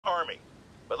army.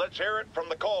 But let's hear it from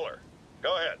the caller.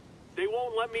 Go ahead. They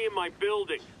won't let me in my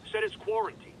building. Said it's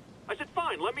quarantine. I said,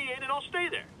 fine, let me in and I'll stay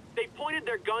there. They pointed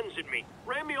their guns at me,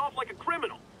 ran me off like a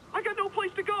criminal. I got no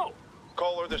place to go.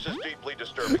 Caller, this is deeply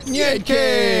disturbing.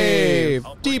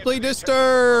 NyanCave! Deeply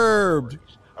disturbed!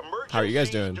 How are you guys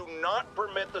doing? Do not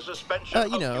permit the suspension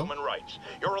of human rights.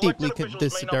 Your deeply elected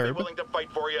officials may not be willing to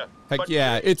fight for you. Heck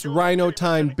yeah, it's Rhino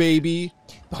time, baby.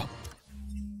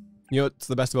 You know what's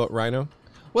the best about Rhino?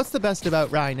 What's the best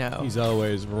about Rhino? He's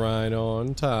always right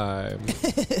on time.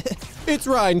 It's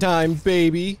Rhino time,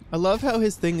 baby. I love how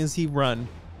his thing is he run.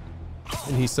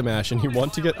 And he's Smash, and he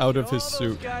wants to get out of his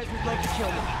suit. Guys would like to kill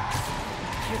me.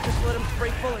 Can't just let him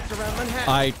spray bullets around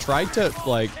Manhattan. I tried to,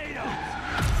 like...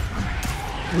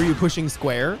 Were you pushing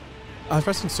square? I was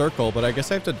pressing circle, but I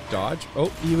guess I have to dodge. Oh.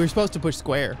 You were supposed to push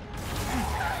square.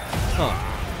 Huh.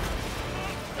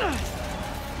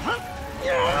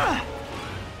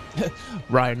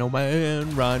 Rhino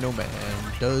man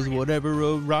does whatever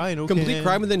a rhino can. Complete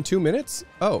crime within 2 minutes?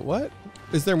 Oh, what?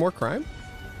 Is there more crime?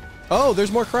 Oh,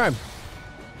 there's more crime.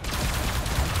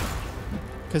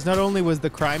 Because not only was the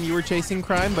crime you were chasing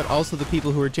crime, but also the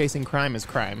people who were chasing crime is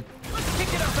crime. Let's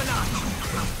kick it up a notch.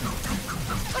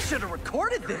 I should have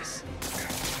recorded this.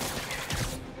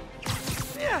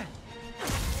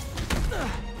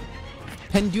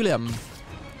 Pendulum.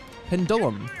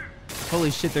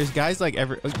 Holy shit, there's guys like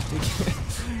every...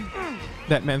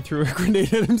 That man threw a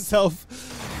grenade at himself.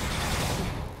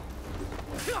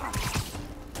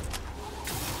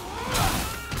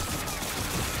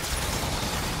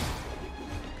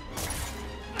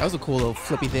 That was a cool little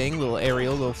flippy thing, little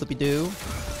aerial, little flippy-doo.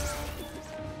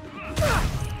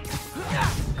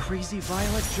 Crazy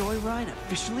Violet Joyride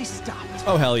officially stopped.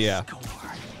 Oh, hell yeah.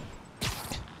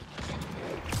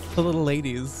 The little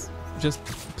ladies just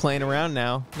playing around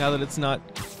now that it's not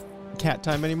cat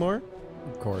time anymore.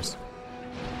 Of course.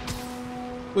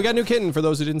 We got a new kitten for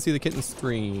those who didn't see the kitten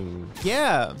stream.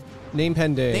 Yeah. Name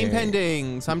pending. Name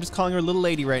pending. So I'm just calling her Little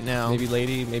Lady right now. Maybe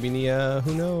Lady, maybe Nia,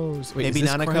 who knows? Wait, maybe is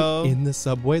this Nanako. crime in the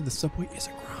subway? The subway is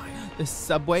a crime. The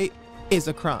subway is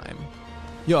a crime.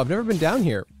 Yo, I've never been down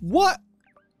here. What?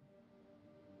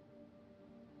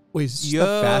 Wait, is this just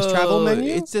a fast travel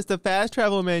menu? It's just a fast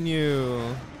travel menu.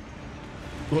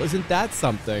 Well, isn't that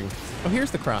something? Oh,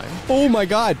 here's the crime. Oh my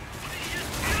god.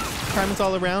 Crime is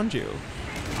all around you.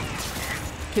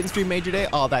 Kitten Stream Major Day?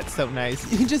 Oh, that's so nice.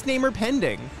 You can just name her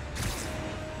Pending.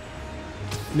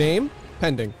 Name?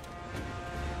 Pending.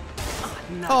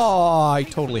 Oh, I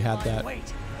totally had that.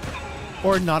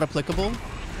 Or not applicable.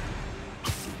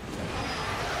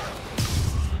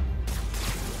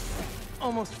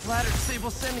 Almost flattered Sable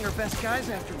sending her best guys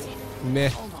after me.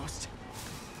 Meh. Almost.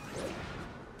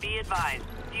 Be advised,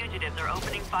 fugitives are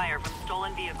opening fire from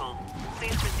stolen vehicles.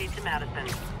 Please proceed to Madison.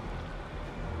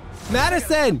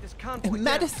 Madison!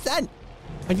 Madison!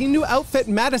 I need a new outfit,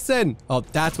 Madison! Oh,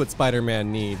 that's what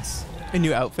Spider-Man needs. A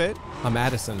new outfit? A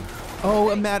Madison. Oh,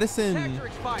 a Madison.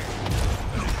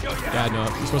 Yeah, no,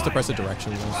 you're supposed to press a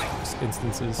direction in those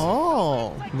instances.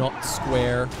 Oh. Not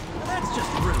square. That's just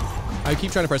rude. I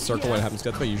keep trying to press circle when it happens.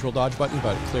 That's my usual dodge button,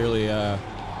 but clearly,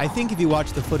 I think if you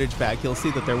watch the footage back, you'll see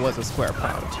that there was a square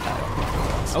prompt.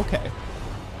 Okay.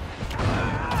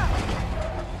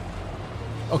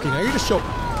 Okay, now you're just showing...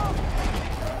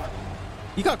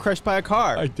 You got crushed by a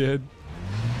car. I did.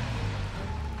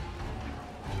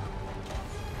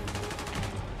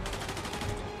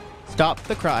 Stop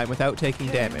the crime without taking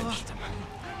damage.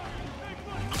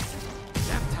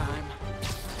 Nap time.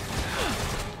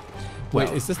 Wait,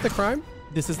 Well, is this the crime?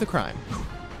 This is the crime.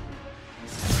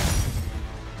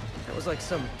 That was like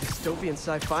some dystopian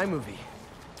sci-fi movie.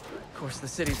 Of course, the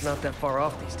city's not that far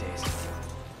off these days.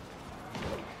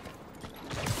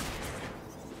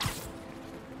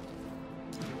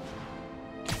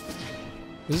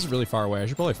 This is really far away. I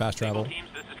should probably fast travel. Teams,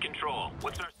 this is Control.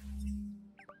 What's our...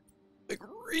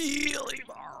 Really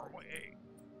far away.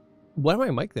 Why am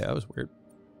I mic there? That was weird.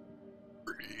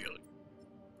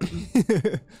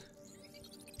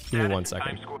 Give me 1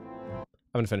 second. I'm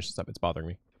gonna finish this up. It's bothering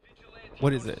me.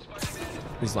 What is it?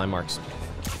 These landmarks.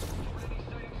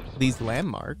 These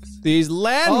landmarks? These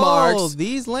landmarks. Oh,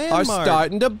 these landmarks are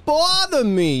starting to bother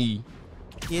me.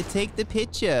 You take the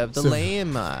picture of the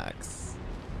landmarks.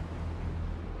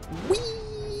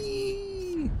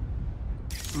 Whee!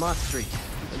 Mott Street,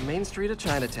 the main street of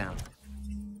Chinatown.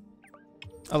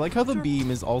 I like how the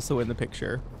beam is also in the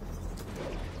picture.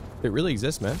 It really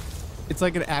exists, man. It's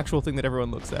like an actual thing that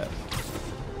everyone looks at.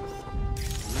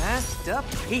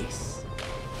 Masterpiece.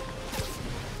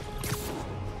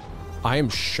 I am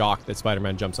shocked that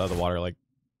Spider-Man jumps out of the water like...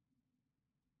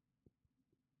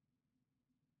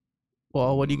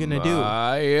 Well, what are you gonna do?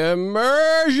 My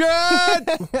immersion!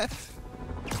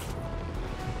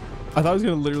 I thought I was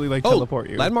gonna literally like teleport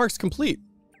you. Landmark's complete.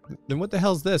 Then what the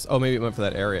hell's this? Oh, maybe it went for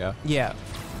that area. Yeah.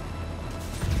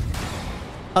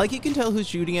 I like you can tell who's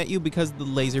shooting at you because of the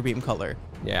laser beam color.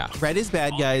 Yeah. Red is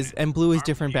bad guys and blue is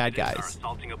different bad guys.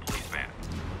 Assaulting a police van.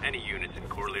 Any units in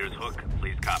Corlear's Hook,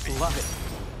 please copy. Love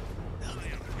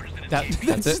it. That's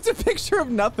it? just a picture of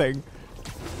nothing.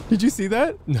 Did you see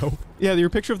that? No. Yeah, your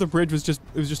picture of the bridge was just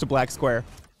a black square.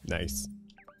 Nice.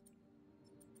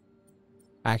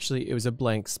 Actually, it was a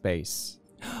blank space.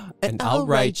 And I'll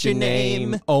write your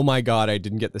name. Oh my god, I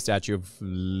didn't get the Statue of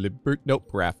Liberty.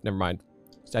 Nope, Raph, never mind.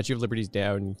 Statue of Liberty's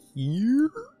down here.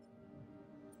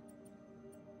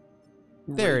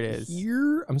 There it is.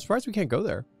 Here. I'm surprised we can't go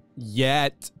there.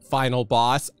 Yet. Final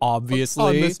boss, obviously.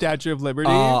 On the Statue of Liberty.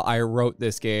 I wrote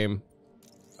this game.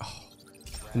 Oh.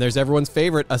 And there's everyone's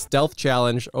favorite, a stealth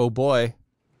challenge. Oh boy.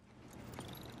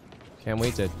 Can't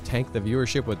wait to tank the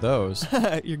viewership with those.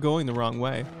 You're going the wrong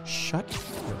way. Shut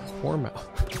your whore mouth.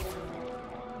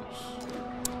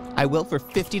 I will for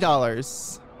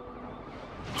 $50.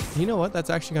 You know what? That's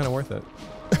actually kind of worth it.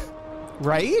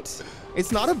 Right?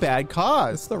 It's not a bad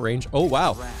cause. That's the range. Oh,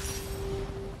 wow.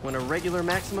 When a regular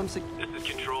maximum This is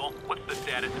Control. What's the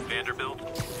status at Vanderbilt?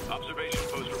 Observation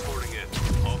post reporting in.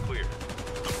 All clear.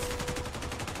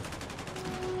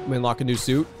 We unlock a new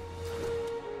suit.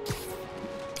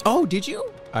 Oh, did you?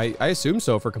 I assume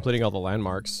so for completing all the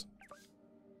landmarks.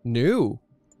 New.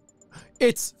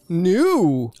 It's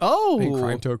new. Oh. Hey,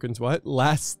 crime tokens, what?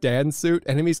 Last stand suit.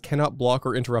 Enemies cannot block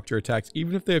or interrupt your attacks,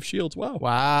 even if they have shields. Wow.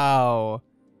 Wow.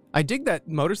 I dig that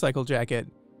motorcycle jacket.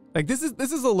 Like this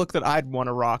is a look that I'd want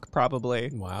to rock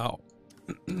probably. Wow.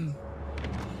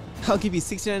 I'll give you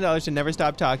 $69 to never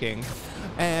stop talking.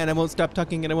 And I won't stop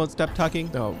talking and I won't stop talking.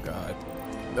 Oh, God.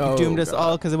 You doomed us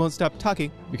all because I won't stop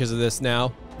talking. Because of this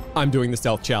now, I'm doing the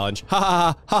stealth challenge. Ha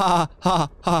ha ha ha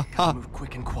ha ha. move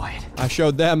quick and quiet. I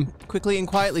showed them. Quickly and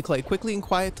quietly, Clay. Quickly and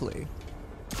quietly.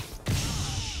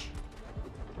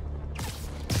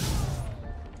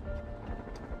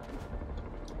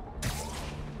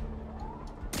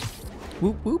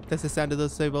 Whoop whoop. That's the sound of the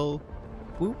sable.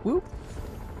 Whoop whoop.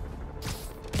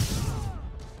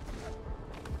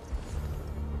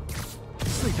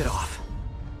 Sleep it off.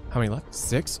 How many left?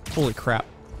 6? Holy crap.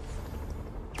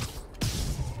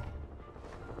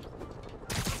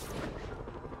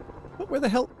 Where the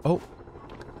hell? Oh.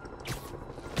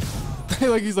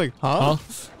 Like he's like, huh?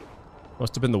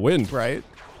 Must have been the wind. Right?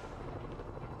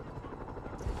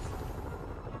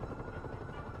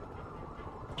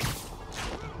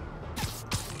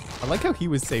 I like how he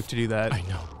was safe to do that. I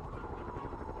know.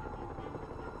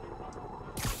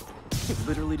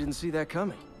 Literally didn't see that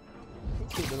coming.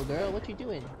 Hey, little girl, what you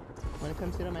doing? Wanna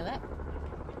come sit on my lap?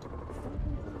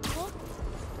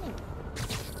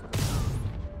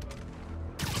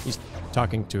 He's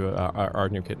talking to our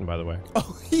new kitten, by the way.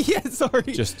 Oh, yeah,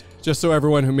 sorry. Just so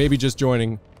everyone who may be just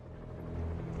joining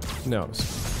knows.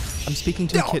 I'm speaking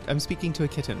to a kit. I'm speaking to a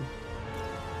kitten.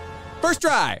 First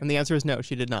try. And the answer is no,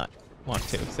 she did not want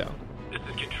to, so. This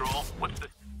is Control. What's the...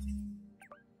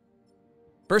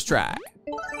 First try.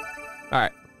 All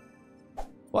right.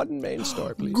 One main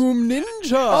story, please. Goom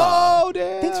Ninja. Oh,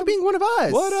 damn. Thanks for being one of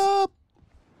us. What up?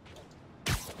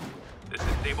 This is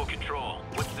Stable Control.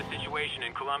 What's the situation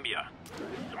in Columbia?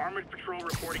 Armored patrol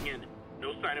reporting in.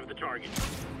 No sign of the target.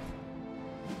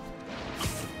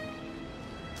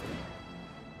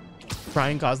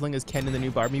 Ryan Gosling is Ken in the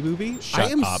new Barbie movie. Shut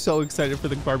I am up. so excited for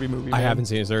the Barbie movie. I man. haven't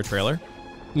seen. Is there a trailer?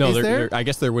 No, Is there? I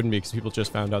guess there wouldn't be because people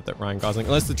just found out that Ryan Gosling,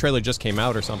 unless the trailer just came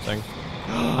out or something.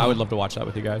 I would love to watch that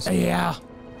with you guys. Yeah.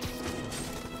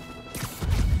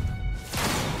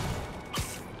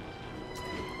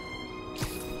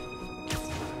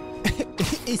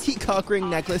 Is he cock ring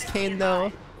necklace Ken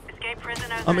though? Escape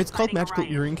prisoners It's called Magical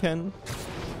Earring Ken.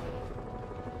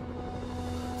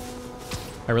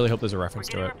 I really hope there's a reference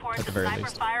to it at the very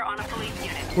least. Fire on a police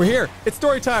unit. We're here. It's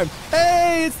story time.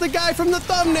 Hey, it's the guy from the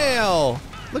thumbnail.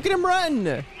 Look at him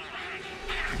run.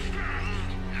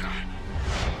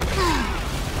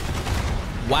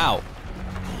 Wow.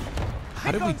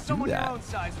 How did we do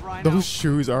that? Those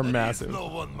shoes are massive. No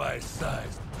one my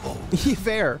size.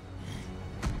 Fair.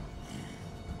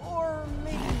 Or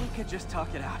maybe we could just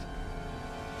talk it out.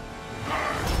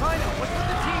 Rhino, what's with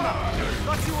the team up?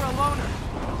 Thought you were a loner.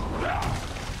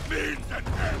 Means and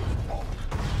ends.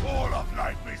 All of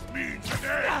life is means and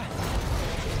ends.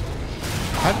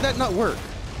 How did that not work?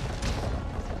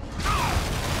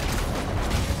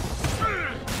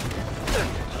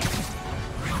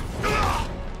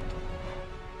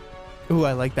 Ooh,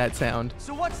 I like that sound.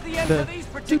 So what's the end for these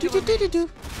particular...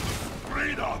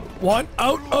 freedom. One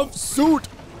out of suit.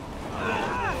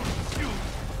 Shoot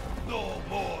no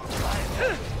more.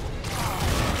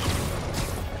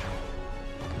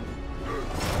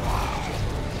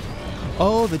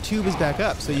 Oh, the tube is back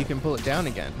up, so you can pull it down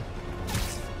again.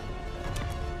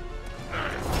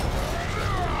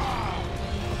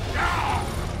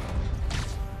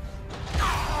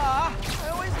 I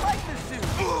always liked this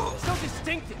suit. So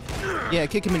distinctive. Yeah,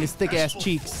 kick him in his thick ass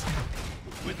cheeks.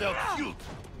 Without shoot,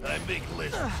 I make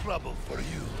less trouble for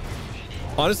you.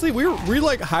 Honestly, we're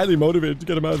like highly motivated to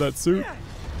get him out of that suit.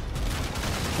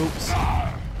 Oops.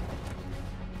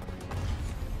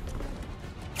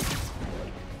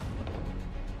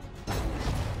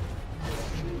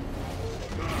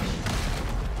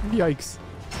 Yikes.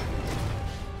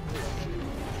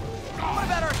 What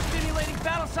about our stimulating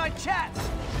battleside chats?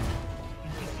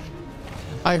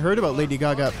 I heard about Lady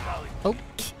Gaga. Oh,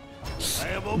 I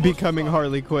am almost becoming done.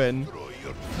 Harley Quinn. Throw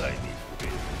your tiny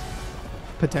fist.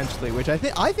 Potentially, which I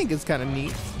think is kind of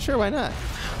neat. Sure, why not?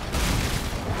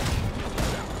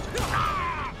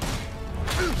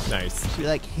 Nice. Be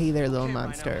like, hey there, little Okay, Rhino.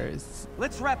 monsters.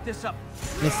 Let's wrap this up.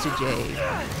 Mr. J.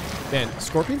 Man,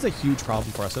 Scorpion's a huge problem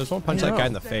for us. I just want to punch I that guy know.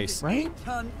 in the face. Right?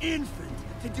 An infant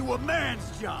to do a man's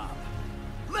job.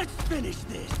 Let's finish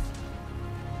this.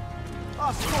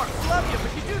 Oh, Scorp, love you,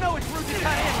 but you do know it's rude to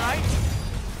cut in, right?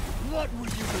 What were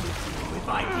you gonna do if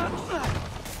I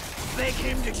didn't beg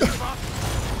him to give up?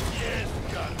 Yes,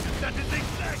 God, that is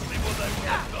exactly what I would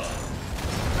have done.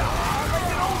 Like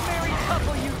an old married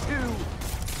couple, you two.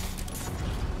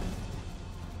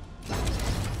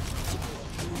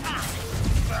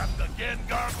 Trapped again,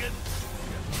 Gargan.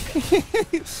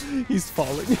 He's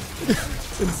falling in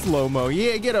slow-mo.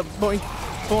 Yeah, get up. Boink,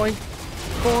 boink,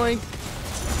 boink.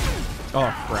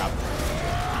 Oh, crap.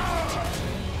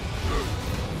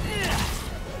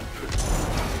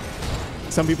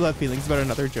 Some people have feelings about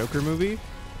another Joker movie.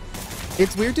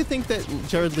 It's weird to think that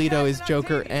Jared Leto is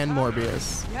Joker and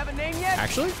Morbius. You have a name yet?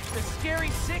 Actually? The Scary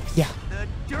Six? Yeah. The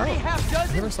Dirty Half I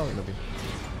Dozen? never saw that movie.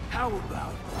 How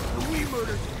about we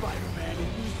murdered Spider-Man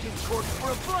and used his corpse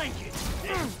for a blanket?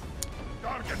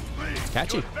 Gargan, please.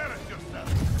 Catchy. You embarrass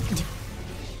yourself.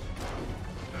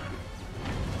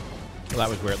 Well, that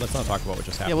was weird. Let's not talk about what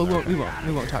just Yeah, happened. well, there.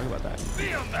 we won't talk about that. Be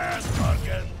a man,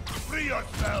 Gargan. Free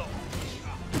yourself.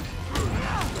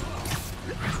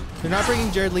 They're not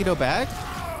bringing Jared Leto back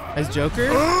as Joker?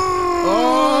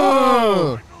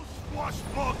 Oh!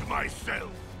 Swashbuck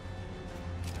myself.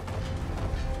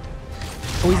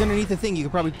 Oh, he's underneath the thing. You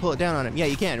could probably pull it down on him. Yeah,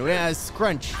 you can. Yeah,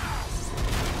 scrunch.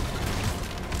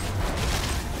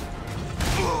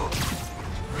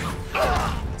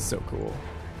 So cool.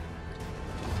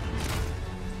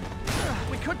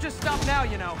 We could just stop now,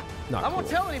 you know. Not I won't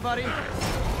cool. tell anybody.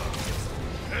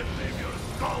 And leave your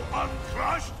skull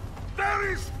uncrushed?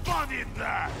 There is fun in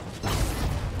that.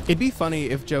 It'd be funny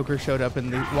if Joker showed up in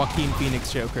the Joaquin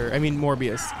Phoenix Joker. I mean,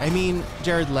 Morbius. I mean,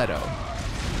 Jared Leto.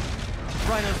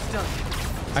 Rhino's stunned.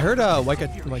 I heard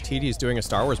Waititi is doing a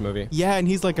Star Wars movie. Yeah, and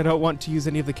he's like, I don't want to use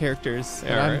any of the characters. And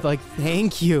Yeah, I'm right. like,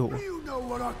 thank you. You know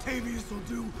what Octavius will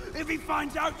do if he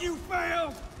finds out you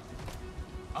failed?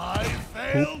 I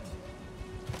failed?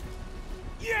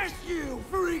 Yes, you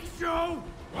freak show!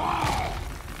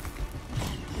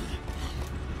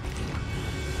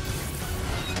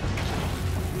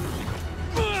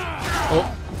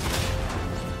 Oh,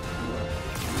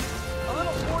 A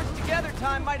little forged together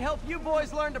time might help you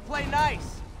boys learn to play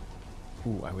nice.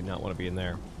 ooh, I would not want to be in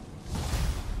there.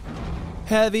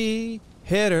 Heavy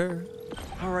hitter.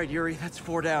 All right, Yuri, that's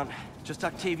 4 down. Just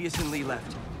Octavius and Lee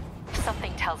left.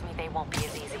 Something tells me they won't be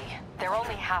as easy. They're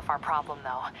only half our problem,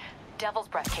 though. Devil's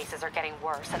Breath cases are getting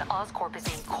worse, and Oscorp is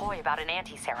being coy about an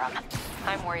anti-serum.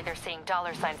 I'm worried they're seeing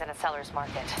dollar signs in a seller's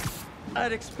market.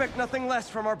 I'd expect nothing less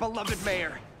from our beloved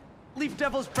mayor. Leave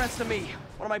Devil's Breath to me.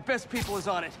 One of my best people is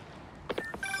on it.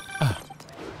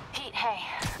 Pete, hey.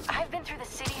 I've been through the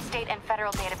city, state, and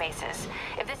federal databases.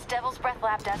 If this Devil's Breath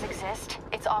lab does exist,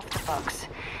 it's off the books.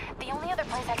 The only other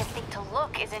place I can think to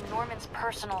look is in Norman's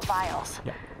personal files.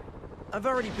 Yeah. I've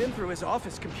already been through his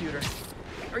office computer.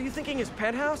 Are you thinking his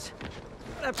penthouse?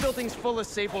 That building's full of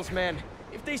Sables, man.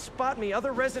 If they spot me,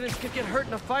 other residents could get hurt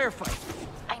in a firefight.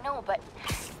 I know, but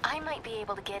I might be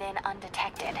able to get in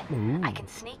undetected. I can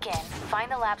sneak in, find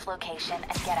the lab's location,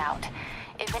 and get out.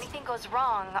 If anything goes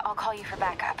wrong, I'll call you for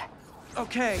backup.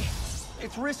 Okay.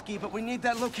 It's risky, but we need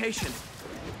that location.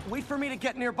 Wait for me to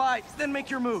get nearby, then make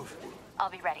your move. I'll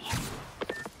be ready.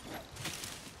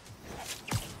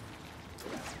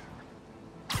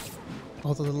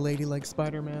 Oh, the little lady like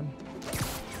Spider-Man.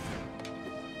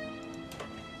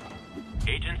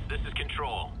 Agents, this is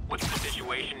Control. What's the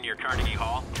situation near Carnegie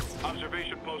Hall?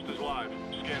 Observation post is live.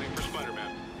 Scanning for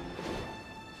Spider-Man.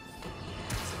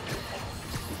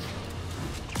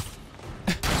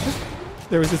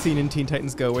 There was a scene in Teen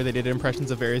Titans Go where they did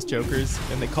impressions of various Jokers,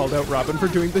 and they called out Robin for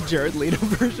doing the Jared Leto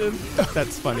version.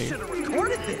 That's funny. I should have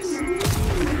recorded this.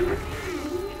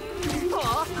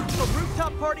 Aw, a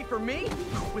rooftop party for me?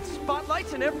 With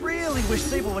spotlights, and I really wish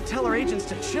Sable would tell her agents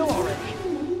to chill already.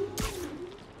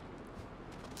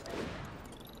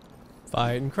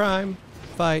 Fighting crime,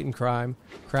 fighting crime.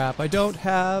 Crap, I don't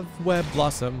have Web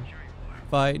Blossom.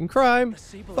 Fighting crime,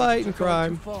 fighting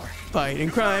crime, Fighting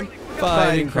crime.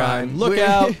 fighting crime. Look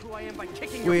out!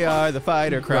 We are the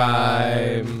fighter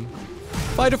crime.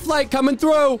 Fight or flight coming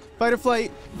through! Fight or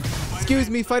flight. Excuse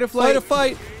me, fight or Fight flight. or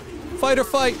fight! Fight or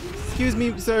fight! Excuse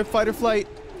me, sir, fight or flight.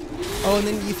 Oh, and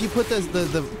then if you put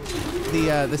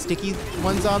the sticky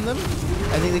ones on them,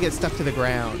 I think they get stuck to the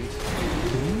ground.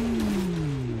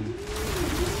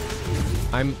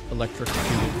 I'm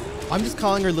electrocuted. I'm just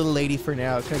calling her little lady for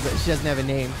now because she doesn't have a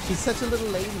name. She's such a little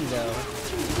lady, though.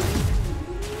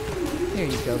 There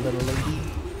you go, little lady.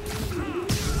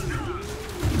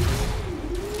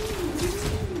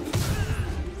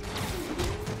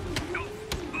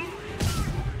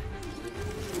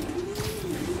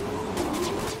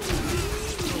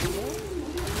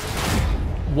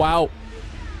 Wow.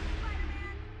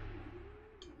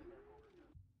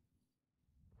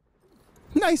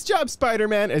 Nice job,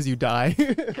 Spider-Man, as you die.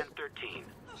 10-13.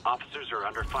 Officers are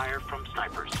under fire from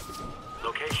snipers.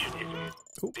 Location is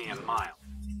DM Mile.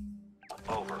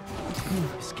 Over.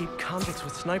 Escaped convicts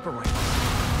with sniper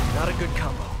rifles. Not a good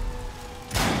combo.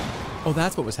 Oh,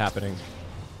 that's what was happening.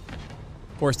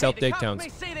 Or South The cops Digtowns. may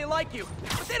say they like you,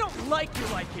 but they don't like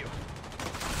you.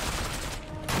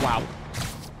 Wow.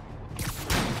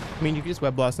 I mean, you could just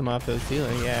web blossom off the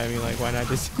ceiling. Yeah, I mean, like, why not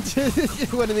just...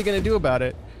 What are they going to do about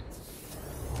it?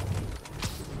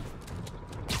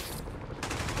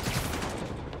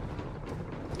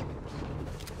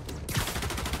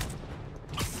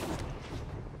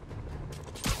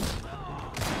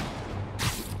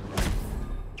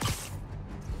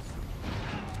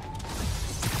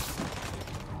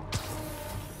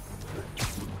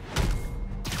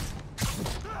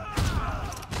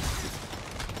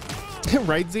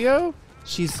 Right, Zio?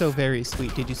 She's so very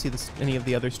sweet. Did you see any of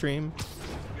the other stream?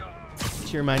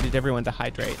 She reminded everyone to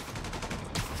hydrate.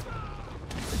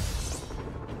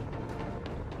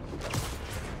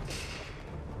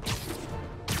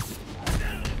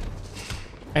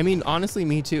 I mean, honestly,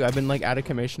 me too. I've been like out of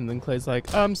commission. Then Clay's like,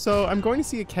 so I'm going to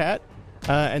see a cat.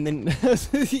 And then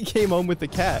he came home with the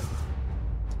cat.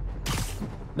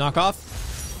 Knock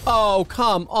off? Oh,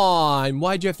 come on.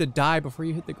 Why'd you have to die before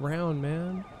you hit the ground,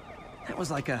 man? That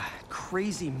was like a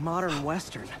crazy modern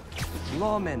western.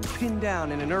 Lawmen pinned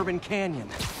down in an urban canyon.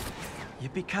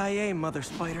 Yippee-ki-yay, Mother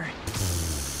Spider.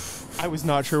 I was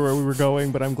not sure where we were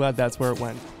going, but I'm glad that's where it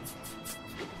went.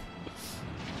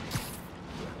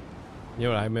 You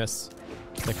know what I miss?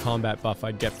 The combat buff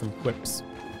I'd get from quips.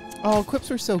 Oh, quips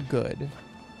are so good.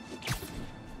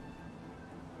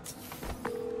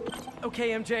 Okay,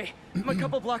 MJ, I'm a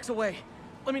couple blocks away.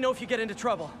 Let me know if you get into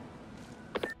trouble.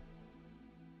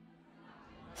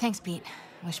 Thanks, Pete.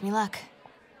 Wish me luck.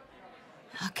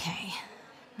 Okay.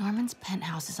 Norman's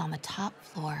penthouse is on the top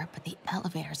floor, but the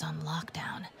elevator's on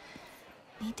lockdown.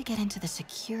 Need to get into the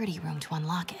security room to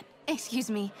unlock it. Excuse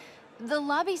me. The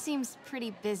lobby seems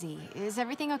pretty busy. Is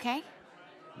everything okay?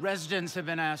 Residents have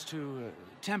been asked to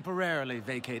temporarily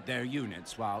vacate their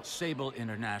units while Sable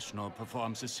International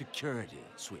performs a security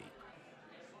sweep.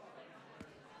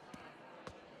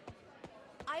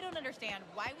 I don't understand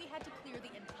why we had to clear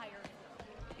the entire...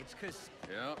 It's cause...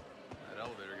 Yep, that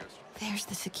elevator goes... There's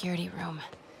the security room.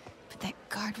 But that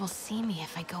guard will see me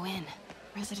if I go in.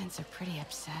 Residents are pretty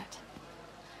upset.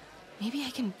 Maybe I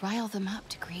can rile them up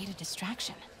to create a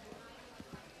distraction.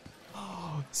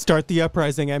 Start the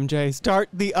uprising, MJ. Start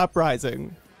the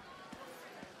uprising.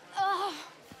 Ugh.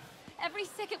 Every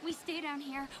second we stay down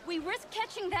here, we risk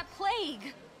catching that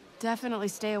plague. Definitely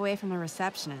stay away from the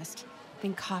receptionist.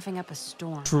 Been coughing up a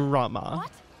storm. Drama.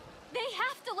 What? They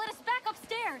have to let us back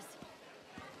upstairs.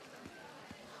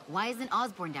 Why isn't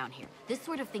Osborn down here? This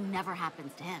sort of thing never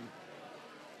happens to him.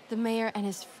 The mayor and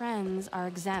his friends are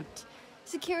exempt.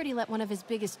 Security let one of his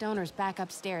biggest donors back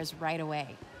upstairs right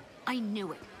away. I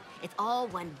knew it. It's all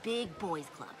one big boys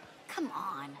club. Come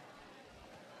on.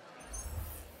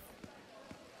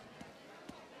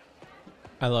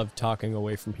 I love talking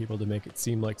away from people to make it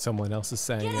seem like someone else is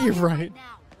saying Get it. out You're here right.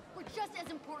 now. We're just as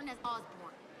important as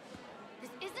Osborn. This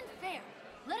isn't fair.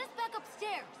 Let us back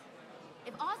upstairs.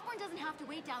 If Osborn doesn't have to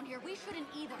wait down here, we shouldn't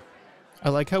either. I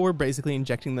like how we're basically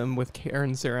injecting them with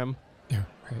Karen serum. Yeah,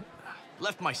 right.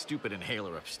 Left my stupid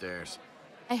inhaler upstairs.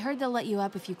 I heard they'll let you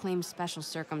up if you claim special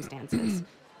circumstances.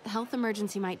 The health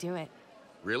emergency might do it.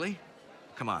 Really?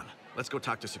 Come on, let's go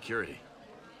talk to security.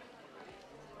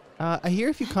 I hear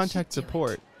if you contact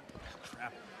support.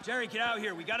 Crap. Jerry, get out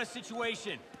here. We got a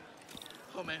situation.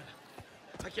 Oh man,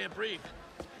 I can't breathe.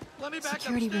 Let me back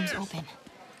Security upstairs. room's open.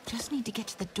 Just need to get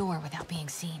to the door without being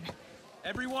seen.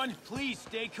 Everyone, please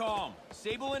stay calm.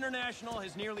 Sable International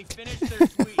has nearly finished their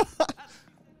sweep.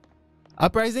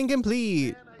 Uprising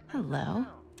complete. Hello.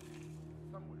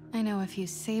 I know a few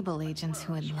Sable agents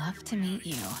who would love to meet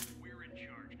you.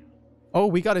 Oh,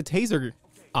 we got a taser.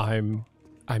 I'm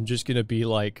just gonna be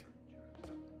like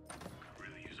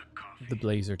the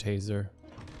Blazer taser.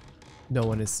 No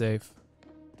one is safe.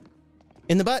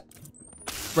 In the butt.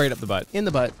 Right up the butt. In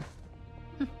the butt.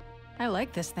 I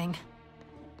like this thing.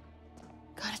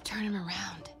 Gotta turn him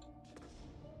around.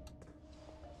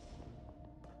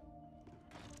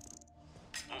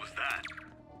 What was that?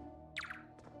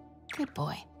 Good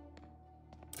boy.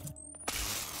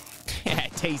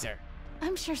 Taser.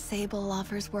 I'm sure Sable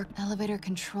offers work elevator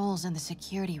controls in the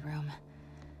security room.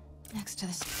 Next to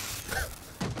the...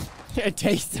 Mary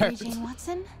Taser. Jane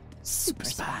Watson? Super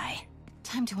spy.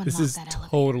 Time to unlock This is that elevator.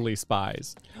 totally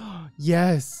spies.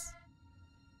 Yes.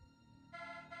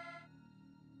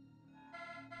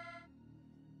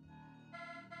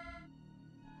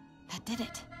 That did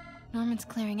it. Norman's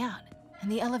clearing out,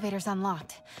 and the elevator's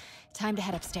unlocked. Time to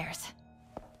head upstairs.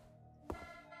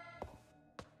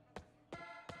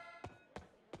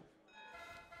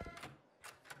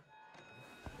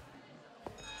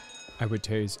 I would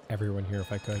tase everyone here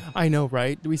if I could. I know,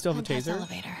 right? Do we still have a Head past taser?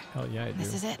 Elevator. Hell yeah, I do.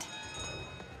 This is it.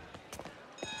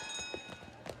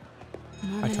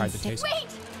 I tried to tase. Wait!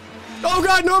 Oh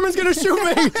god, Norman's gonna shoot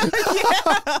me!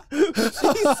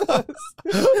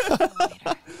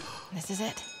 Elevator. This is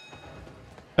it.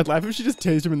 I'd laugh if she just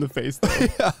tased him in the face, though.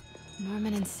 Yeah.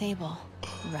 Norman and Sable.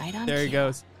 Right on There he cue.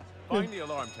 goes. Find the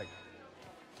alarm technique.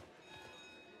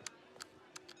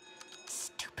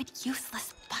 Stupid,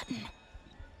 useless button.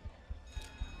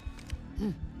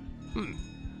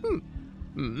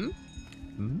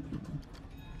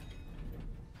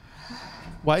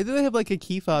 Why do they have like a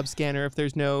key fob scanner if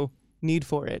there's no need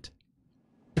for it?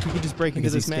 If you could just break into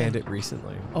Because he this man. scanned it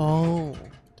recently. Oh.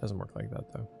 Doesn't work like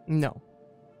that though. No.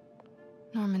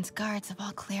 Norman's guards have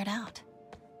all cleared out.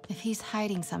 If he's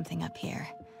hiding something up here,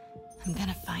 I'm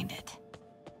gonna find it.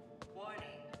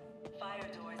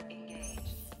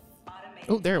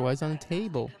 Oh, there it was on the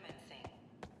table.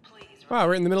 Wow,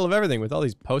 we're in the middle of everything with all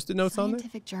these post-it notes on there.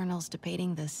 Scientific journals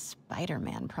debating the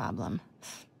Spider-Man problem.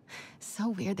 So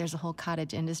weird there's a whole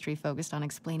cottage industry focused on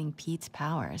explaining Pete's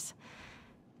powers.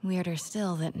 Weirder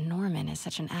still that Norman is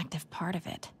such an active part of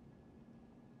it.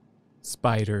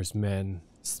 Spiders, men.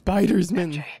 Spiders,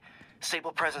 men.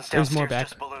 Sable presence There's more downstairs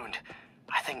back. just ballooned.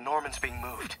 I think Norman's being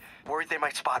moved. Worried they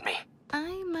might spot me.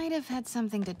 I might have had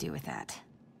something to do with that.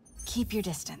 Keep your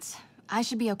distance. I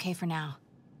should be okay for now.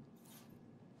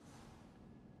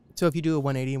 So if you do a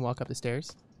 180 and walk up the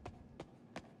stairs,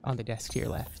 on the desk to your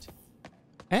left,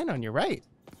 and on your right.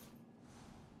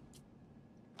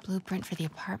 Blueprint for the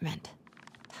apartment.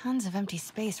 Tons of empty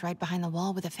space right behind the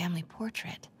wall with a family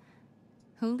portrait.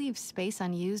 Who leaves space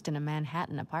unused in a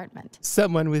Manhattan apartment?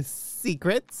 Someone with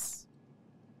secrets.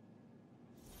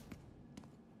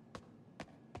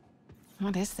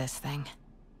 What is this thing?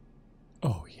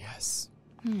 Oh, yes.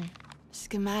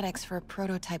 Schematics for a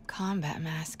prototype combat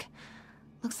mask.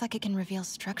 Looks like it can reveal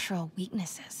structural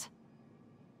weaknesses.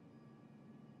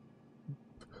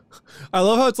 I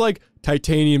love how it's like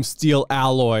titanium steel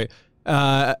alloy,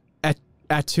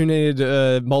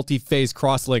 attenuated multi-phase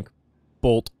crosslink,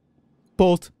 bolt,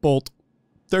 bolt.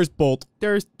 There's bolt.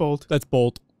 There's bolt. That's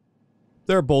bolt.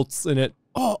 There are bolts in it.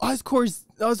 Oh,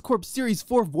 Oscorp Series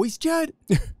 4 voice chat?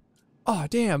 Oh,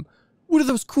 damn. What are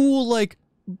those cool, like,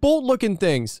 bolt-looking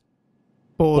things?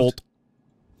 Bolt.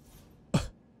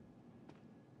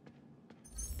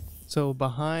 So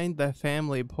behind the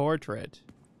family portrait.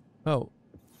 Oh,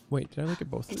 wait, did I look at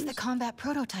both of It's these? the combat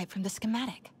prototype from the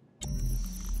schematic.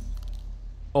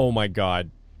 Oh my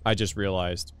god. I just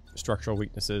realized. Structural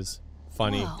weaknesses.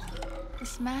 Funny. Whoa,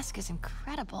 this mask is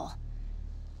incredible.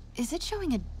 Is it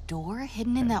showing a door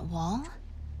hidden in that wall?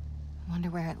 I wonder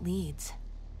where it leads.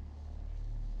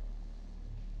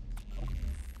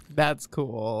 That's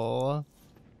cool.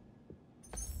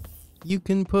 You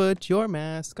can put your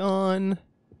mask on.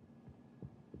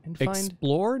 And find...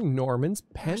 Explore Norman's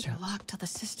Doors penthouse. are locked till the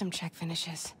system check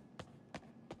finishes.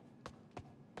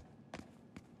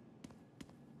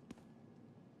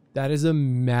 That is a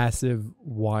massive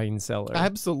wine cellar.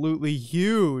 Absolutely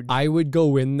huge. I would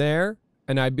go in there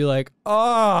and I'd be like,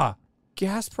 ah,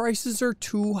 gas prices are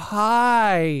too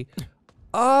high.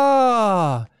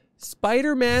 Ah,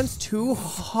 Spider-Man's too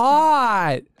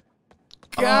hot.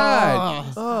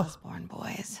 God. Osborn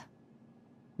boys.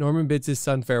 Norman bids his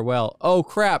son farewell. Oh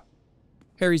crap.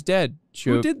 Harry's dead.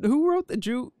 Shoot. Who wrote the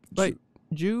Jules?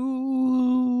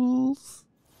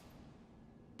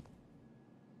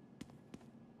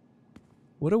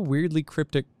 What a weirdly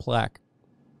cryptic plaque.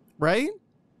 Right?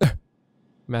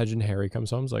 Imagine Harry comes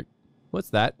home, is like,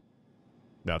 what's that?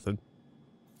 Nothing.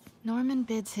 Norman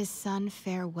bids his son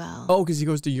farewell. Oh, because he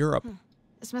goes to Europe.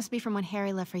 This must be from when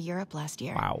Harry left for Europe last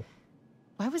year. Wow.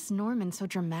 Why was Norman so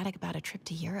dramatic about a trip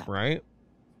to Europe? Right?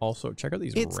 Also, check out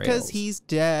these rails. It's because he's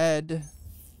dead.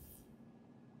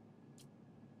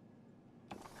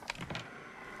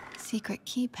 Secret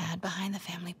keypad behind the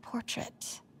family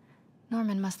portrait.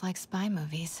 Norman must like spy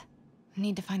movies. I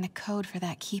need to find the code for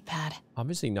that keypad.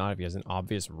 Obviously not if he has an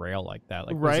obvious rail like that.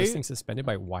 Like, right? Was this thing suspended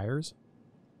by wires?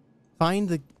 Find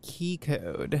the key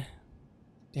code.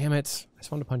 Damn it. I just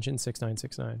want to punch in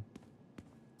 6969.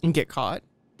 And get caught?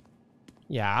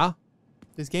 Yeah.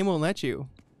 This game won't let you.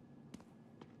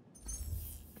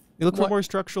 You look for more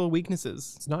structural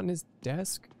weaknesses. It's not in his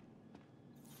desk.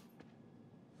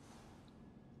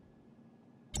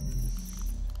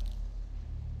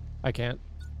 I can't.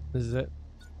 This is it.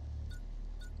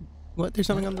 What? There's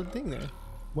something on the thing there.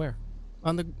 Where?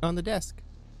 On the desk.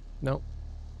 Nope.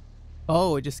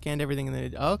 Oh, it just scanned everything in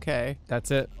the... Okay. That's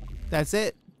it. That's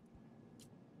it.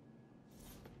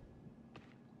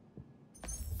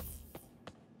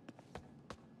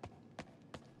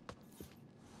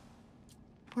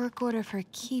 Work order for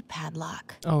keypad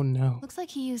lock. Oh no. Looks like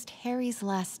he used Harry's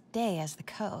last day as the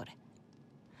code.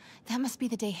 That must be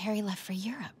the day Harry left for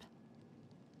Europe.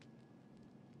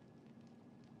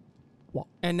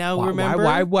 And now remember...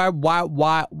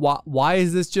 Why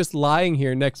is this just lying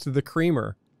here next to the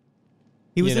creamer?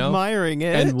 He was admiring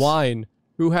it. And wine.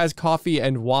 Who has coffee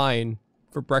and wine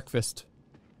for breakfast?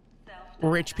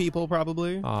 Rich people,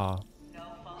 probably. Ah.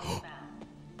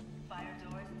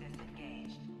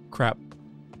 Crap.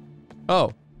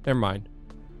 Oh, never mind.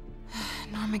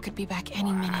 Norman could be back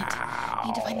any minute. I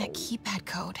need to find that keypad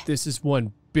code. This is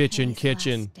one bitchin'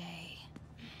 kitchen.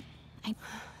 I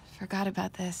forgot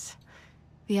about this.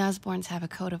 The Osborns have a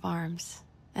coat of arms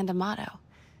and a motto.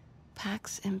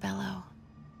 Pax in bello.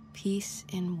 Peace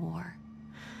in war.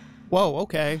 Whoa,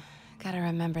 okay. Gotta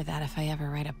remember that if I ever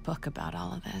write a book about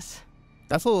all of this.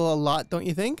 That's a lot, don't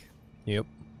you think? Yep.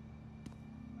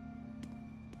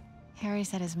 Harry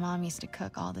said his mom used to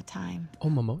cook all the time. Oh,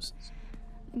 mimosas.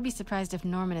 I'd be surprised if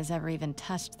Norman has ever even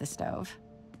touched the stove.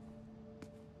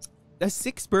 A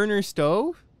 6-burner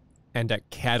stove? And a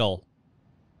kettle.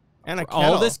 And a kettle.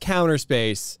 All this counter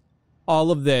space,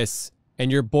 all of this,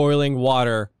 and you're boiling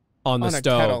water on the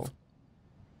stove. Kettle.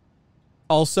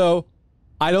 Also,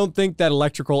 I don't think that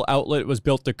electrical outlet was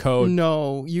built to code.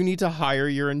 No, you need to hire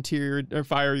your interior or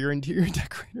fire your interior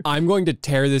decorator. I'm going to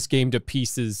tear this game to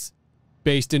pieces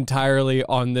based entirely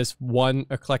on this one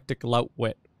eclectic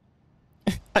outwit.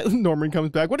 Norman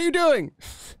comes back. What are you doing?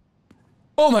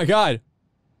 Oh my god.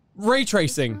 Ray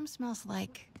tracing. This room smells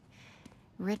like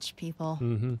rich people.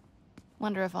 Mm-hmm.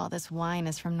 Wonder if all this wine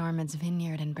is from Norman's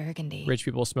vineyard in Burgundy. Rich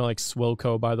people smell like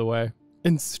Swilco, by the way.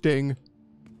 And Sting.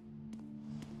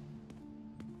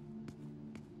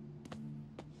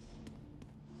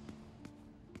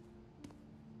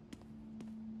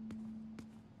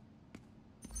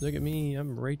 Look at me,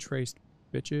 I'm ray traced,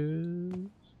 bitches.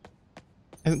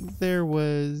 And there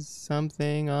was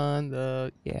something on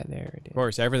the... Yeah, there it is. Of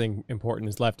course, everything important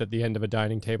is left at the end of a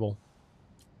dining table.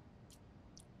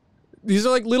 These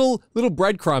are like little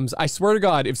breadcrumbs. I swear to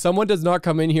God, if someone does not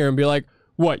come in here and be like,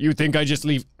 what, you think I just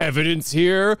leave evidence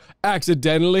here?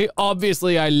 Accidentally?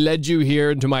 Obviously, I led you here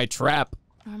into my trap.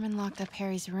 Norman locked up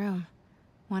Harry's room.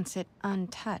 Wants it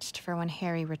untouched for when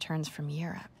Harry returns from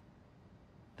Europe.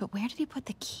 But where did he put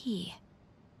the key?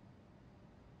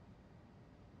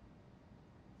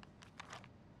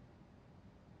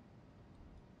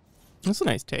 That's a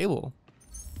nice table.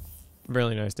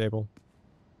 Really nice table.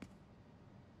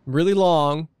 Really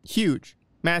long. Huge.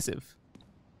 Massive.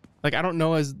 Like, I don't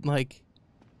know as, like...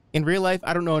 In real life,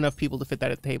 I don't know enough people to fit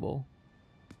that at the table.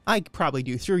 I probably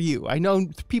do, through you. I know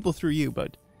people through you,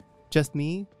 but... Just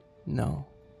me? No.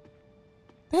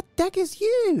 That deck is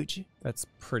huge! That's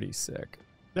pretty sick.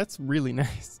 That's really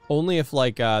nice. Only if,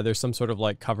 like, there's some sort of,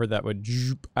 like, cover that would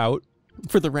zoop out.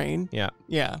 For the rain? Yeah.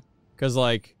 Yeah. Because,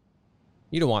 like,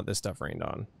 you don't want this stuff rained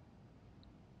on.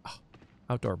 Oh,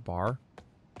 outdoor bar.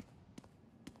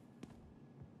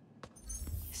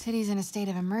 city's in a state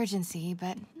of emergency,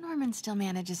 but Norman still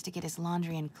manages to get his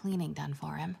laundry and cleaning done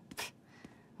for him.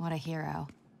 What a hero.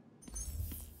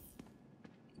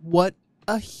 What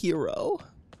a hero.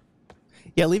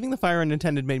 Yeah, leaving the fire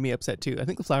unattended made me upset too. I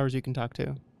think the flowers you can talk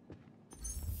to.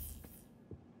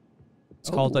 It's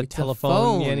called a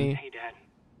telephone, Yenny. Hey, Dad.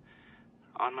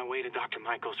 On my way to Dr.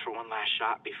 Michael's for one last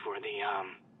shot before the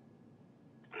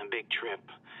big trip.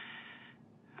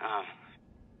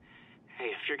 Hey,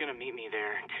 if you're gonna meet me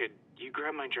there, could you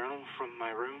grab my journal from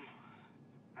my room?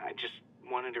 I just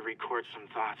wanted to record some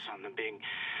thoughts on the big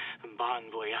Bon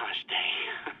Voyage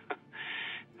day.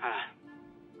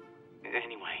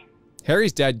 Anyway.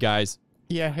 Harry's dead, guys.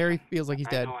 Yeah, Harry feels like he's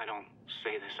dead. I know I don't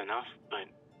say this enough, but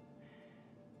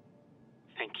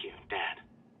thank you, Dad.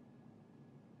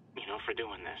 You know, for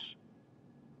doing this.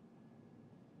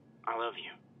 I love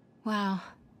you. Wow.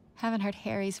 Haven't heard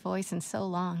Harry's voice in so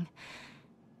long.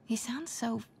 He sounds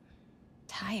so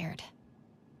tired.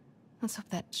 Let's hope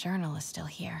that journal is still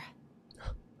here.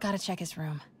 Gotta check his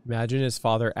room. Imagine his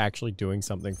father actually doing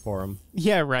something for him.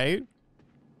 Yeah, right?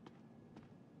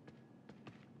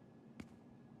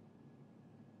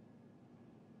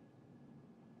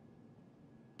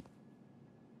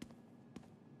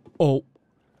 Oh.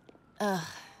 Ugh,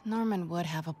 Norman would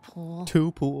have a pool.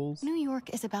 2 pools. New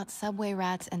York is about subway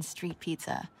rats and street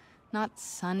pizza, not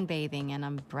sunbathing and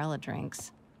umbrella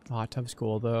drinks. Hot tub's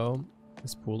cool, though.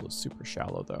 This pool is super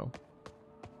shallow, though.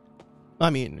 I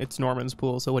mean, it's Norman's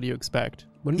pool, so what do you expect?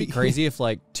 Wouldn't it be crazy if,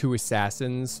 like, 2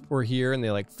 assassins were here and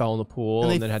they, like, fell in the pool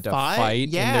and then had to fight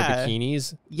in their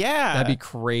bikinis? Yeah. That'd be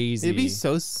crazy. It'd be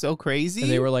so crazy.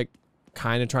 And they were, like,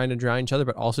 kind of trying to drown each other,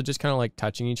 but also just kind of, like,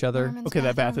 touching each other. Norman's okay,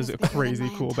 that bath is a crazy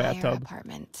cool entire bathtub.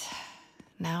 Apartment.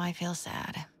 Now I feel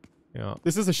sad. Yeah.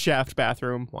 This is a shaft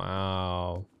bathroom.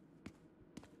 Wow.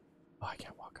 Oh, I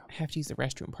can't walk up. I have to use the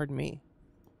restroom, pardon me.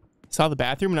 Saw the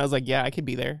bathroom and I was like, yeah, I could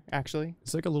be there, actually.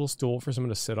 It's like a little stool for someone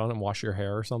to sit on and wash your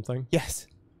hair or something. Yes.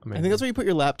 Amazing. I think that's where you put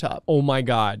your laptop. Oh my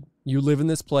God. You live in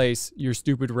this place, you're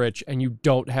stupid rich, and you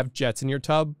don't have jets in your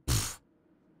tub? Pfft.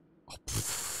 Oh,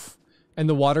 pfft. And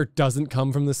the water doesn't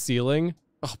come from the ceiling?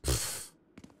 Oh, pfft.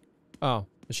 Oh,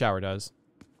 the shower does.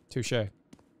 Touche.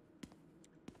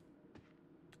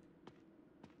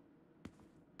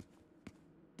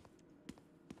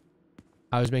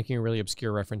 I was making a really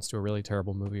obscure reference to a really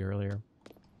terrible movie earlier.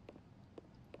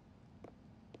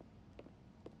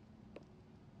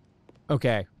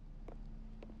 Okay.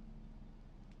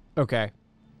 Okay.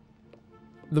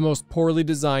 The most poorly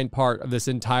designed part of this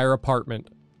entire apartment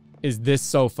is this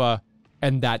sofa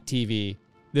and that TV.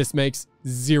 This makes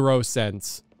 0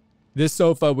 sense. This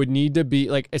sofa would need to be,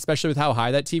 like, especially with how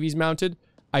high that TV's mounted,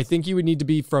 I think you would need to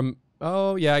be from,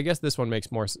 oh, yeah, I guess this one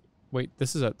makes more, wait,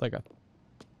 this is like a,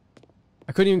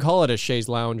 I couldn't even call it a chaise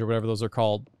lounge or whatever those are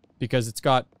called because it's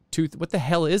got 2, what the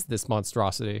hell is this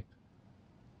monstrosity?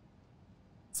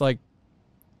 It's like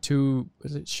 2,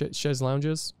 is it chaise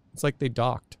lounges? It's like they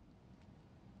docked.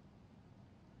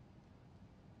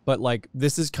 But like,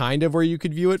 this is kind of where you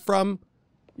could view it from.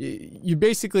 You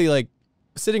basically, like,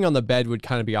 sitting on the bed would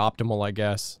kind of be optimal, I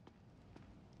guess.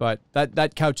 But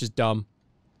that couch is dumb.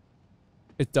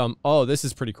 It's dumb. Oh, this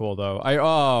is pretty cool though.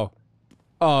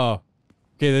 Oh.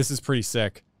 Okay, this is pretty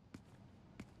sick.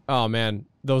 Oh man,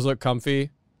 those look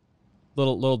comfy.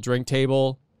 Little drink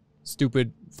table,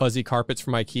 stupid fuzzy carpets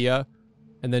from IKEA,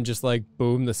 and then just like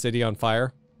boom, the city on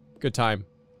fire. Good time.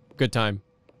 Good time.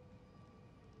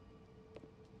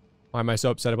 Why am I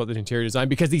so upset about the interior design?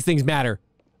 Because these things matter.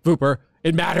 Vooper,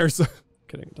 it matters.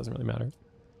 Kidding, it doesn't really matter.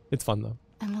 It's fun though.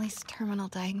 Emily's terminal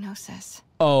diagnosis.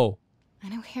 Oh. I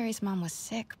know Harry's mom was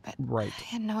sick, but right. I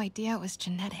had no idea it was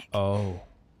genetic. Oh.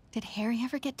 Did Harry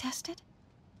ever get tested?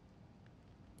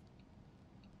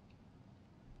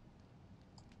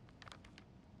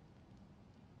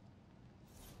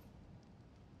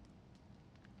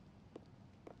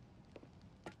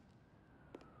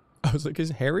 I was like,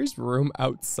 is Harry's room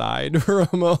outside for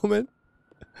a moment?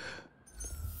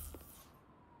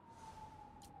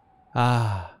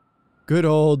 Ah, good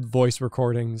old voice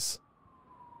recordings.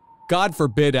 God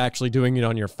forbid actually doing it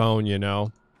on your phone, you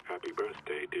know. Happy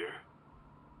birthday, dear.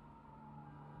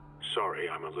 Sorry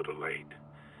I'm a little late.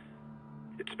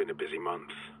 It's been a busy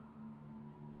month.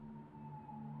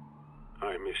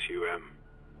 I miss you, Em.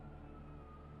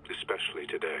 Especially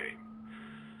today.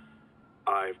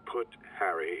 I've put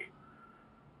Harry...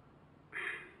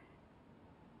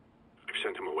 I've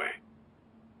sent him away.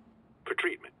 For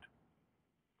treatment.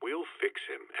 We'll fix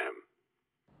him, Em.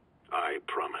 I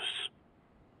promise.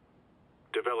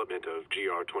 Development of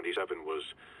GR-27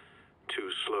 was too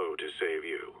slow to save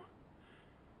you.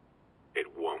 It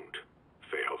won't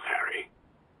fail, Harry.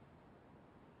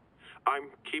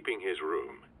 I'm keeping his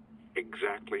room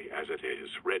exactly as it is,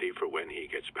 ready for when he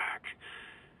gets back.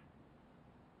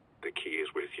 The key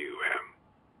is with you, Em.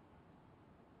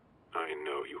 I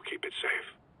know you keep it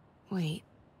safe. Wait,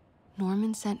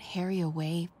 Norman sent Harry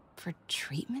away for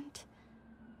treatment?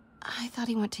 I thought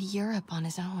he went to Europe on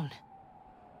his own.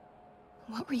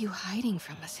 What were you hiding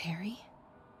from us, Harry?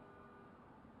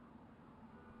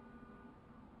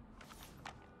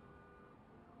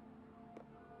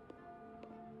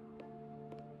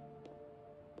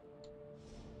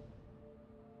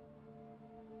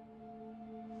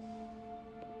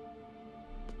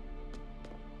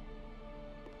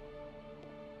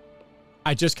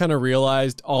 I just kind of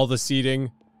realized all the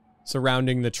seating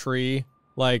surrounding the tree.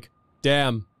 Like,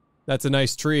 damn, that's a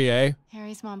nice tree, eh?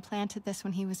 Harry's mom planted this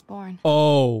when he was born.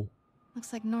 Oh.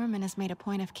 Looks like Norman has made a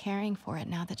point of caring for it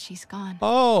now that she's gone.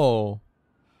 Oh.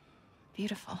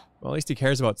 Beautiful. Well, at least he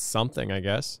cares about something, I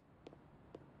guess.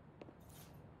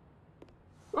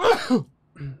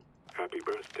 Happy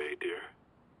birthday, dear.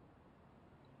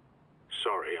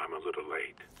 Sorry I'm a little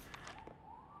late.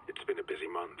 It's been a busy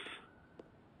month.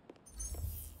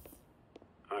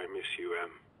 I miss you,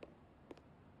 Em.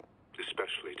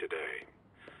 Especially today.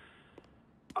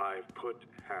 I've put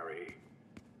Harry...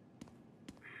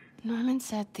 Norman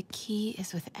said the key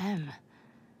is with M.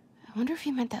 I wonder if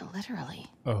he meant that literally.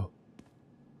 Oh.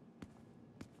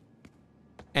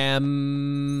 M.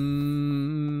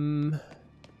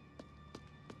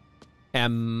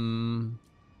 Norman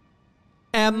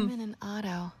and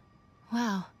Otto.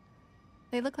 Wow.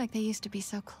 They look like they used to be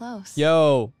so close.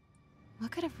 Yo. What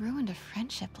could have ruined a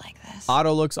friendship like this?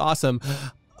 Otto looks awesome.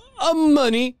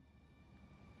 Money.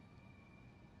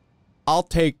 I'll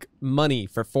take money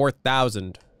for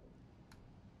 4,000.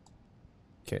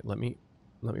 Okay, let me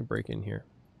break in here.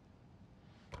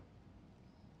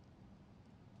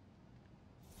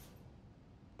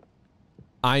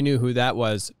 I knew who that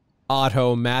was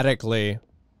automatically.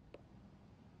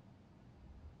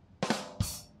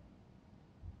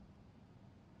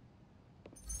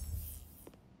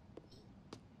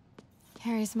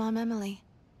 Harry's mom, Emily.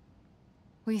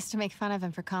 We used to make fun of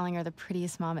him for calling her the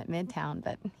prettiest mom at Midtown,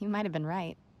 but he might have been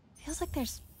right. Feels like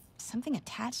there's something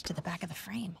attached to the back of the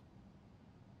frame.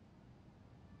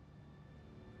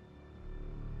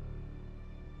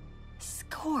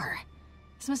 Score!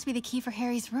 This must be the key for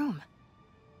Harry's room.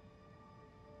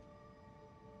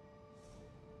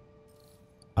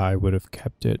 I would have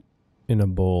kept it in a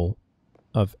bowl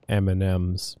of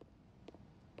M&Ms.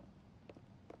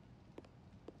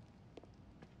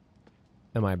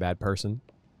 Am I a bad person?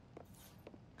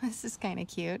 This is kind of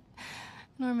cute.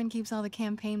 Norman keeps all the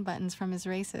campaign buttons from his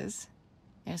races.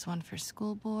 There's one for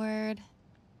school board,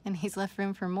 and he's left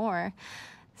room for more.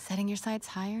 Setting your sights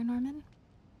higher, Norman?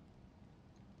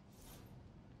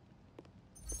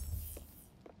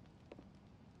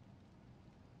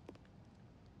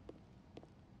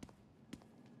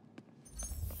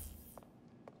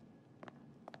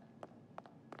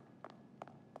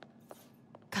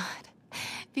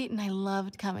 Pete and I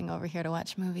loved coming over here to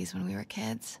watch movies when we were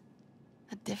kids.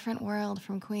 A different world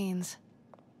from Queens.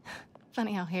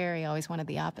 Funny how Harry always wanted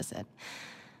the opposite.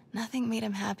 Nothing made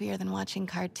him happier than watching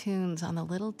cartoons on the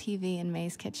little TV in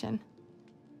May's kitchen.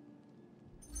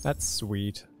 That's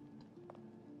sweet.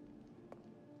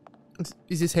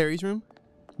 Is this Harry's room?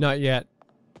 Not yet.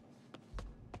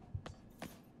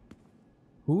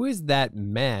 Who is that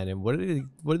man, and what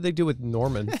did they do with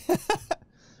Norman?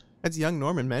 That's young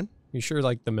Norman, man. You sure,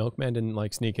 like, the milkman didn't,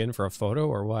 like, sneak in for a photo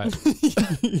or what?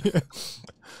 Yeah.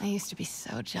 I used to be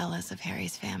so jealous of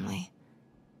Harry's family.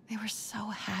 They were so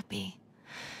happy.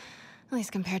 At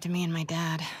least compared to me and my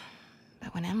dad.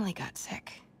 But when Emily got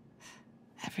sick,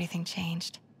 everything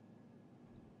changed.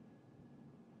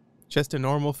 Just a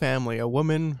normal family. A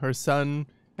woman, her son,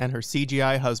 and her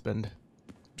CGI husband.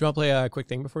 Do you want to play a quick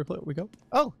thing before we go?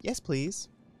 Oh, yes, please.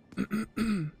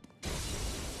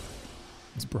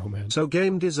 It's bromance. So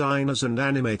game designers and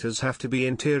animators have to be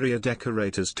interior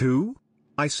decorators too?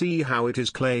 I see how it is,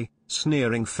 Clay,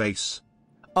 sneering face.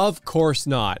 Of course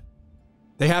not.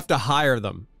 They have to hire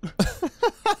them.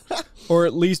 Or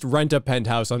at least rent a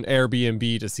penthouse on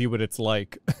Airbnb to see what it's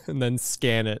like and then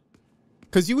scan it.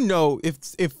 Cause you know if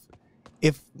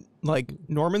like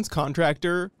Norman's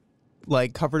contractor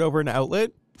like covered over an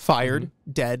outlet, fired,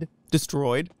 dead,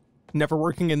 destroyed, never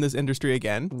working in this industry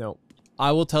again. No.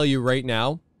 I will tell you right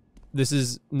now, this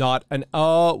is not an...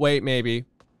 Oh, wait, maybe.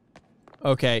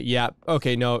 Okay, yeah.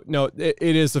 Okay, no. It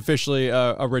is officially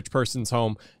a rich person's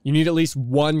home. You need at least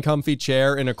one comfy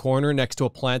chair in a corner next to a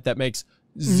plant that makes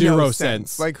zero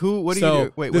sense. Like who? What do you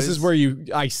do? Wait, this is where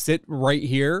I sit right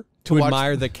here to watch-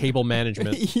 admire the cable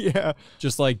management. Yeah.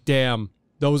 Just like, damn,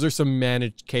 those are some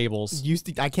managed cables.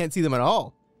 I can't see them at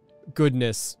all.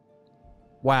 Goodness.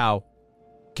 Wow.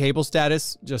 Cable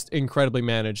status, just incredibly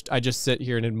managed. I just sit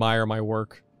here and admire my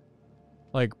work.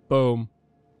 Like, boom.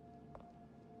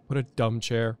 What a dumb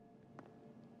chair.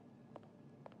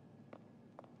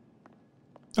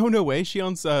 Oh, no way.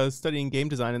 Shion's studying game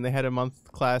design, and they had a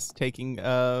month class taking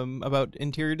about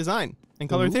interior design and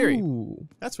color theory.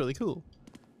 That's really cool.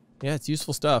 Yeah, it's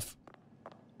useful stuff.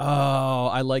 Oh,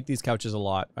 I like these couches a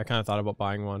lot. I kind of thought about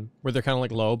buying one where they're kind of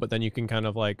like low, but then you can kind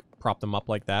of like prop them up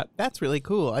like that. That's really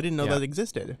cool. I didn't know that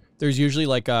existed. There's usually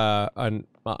like an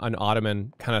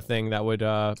ottoman kind of thing that would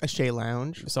a Shea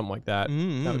lounge, something like that.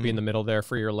 That would be in the middle there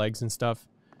for your legs and stuff.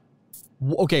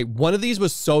 Okay, one of these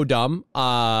was so dumb.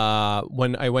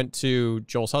 When I went to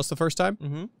Joel's house the first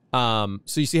time.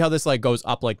 So you see how this like goes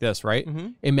up like this, right?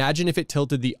 Imagine if it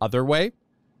tilted the other way.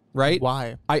 Right?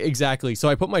 Why? Exactly. So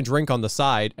I put my drink on the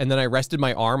side, and then I rested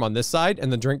my arm on this side, and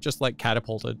the drink just like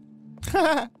catapulted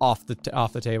off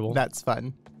the table. That's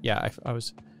fun. Yeah, I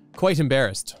was quite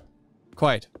embarrassed.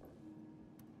 Quite.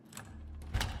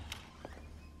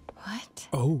 What?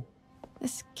 Oh.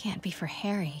 This can't be for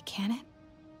Harry, can it?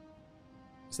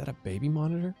 Is that a baby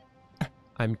monitor?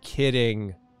 I'm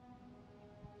kidding.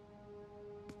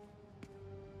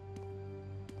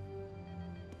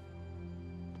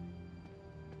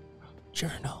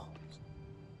 Journal.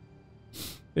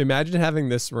 Imagine having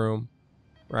this room,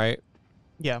 right?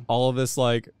 Yeah. All of this,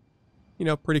 like, you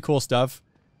know, pretty cool stuff.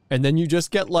 And then you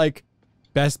just get, like,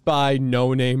 Best Buy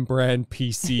no-name brand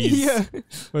PCs. Yeah.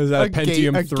 What is that, a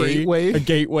Pentium 3? Gateway. A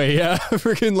Gateway, yeah.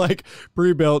 Freaking, like,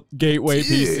 pre-built Gateway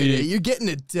PC. You're getting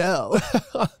a Dell.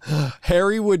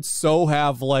 Harry would so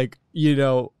have, like, you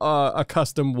know, a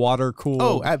custom water-cooled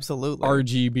Oh, absolutely.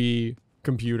 RGB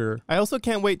computer. I also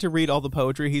can't wait to read all the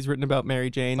poetry he's written about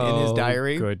Mary Jane in his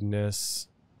diary. Goodness.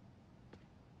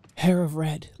 Hair of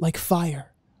red, like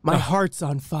fire. My heart's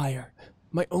on fire.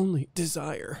 My only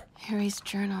desire. Harry's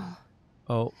journal.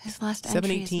 Oh. His last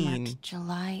entry is 7/18. marked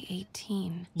July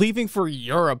 18. Leaving for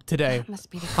Europe today. That must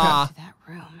be the Ha. code to that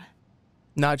room.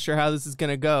 Not sure how this is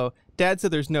gonna go. Dad said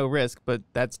there's no risk, but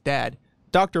that's Dad.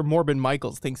 Dr. Morbin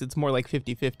Michaels thinks it's more like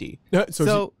 50-50.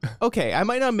 So okay, I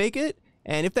might not make it,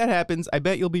 and if that happens, I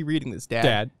bet you'll be reading this, Dad.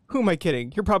 Dad. Who am I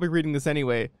kidding? You're probably reading this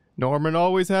anyway. Norman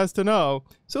always has to know.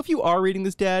 So if you are reading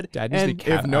this, Dad, Dad needs to and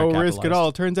be if no risk at capitalized.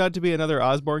 all turns out to be another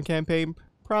Osborne campaign,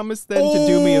 promise then to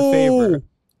do me a favor.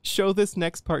 Show this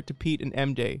next part to Pete and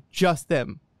MJ. Just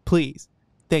them. Please.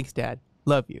 Thanks, Dad.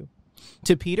 Love you.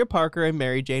 To Peter Parker and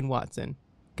Mary Jane Watson.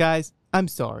 Guys, I'm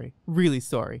sorry. Really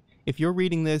sorry. If you're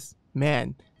reading this,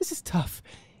 man, this is tough.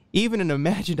 Even an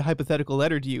imagined hypothetical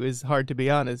letter to you is hard, to be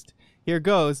honest. Here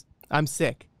goes. I'm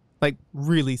sick. Like,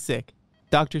 really sick.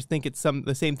 Doctors think it's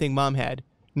the same thing Mom had.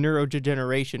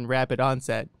 Neurodegeneration, rapid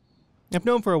onset. I've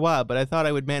known for a while, but I thought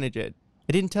I would manage it.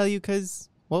 I didn't tell you because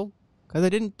I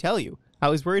didn't tell you. I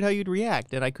was worried how you'd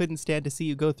react, and I couldn't stand to see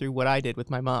you go through what I did with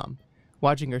my mom.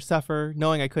 Watching her suffer,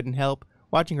 knowing I couldn't help,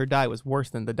 watching her die was worse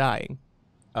than the dying.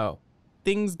 Oh.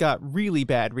 Things got really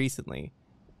bad recently.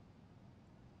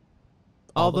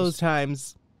 All those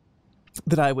times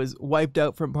that I was wiped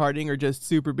out from partying or just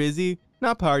super busy.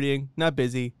 Not partying, not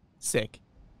busy, sick.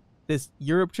 This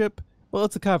Europe trip, well,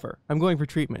 it's a cover. I'm going for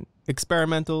treatment.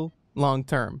 Experimental, long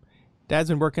term. Dad's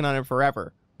been working on it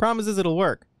forever. Promises it'll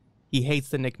work. He hates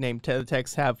the nickname the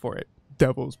texts have for it.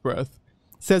 Devil's Breath.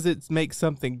 Says it makes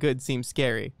something good seem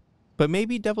scary. But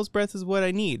maybe Devil's Breath is what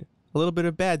I need. A little bit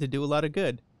of bad to do a lot of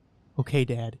good. Okay,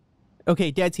 Dad. Okay,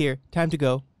 Dad's here. Time to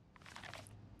go.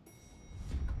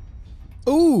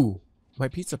 Ooh, my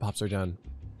pizza pops are done.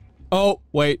 Oh,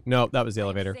 wait, no, that was the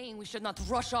elevator. Saying we should not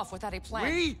rush off without a plan.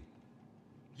 We?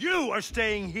 You are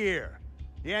staying here.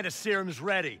 The antiserum's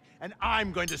ready, and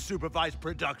I'm going to supervise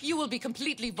production. You will be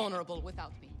completely vulnerable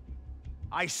without me.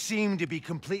 I seem to be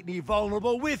completely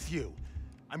vulnerable with you.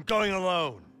 I'm going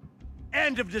alone.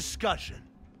 End of discussion.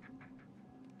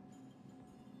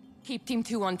 Keep Team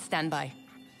 2 on standby.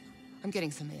 I'm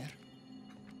getting some air.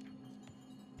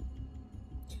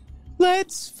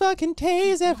 Let's fucking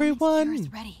tase everyone.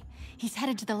 He's ready. He's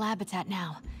headed to the labitat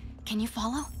now. Can you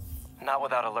follow? Not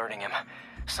without alerting him.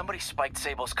 Somebody spiked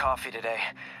Sable's coffee today.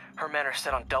 Her men are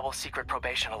set on double secret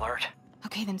probation alert.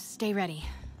 Okay, then stay ready.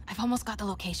 I've almost got the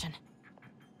location.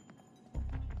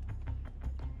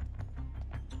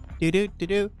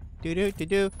 Do-do-do-do.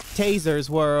 Do-do-do-do. Tasers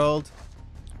world.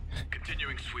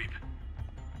 Continuing sweep.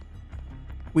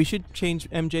 We should change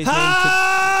MJ's name to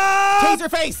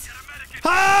Taserface!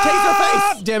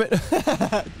 Taserface! Damn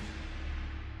it.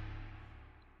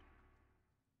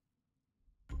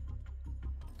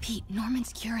 Pete,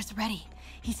 Norman's cure is ready.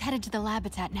 He's headed to the lab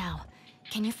it's at now.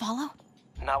 Can you follow?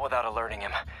 Not without alerting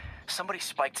him. Somebody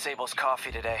spiked Sable's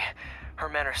coffee today. Her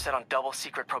men are set on double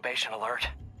secret probation alert.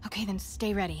 Okay, then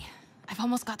stay ready. I've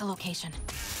almost got the location.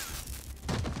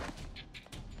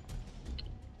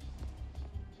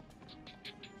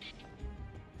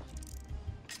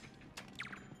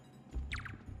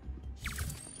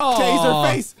 Oh,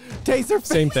 Taser face! Taser face!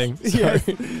 Same thing. Yeah.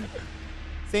 Sorry.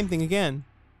 Same thing again.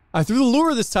 I threw the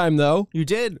lure this time, though. You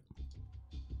did.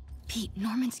 Pete,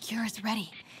 Norman's cure is ready.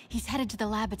 He's headed to the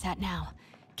lab it's at now.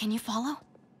 Can you follow?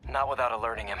 Not without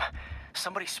alerting him.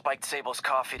 Somebody spiked Sable's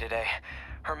coffee today.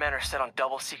 Her men are set on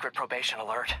double secret probation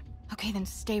alert. Okay, then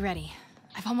stay ready.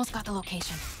 I've almost got the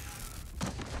location.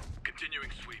 Continuing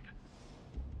sweep.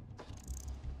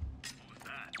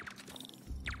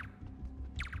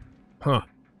 Huh.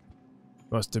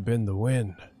 Must have been the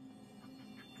wind.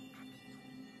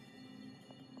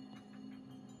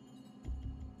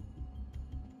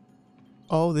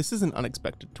 Oh, this is an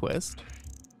unexpected twist.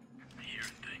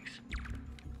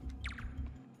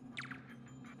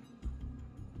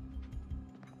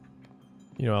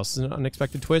 You know what else is an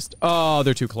unexpected twist? Oh,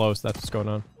 they're too close. That's what's going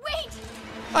on. Wait!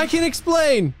 I can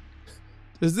explain!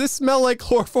 Does this smell like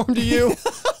chloroform to you?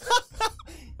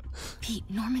 Pete,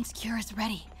 Norman's cure is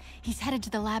ready. He's headed to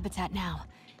the lab it's at now.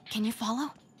 Can you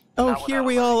follow? Oh, here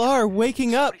we all are,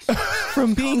 waking up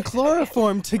from being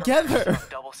chloroformed together.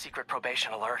 Double secret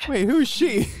probation alert. Wait, who's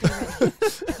she?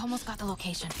 I've almost got the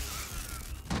location.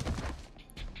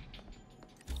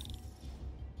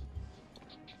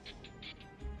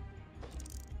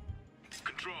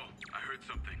 Control, I heard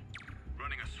something.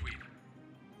 Running a sweep.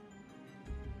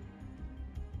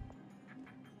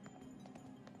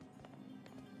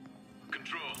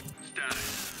 Control,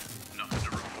 status. Nothing to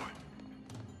report.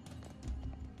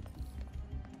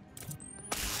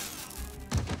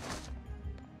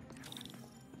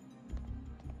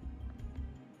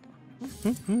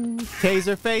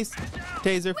 Taser face.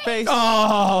 Taser face.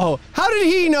 Oh! How did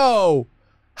he know?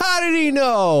 How did he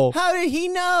know? How did he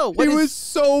know? He was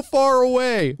so far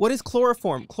away. What is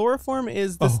chloroform? Chloroform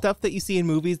is the stuff that you see in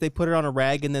movies. They put it on a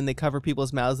rag and then they cover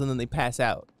people's mouths and then they pass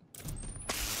out.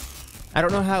 I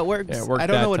don't know how it works. Yeah, it worked I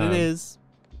don't that know what time. it is.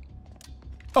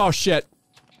 Oh, shit.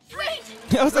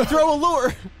 I was like, throw a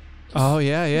lure. Oh,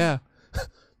 yeah, yeah.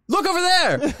 Look over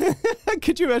there!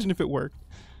 Could you imagine if it worked?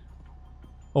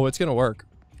 Oh, it's gonna work.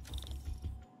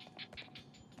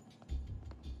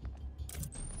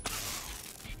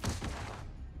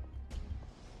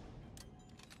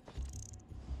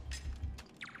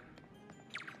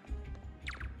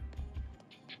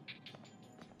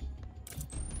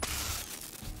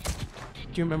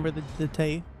 Do you remember the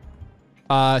tay?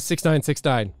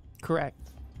 6969. Correct.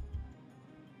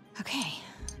 Okay,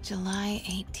 July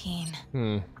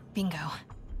 18. Bingo.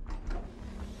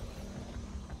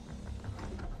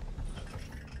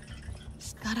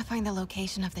 Just gotta find the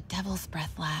location of the Devil's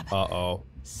Breath lab. Uh-oh.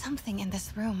 Something in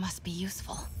this room must be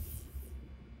useful.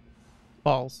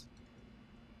 Balls.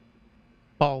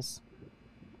 Balls.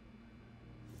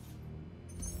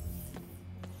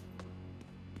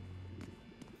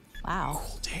 Wow.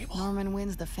 Cool table. Norman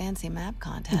wins the fancy map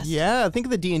contest. Yeah, think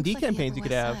of the D&D Looks like campaigns you Upper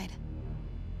could West have.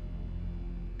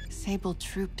 Side. Sable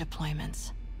troop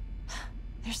deployments.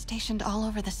 They're stationed all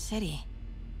over the city.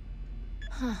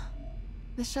 Huh.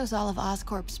 This shows all of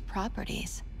Oscorp's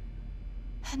properties.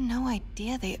 Had no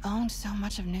idea they owned so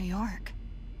much of New York.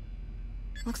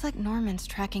 Looks like Norman's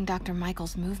tracking Dr.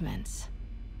 Michael's movements.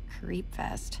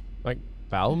 Creepfest. Like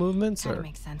bowel movements? Kinda Or?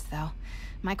 makes sense, though.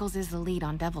 Michael's is the lead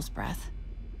on Devil's Breath.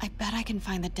 I bet I can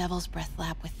find the Devil's Breath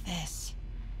lab with this.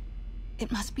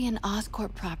 It must be an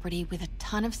Oscorp property with a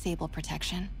ton of Sable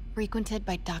protection, frequented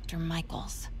by Dr.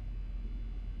 Michaels.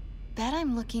 Bet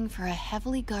I'm looking for a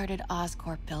heavily guarded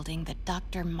Oscorp building that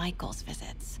Dr. Michaels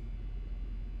visits.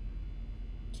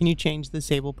 Can you change the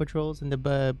Sable patrols into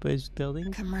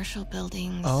buildings? Commercial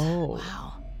buildings. Oh.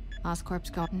 Wow.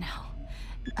 Oscorp's going now.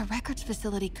 A records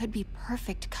facility could be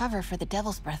perfect cover for the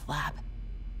Devil's Breath lab.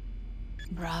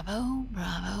 Bravo,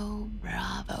 bravo,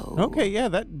 bravo. Okay, yeah,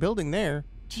 that building there.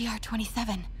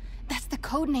 GR27. That's the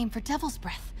code name for Devil's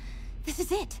Breath. This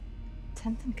is it.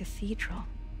 10th and Cathedral.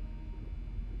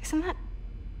 Isn't that...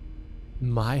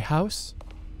 My house?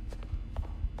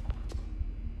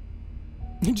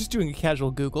 You're just doing a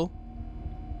casual Google.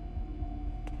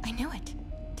 I knew it.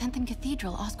 10th and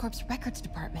Cathedral, Oscorp's records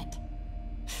department.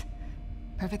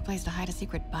 Perfect place to hide a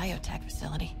secret biotech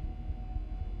facility.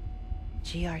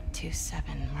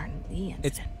 GR27 Martin Lee incident.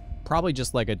 It's probably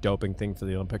just like a doping thing for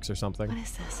the Olympics or something. What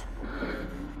is this?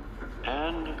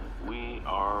 And we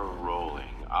are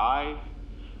rolling. I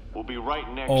will be right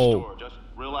next Oh. door. Just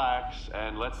relax,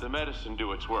 and let the medicine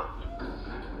do its work.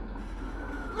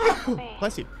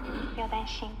 Bless you. 不要担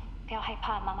心，不要害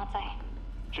怕，妈妈在。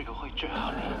这个会治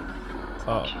好你。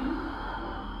 Oh.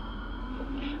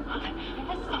 你在什么？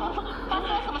发生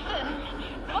了什么事？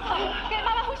怎么可能？给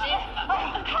妈妈呼吸！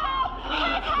靠！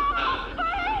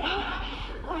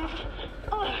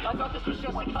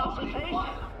快跑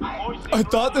！I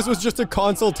thought this was just a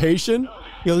consultation.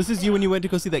 Yo, this is you when you went to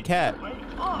go see that cat.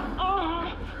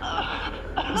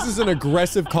 This is an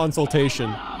aggressive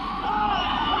consultation.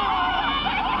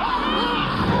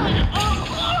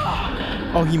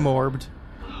 Oh, he morbed.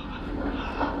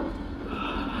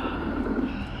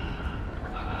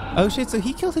 Oh shit, so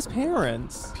he killed his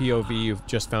parents. POV, you've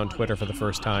just found Twitter for the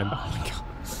first time. Oh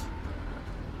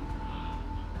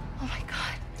my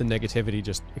god. The negativity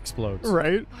just explodes.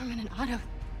 Right? Norman and Otto.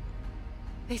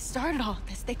 They started all of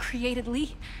this. They created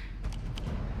Lee.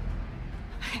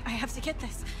 I have to get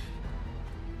this.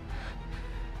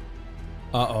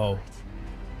 Uh-oh.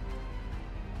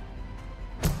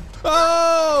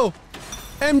 Oh!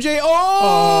 MJ!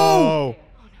 Oh!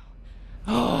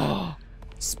 Oh!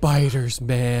 Spiders,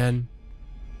 man.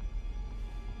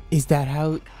 Is that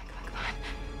how...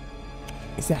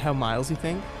 Is that how Miles, you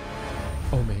think?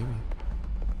 Oh, maybe.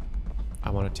 I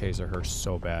want to taser her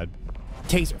so bad.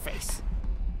 Taser face.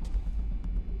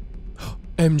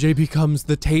 MJ becomes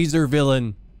the taser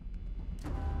villain.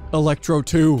 Electro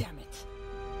 2. Damn it.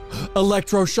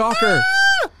 Electro Shocker.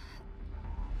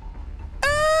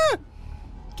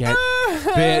 Get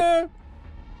bit.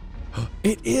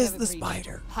 It is the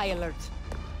spider. High alert.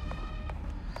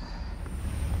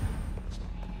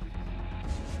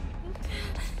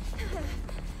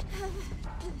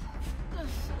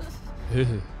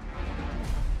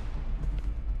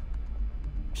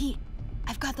 Pete,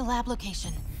 I've got the lab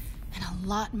location. And a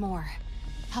lot more.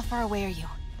 How far away are you?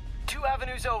 2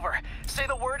 avenues over. Say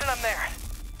the word and I'm there.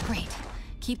 Great.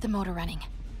 Keep the motor running.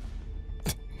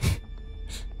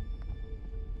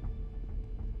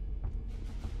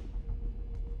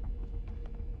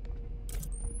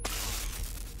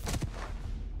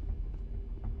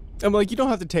 I'm like, you don't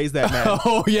have to tase that man.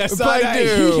 Oh, yes, but I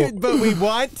do. But we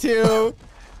want to.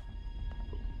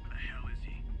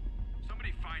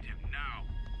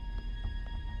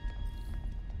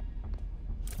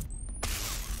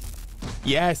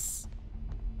 Yes.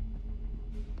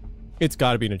 It's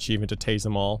got to be an achievement to tase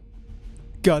them all.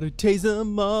 Gotta tase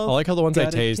them all. I like how the ones I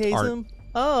Gotta tased tase aren't. them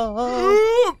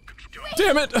all.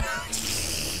 Damn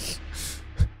it!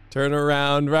 Turn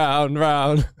around, round,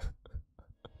 round.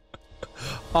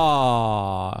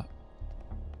 Aww.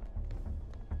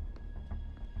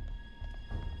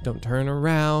 Don't turn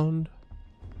around.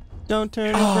 Don't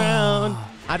turn around.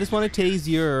 I just want to tase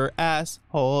your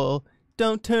asshole.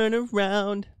 Don't turn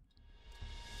around.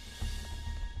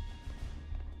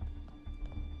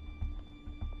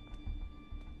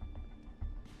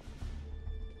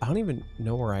 I don't even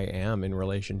know where I am in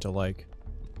relation to, like,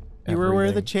 You were where the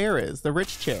everything. chair is. The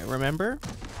rich chair, remember?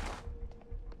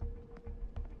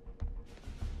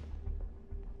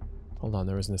 Hold on,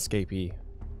 there was an escapee.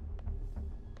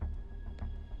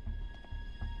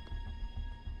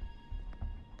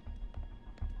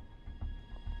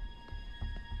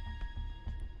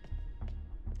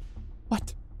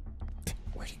 What?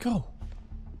 Where'd he go?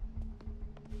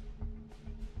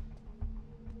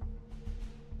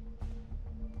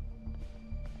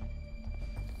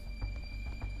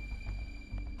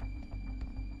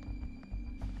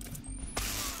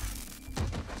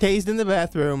 Tased in the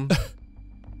bathroom.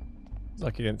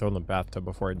 Like he didn't throw in the bathtub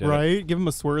before I did it. Right? Give him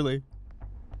a swirly.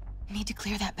 Need to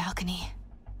clear that balcony.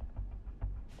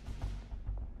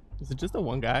 Is it just the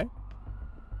one guy?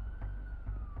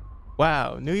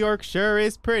 Wow, New York sure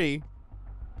is pretty.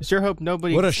 I sure hope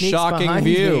nobody What a sneaks shocking behind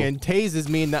view. me and tases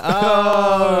me in the...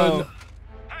 Oh!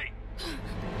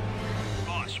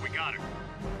 Boss, we got her.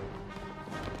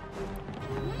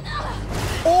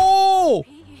 Oh!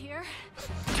 You here?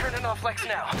 Turning off Lex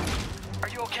now. Are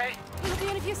you okay? We'll be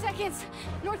in a few seconds.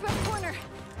 Northwest corner.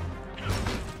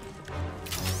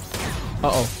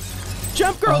 Uh-oh.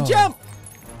 Jump, girl, jump!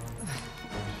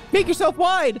 Make yourself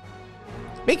wide!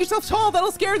 Make yourself tall,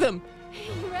 that'll scare them!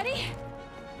 You ready?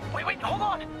 Wait, hold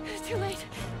on! It's too late.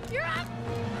 You're up!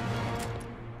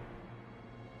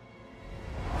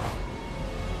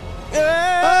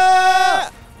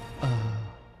 Ah!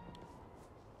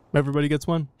 Everybody gets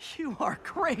one. You are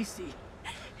crazy.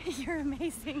 You're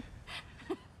amazing.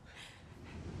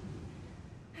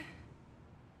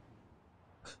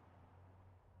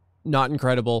 Not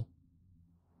incredible.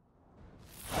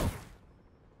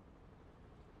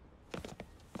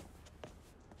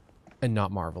 And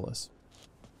not marvelous.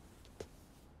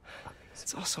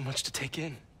 It's all so much to take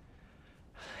in.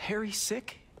 Harry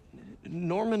sick?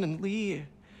 Norman and Lee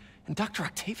and Dr.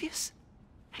 Octavius?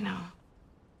 I know.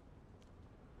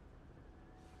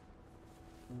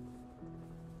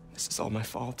 This is all my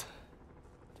fault.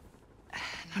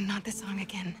 No, not the song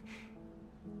again.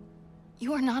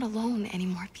 You are not alone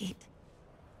anymore, Pete.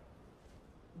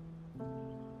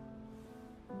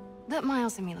 Let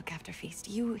Miles and me look after Feast.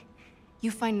 You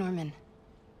find Norman.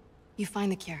 You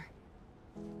find the cure.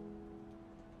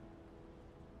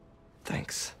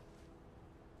 Thanks,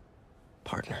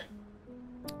 partner.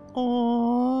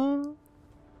 Aww.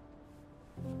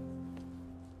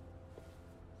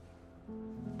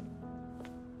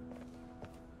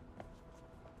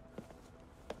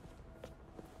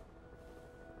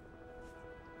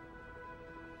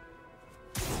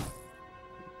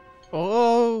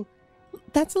 Oh,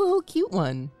 that's a little cute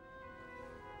one.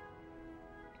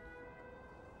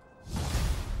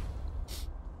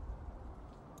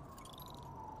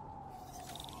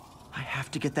 I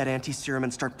have to get that anti-serum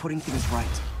and start putting things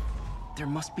right. There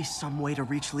must be some way to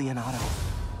reach Leonardo.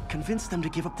 Convince them to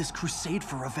give up this crusade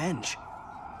for revenge.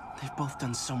 They've both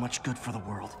done so much good for the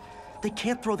world. They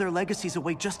can't throw their legacies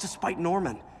away just to spite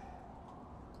Norman.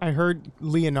 I heard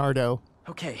Leonardo.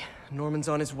 Okay, Norman's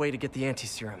on his way to get the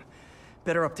anti-serum.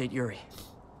 Better update Yuri.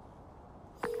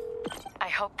 I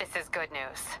hope this is good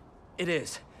news. It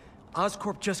is.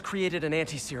 Oscorp just created an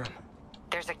anti-serum.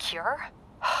 There's a cure?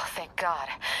 Oh, thank God.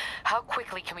 How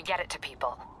quickly can we get it to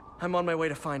people? I'm on my way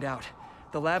to find out.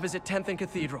 The lab is at 10th and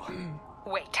Cathedral.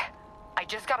 Wait. I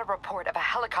just got a report of a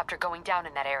helicopter going down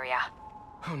in that area.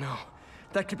 Oh no.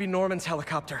 That could be Norman's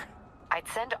helicopter. I'd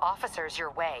send officers your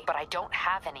way, but I don't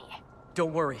have any.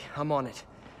 Don't worry, I'm on it.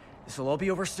 This will all be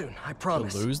over soon, I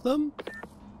promise. To lose them?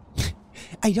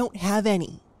 I don't have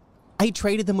any. I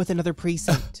traded them with another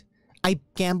precinct. I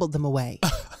gambled them away.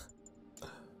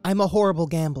 I'm a horrible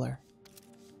gambler.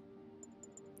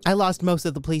 I lost most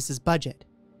of the police's budget.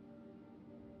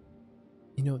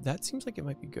 You know, that seems like it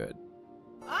might be good.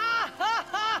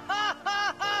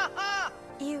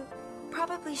 You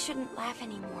probably shouldn't laugh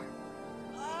anymore.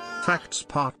 Facts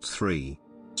Part 3.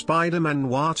 Spider-Man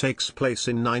Noir takes place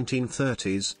in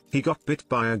 1930s. He got bit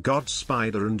by a god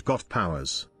spider and got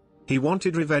powers. He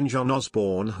wanted revenge on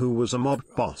Osborn, who was a mob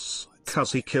boss,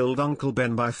 cause he killed Uncle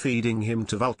Ben by feeding him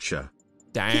to Vulture.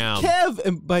 Damn. Kev,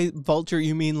 and by Vulture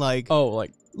you mean like... Oh,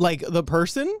 like the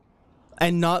person?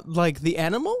 And not like the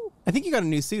animal? I think you got a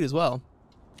new suit as well.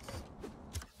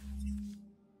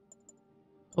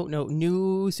 Oh no,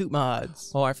 new suit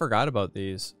mods. Oh, I forgot about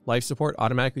these. Life support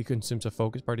automatically consumes a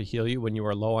focus bar to heal you when you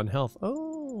are low on health.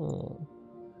 Oh.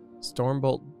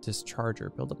 Stormbolt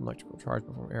discharger. Build up an electrical charge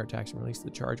before air attacks and release the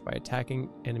charge by attacking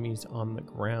enemies on the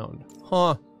ground.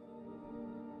 Huh.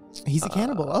 He's a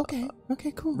cannibal. Okay.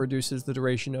 Okay, cool. Reduces the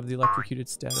duration of the electrocuted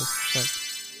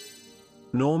status.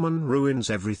 Norman ruins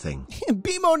everything.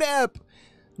 Beamonep!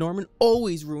 Norman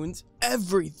always ruins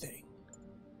everything.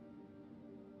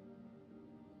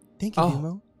 Thank you,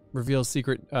 Bimo. Reveals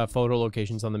secret photo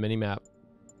locations on the minimap.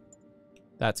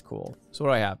 That's cool. So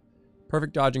what do I have?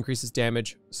 Perfect dodge increases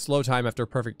damage. Slow time after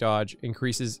perfect dodge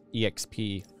increases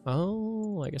EXP.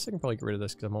 Oh, I guess I can probably get rid of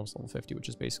this because I'm almost level 50, which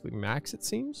is basically max, it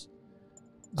seems.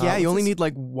 Yeah, you only need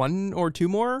like 1 or 2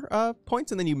 more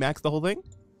points and then you max the whole thing.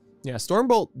 Yeah,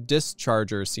 Stormbolt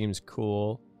Discharger seems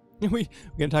cool. We're going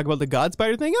to talk about the God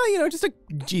Spider thing? Oh, you know, just a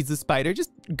Jesus Spider, just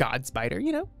God Spider,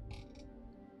 you know.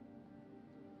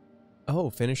 Oh,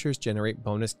 finishers generate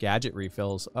bonus gadget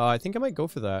refills. I think I might go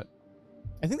for that.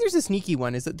 I think there's a sneaky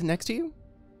one. Is it next to you?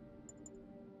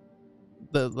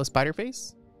 The spider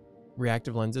face?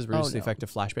 Reactive lenses reduce the effect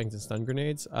of flashbangs and stun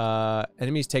grenades.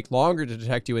 Enemies take longer to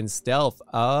detect you in stealth.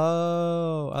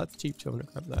 Oh, that's cheap too. I'm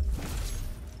gonna grab that.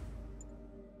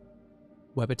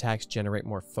 Web attacks generate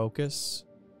more focus.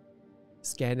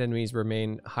 Scanned enemies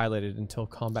remain highlighted until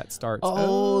combat starts.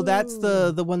 Oh, that's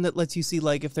the one that lets you see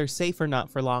like if they're safe or not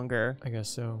for longer. I guess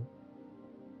so.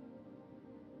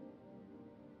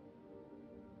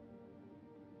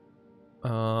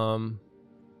 Sounds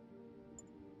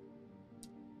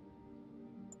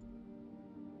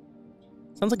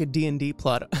like a D&D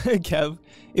plot, Kev.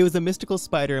 It was a mystical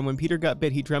spider, and when Peter got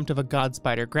bit, he dreamt of a god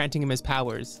spider, granting him his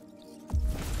powers.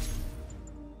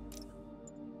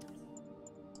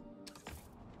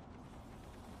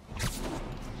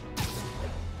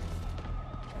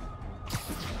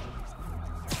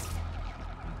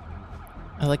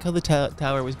 I like how the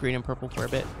tower was green and purple for a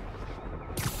bit.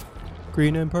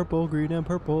 Green and purple, green and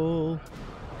purple.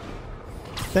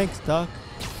 Thanks, Doc.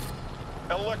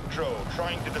 Electro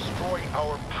trying to destroy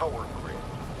our power grid.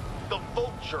 The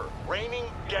Vulture raining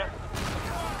death.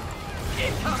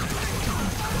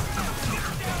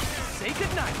 Say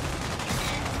goodnight.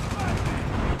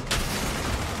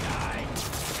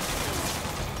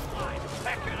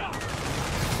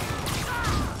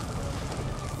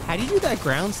 How do you do that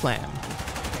ground slam?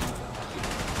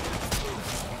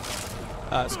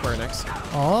 Square next.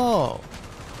 Oh.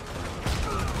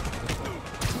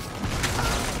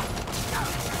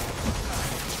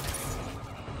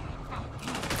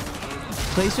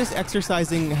 Clay's just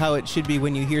exercising how it should be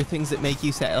when you hear things that make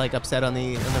you like upset on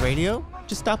the radio.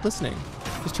 Just stop listening.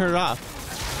 Just turn it off.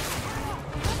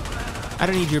 I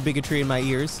don't need your bigotry in my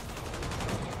ears.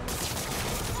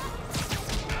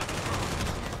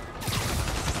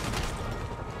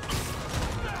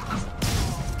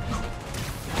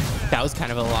 That was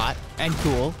kind of a lot and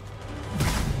cool.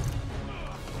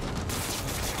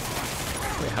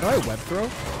 Wait, how do I web throw?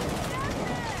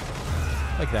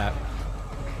 Like that.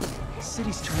 The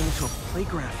city's turning into a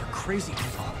playground for crazy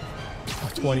people.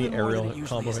 20 Even more than aerial it usually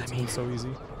combo is, hits I mean. so easy.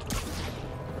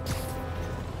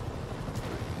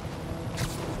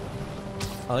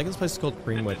 I like this place is called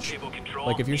Greenwich.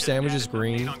 Like if your sandwich is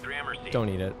green, don't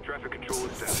eat it. Traffic control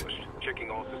established.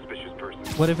 Checking all suspicious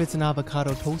persons. What if it's an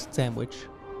avocado toast sandwich?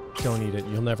 Don't eat it.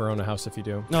 You'll never own a house if you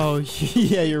do. Oh,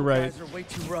 yeah, you're right. You guys are way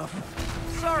too rough.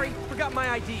 Sorry, forgot my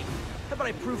ID. How about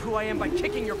I prove who I am by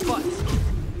kicking your butts?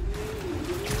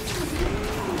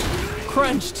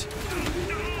 Crunched.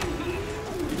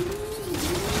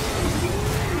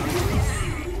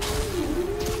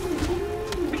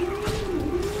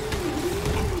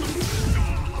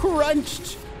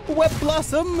 Crunched. Web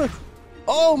Blossom.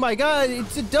 Oh my god,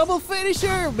 it's a double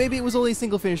finisher! Maybe it was only a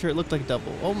single finisher, it looked like a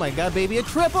double. Oh my god, baby, a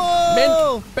triple!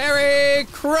 Mint Berry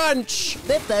Crunch!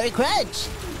 Mint Berry Crunch!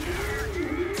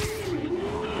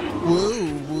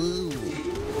 Woo, woo.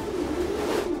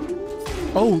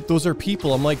 Oh, those are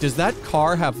people. I'm like, does that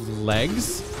car have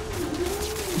legs?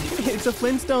 It's a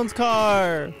Flintstones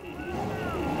car!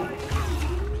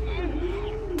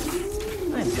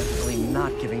 I'm definitely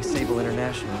not giving Sable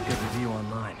International a good review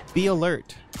online. Be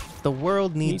alert. The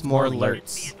world needs more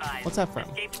alerts. What's that from?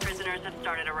 Escaped prisoners have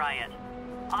started a riot.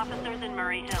 Officers in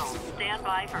Murray Hill, stand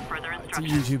by for further It's a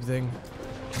instructions. YouTube thing.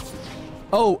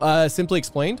 Oh, Simply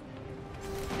Explained?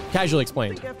 Casually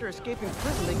Explained. I think after escaping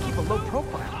prison, they keep a low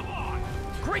profile.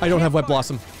 Great I don't have Web campfire.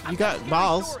 Blossom. You got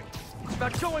balls. It's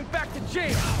about going back to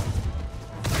jail.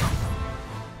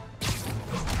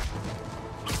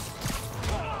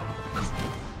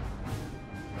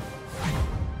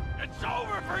 It's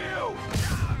over for you!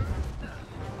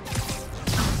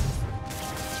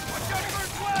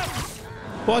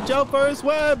 Watch out for his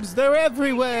webs! They're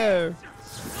everywhere!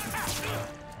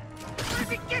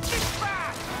 Get this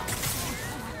back!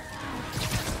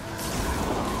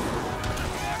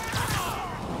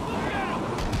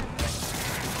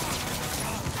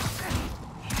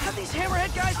 How'd these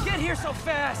hammerhead guys get here so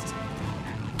fast?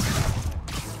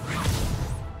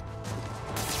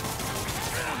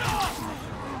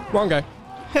 Wrong guy.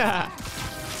 I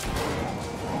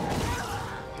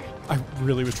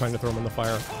really was trying to throw him in the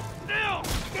fire.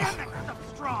 Damn it! I'm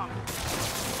strong!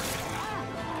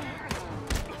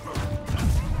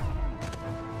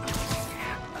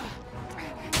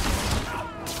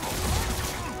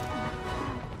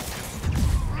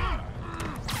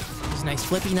 Nice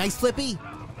flippy, nice flippy!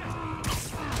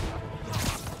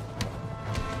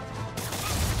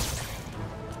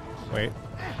 Wait.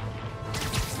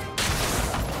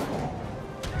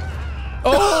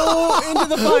 Oh, into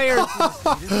the fire!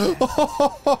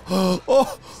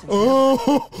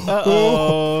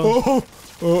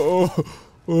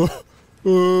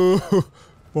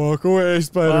 Walk away,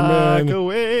 Spider-Man. Walk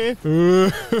away.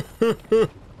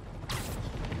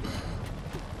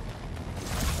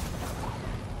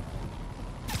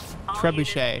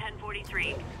 Trebuchet.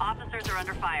 1043. Officers are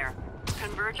under fire.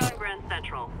 Converge on Grand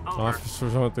Central. Over.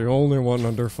 Officers aren't the only one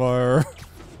under fire.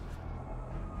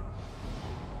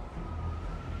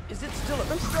 Is it still?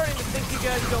 I'm starting to think you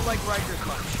guys don't like Rikers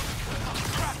much.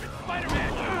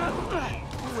 Spider-Man!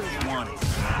 Always wanted.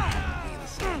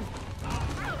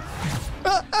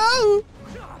 Uh-oh!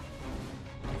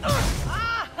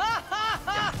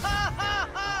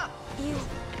 You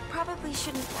probably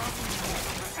shouldn't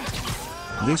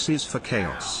laugh This is for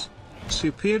chaos.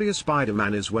 Superior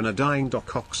Spider-Man is when a dying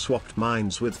Doc Ock swapped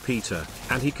minds with Peter,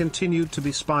 and he continued to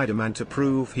be Spider-Man to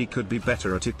prove he could be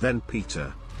better at it than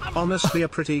Peter. Honestly a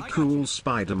pretty cool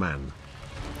Spider-Man.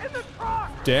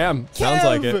 Damn, sounds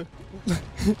like it.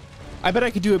 I bet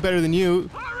I could do it better than you.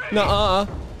 Nuh-uh.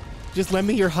 Just lend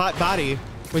me your hot body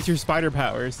with your spider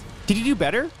powers. Did he do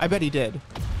better? I bet he did.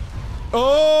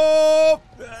 Oh!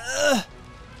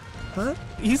 Huh?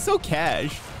 He's so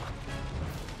cash.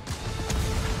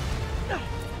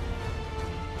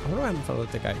 What happens if I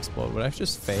let the guy explode? Would I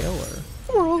just fail or?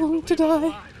 We're all going to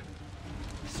die.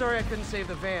 Sorry I couldn't save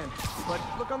the van, but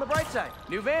look on the bright side.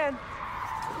 New van.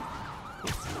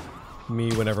 Me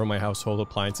whenever my household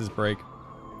appliances break.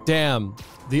 Damn,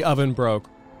 the oven broke.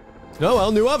 Oh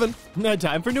well, new oven. No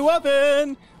time for new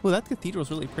oven. Well, that cathedral's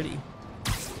really pretty.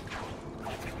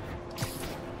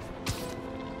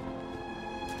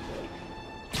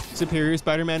 Superior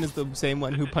Spider-Man is the same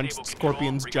one who punched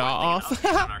Scorpion's jaw off.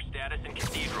 On our status in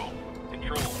Cathedral.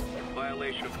 Control.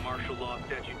 Violation of martial law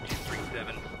statute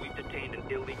 237. We've detained an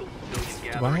illegal civilian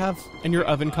gathering. Do I have? And your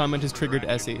oven comment has triggered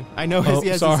Essie. I know Essie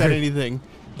hasn't said anything,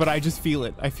 but I just feel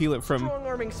it. I feel it from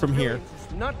here.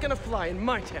 It's not gonna fly in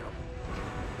my town.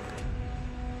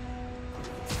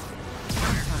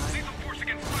 Lethal force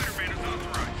against Spider-Man is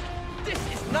authorized. This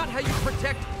is not how you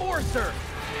protect or serve.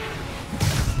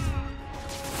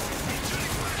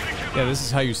 Yeah, this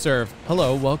is how you serve.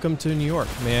 Hello, welcome to New York.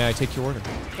 May I take your order?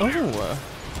 Oh,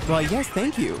 well, yes,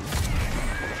 thank you.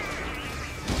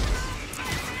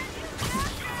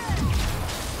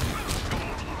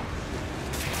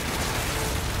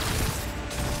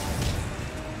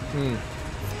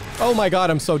 Oh my god,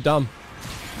 I'm so dumb.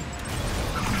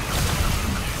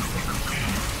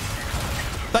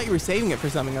 Thought you were saving it for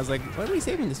something. I was like, what are we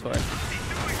saving this for?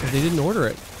 They didn't order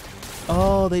it.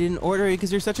 Oh, they didn't order it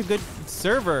because you're such a good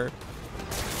server.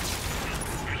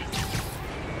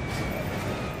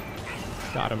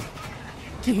 Got him.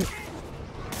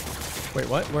 Wait,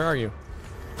 what? Where are you?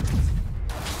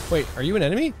 Wait, are you an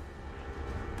enemy?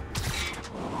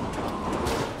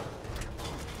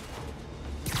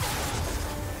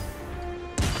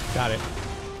 Got it.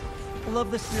 I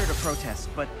love the spirit of protest,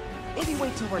 but maybe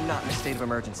wait till we're not in a state of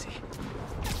emergency.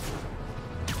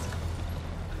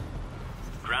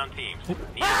 Ground teams.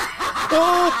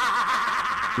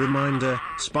 Reminder,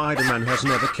 Spider-Man has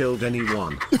never killed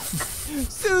anyone.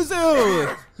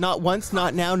 Suzu! Not once,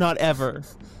 not now, not ever.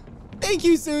 Thank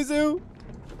you, Suzu!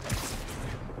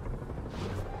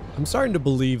 I'm starting to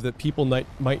believe that people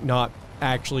might not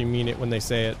actually mean it when they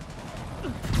say it.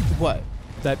 What?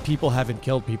 That people haven't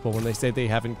killed people when they say they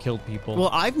haven't killed people. Well,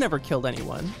 I've never killed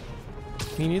anyone.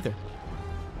 Me neither.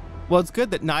 Well, it's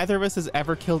good that neither of us has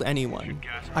ever killed anyone.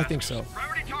 I think so.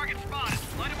 Priority target spotted.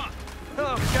 Light him up.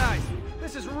 Oh, guys,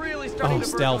 this is really starting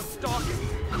to burn on stalking.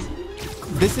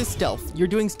 This is stealth. You're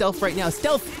doing stealth right now.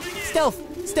 Stealth!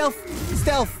 Stealth! Stealth!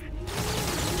 Stealth!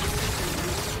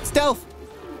 Stealth!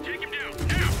 Take him down.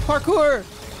 Now. Parkour!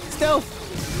 Stealth!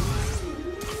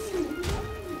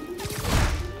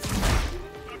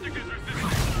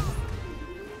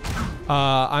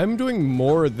 I'm doing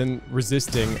more than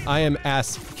resisting. I am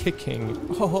ass kicking.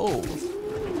 Oh.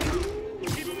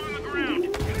 Keep him on the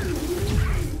ground.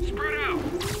 Spread out.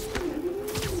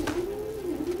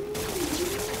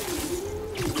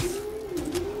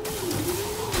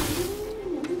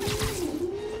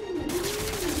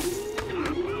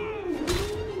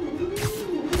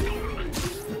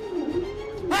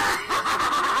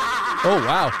 Oh,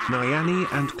 wow. Nyani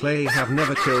and Clay have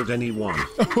never killed anyone.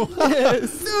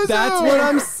 That's what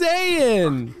I'm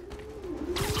saying.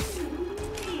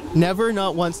 Never,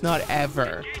 not once, not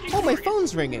ever. Oh, my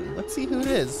phone's ringing. Let's see who it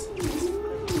is.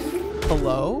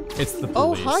 Hello? It's the police.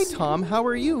 Oh, hi, Tom. How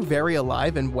are you? Very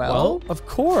alive and well? Well, of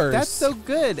course. That's so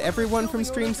good. Everyone from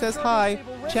stream says hi.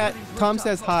 Chat, Tom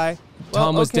says hi. Well,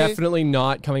 Tom was definitely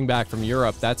not coming back from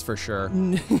Europe, that's for sure.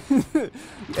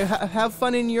 Have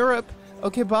fun in Europe.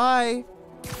 Okay, bye.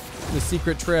 The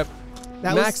secret trip.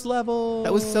 Max level.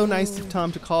 That was so nice of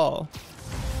Tom to call.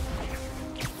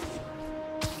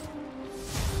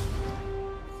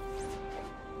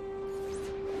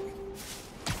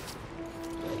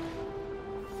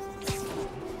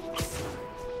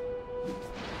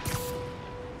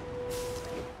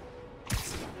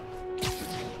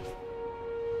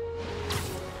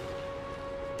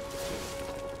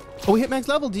 Oh, we hit max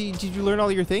level. Did you learn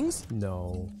all your things?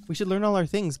 No. We should learn all our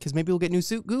things, because maybe we'll get new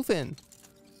suit goofing.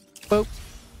 Boop.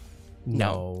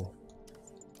 No.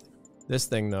 This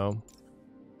thing, though.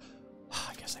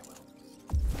 I guess I will.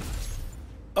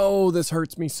 Oh, this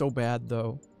hurts me so bad,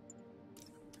 though.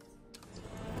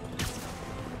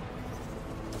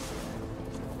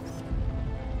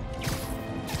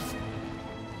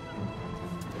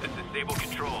 This is Sable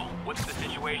Control. What's the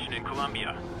situation in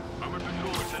Colombia? I'm a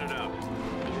patrol set it up.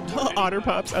 Otter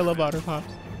Pops. I love Otter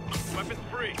Pops. Weapons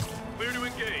free. Clear to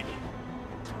engage.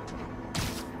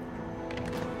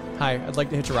 Hi, I'd like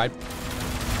to hitch a ride. You'd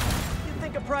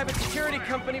think a private security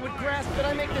company would grasp that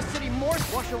I make this city more.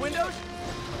 Wash your windows?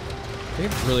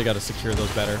 They've really got to secure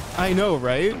those better. I know,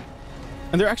 right?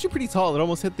 And they're actually pretty tall. It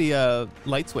almost hit the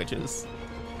light switches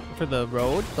for the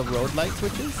road light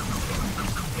switches.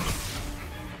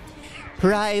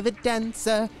 Private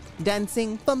dancer,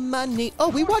 dancing for money. Oh,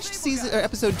 we watched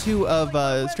episode 2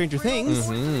 of Stranger Things.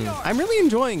 I'm really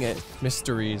enjoying it.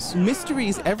 Mysteries.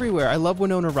 Mysteries everywhere. I love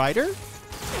Winona Ryder.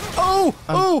 I'm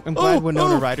glad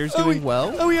Winona Ryder's doing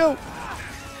well. Oh, yo.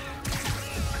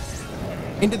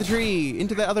 Into the tree,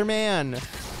 into the other man.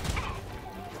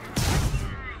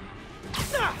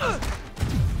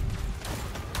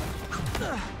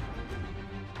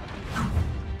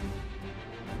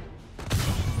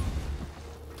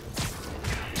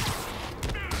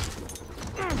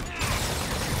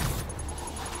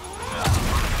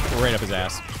 Right up his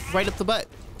ass. Right up the butt.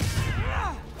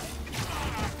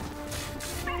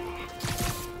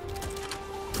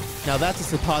 Now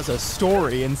that's a supposa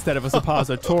story instead of a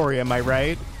suppository, am I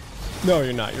right? No,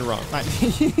 you're not. You're wrong.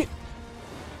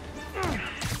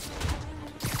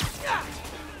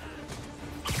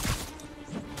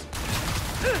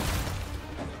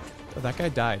 Oh, that guy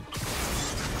died.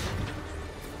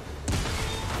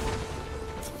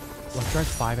 Left drive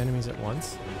 5 enemies at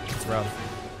once? That's rough.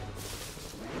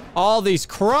 All these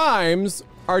crimes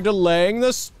are delaying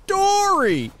the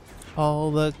story. All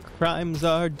the crimes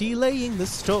are delaying the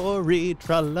story.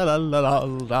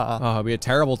 Tra-la-la-la-la-la. Oh, it'd be a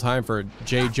terrible time for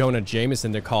J. Jonah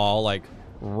Jameson to call, like,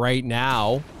 right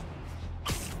now.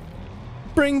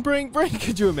 Bring.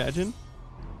 Could you imagine?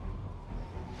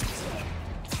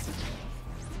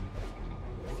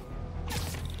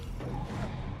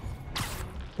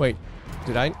 Wait,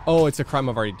 did I? Oh, it's a crime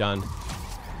I've already done.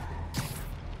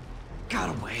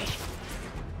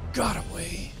 Got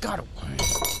away.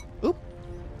 Oop.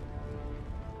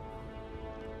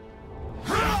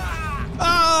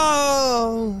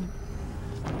 Oh!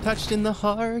 Touched in the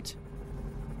heart.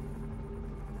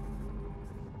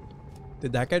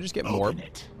 Did that guy just get more?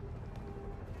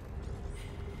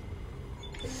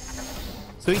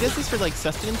 So he does this for like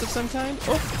sustenance of some kind?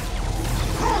 Oh!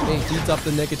 He feeds off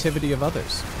the negativity of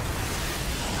others.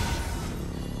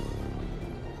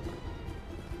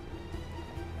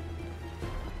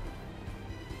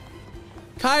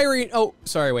 Kyrie. Oh,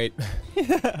 sorry, wait.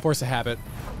 Force a habit.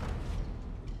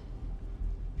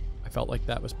 I felt like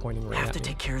that was pointing right at me. I have to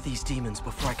take care of these demons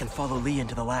before I can follow Lee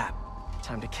into the lab.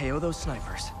 Time to KO those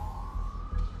snipers.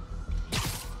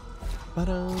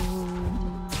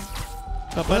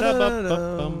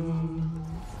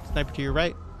 Sniper to your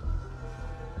right.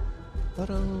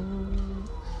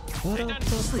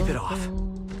 Sleep it off.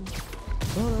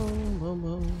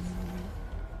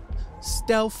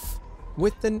 Stealth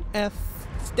with an F.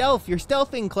 Stealth, you're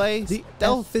stealthing, Clay. The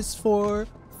Stealth F is for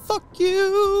fuck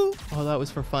you. Oh, that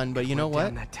was for fun, but you know what?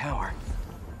 Down that tower.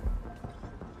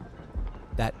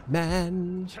 That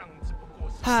man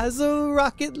has a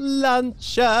rocket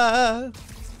launcher.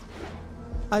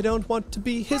 I don't want to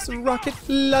be his rocket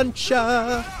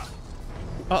launcher.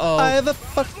 Uh-oh. I have a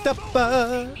fucked up.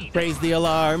 Raise the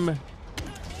alarm.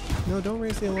 No, don't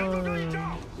raise the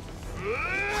alarm.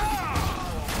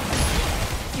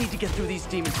 Need to get through these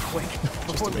demons quick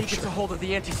before Lee gets a hold of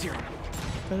the anti-serum.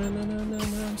 No,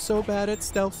 I'm so bad at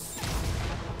stealth.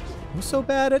 I'm so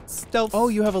bad at stealth. Oh,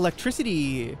 you have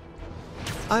electricity.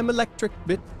 I'm electric,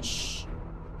 bitch.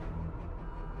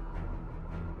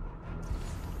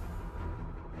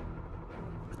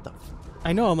 What the?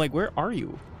 I know. I'm like, where are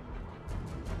you?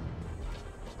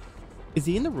 Is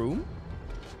he in the room?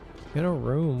 In a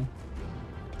room.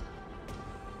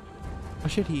 Oh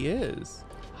shit, he is.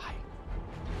 Hi.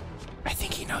 I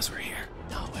think he knows we're here.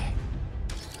 No way.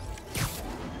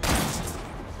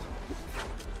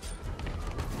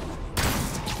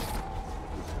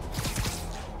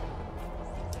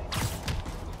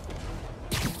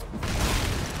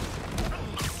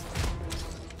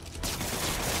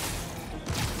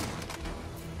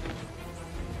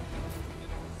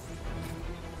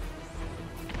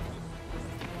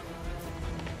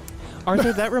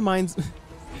 Arthur, that reminds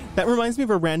me of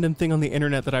a random thing on the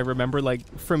internet that I remember, like,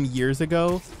 from years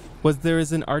ago. Was there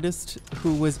is an artist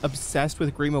who was obsessed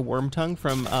with Grima Wormtongue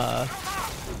from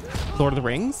Lord of the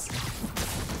Rings,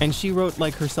 and she wrote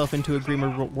like herself into a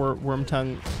Grima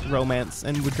Wormtongue romance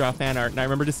and would draw fan art. And I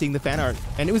remember just seeing the fan art,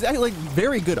 and it was actually like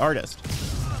very good artist.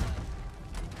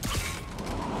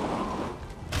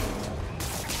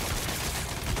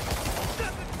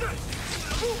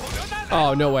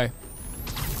 Oh, no way.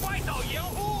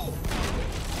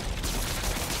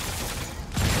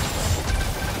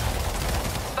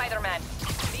 Spider-Man,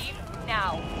 leave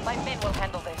now. My men will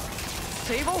handle this.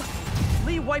 Sable?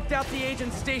 Lee wiped out the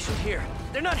agents stationed here.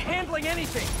 They're not handling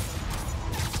anything.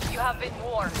 You have been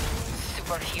warned,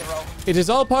 superhero. It is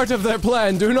all part of their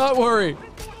plan. Do not worry.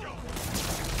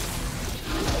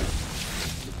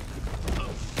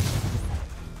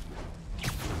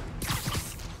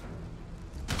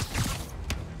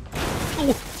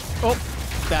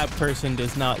 that person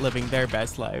is not living their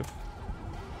best life.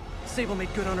 Sable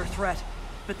made good on her threat,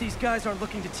 but these guys aren't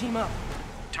looking to team up.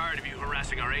 Tired of you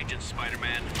harassing our agents,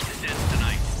 Spider-Man. This ends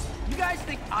tonight. You guys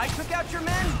think I took out your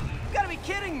men? You gotta be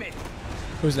kidding me.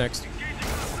 Who's next?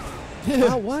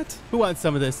 What? Who wants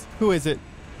some of this? Who is it?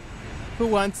 Who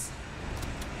wants?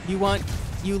 You want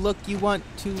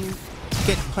to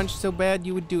get punched so bad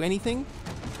you would do anything?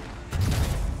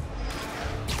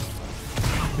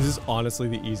 This is honestly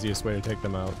the easiest way to take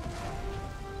them out.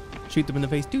 Shoot them in the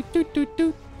face. Doot, doot, doot,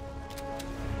 doot.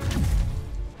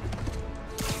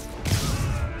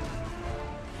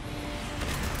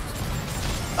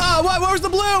 Oh, what? Where's the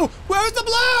blue? Where's the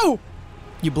blue?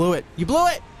 You blew it. You blew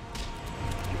it.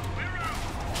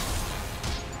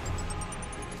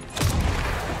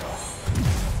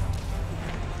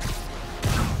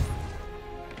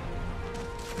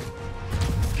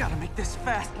 Gotta make this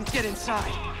fast and get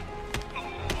inside.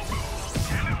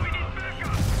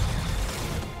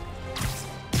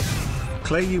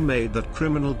 Clay, you made that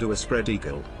criminal do a spread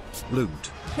eagle. Loot.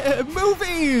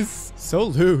 Movies! So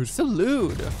lewd. So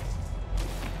lewd.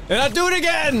 And I'll do it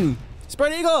again!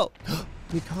 Spread eagle!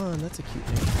 Mikan, that's a cute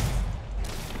name.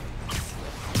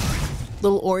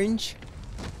 Little orange.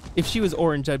 If she was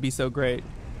orange, that'd be so great.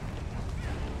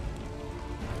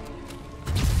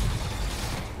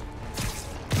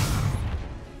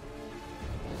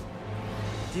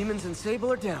 Demons and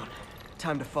Sable are down.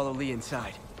 Time to follow Lee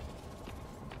inside.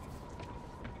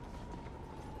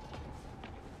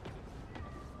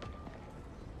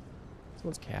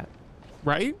 Someone's cat.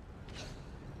 Right?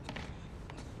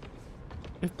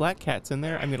 If Black Cat's in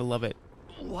there, I'm gonna love it.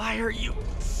 Why are you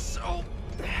so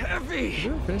heavy? Did we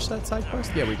ever finish that side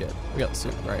quest? Yeah, we did. We got the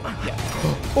suit, right? Yeah.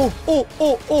 Oh, oh,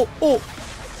 oh, oh, oh!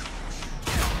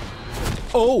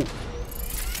 Oh!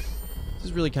 This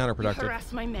is really You counterproductive.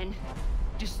 harass my men,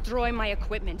 destroy my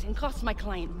equipment, and cost my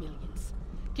client millions.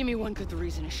 Give me one good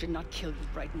reason I should not kill you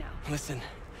right now. Listen,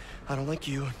 I don't like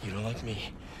you, you don't like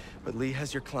me. But Lee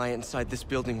has your client inside this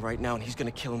building right now, and he's gonna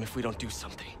kill him if we don't do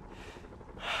something.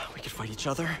 We could fight each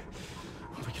other,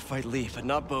 or we could fight Lee, but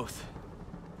not both.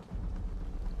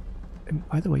 And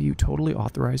by the way, you totally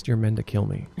authorized your men to kill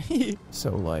me.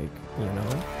 So, like, you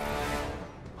know?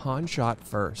 Han shot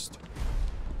first.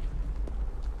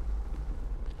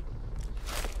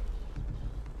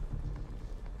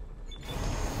 Does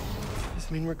this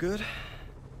mean we're good?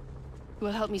 You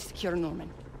will help me secure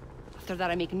Norman. After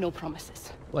that, I make no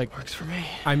promises. Like, works for me.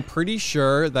 I'm pretty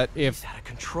sure that if Out of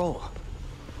control.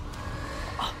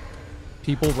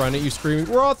 people run at you screaming,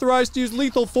 "We're authorized to use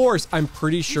lethal force," I'm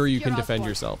pretty sure you can defend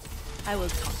yourself. I will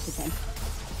talk to them.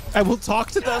 I will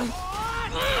talk to them.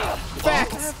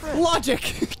 Facts,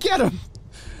 logic, get him.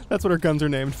 That's what our guns are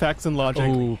named. Facts and logic.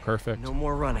 Oh, perfect. No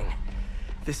more running.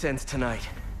 This ends tonight.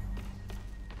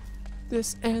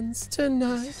 This ends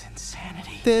tonight. This is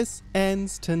insanity. This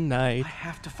ends tonight. I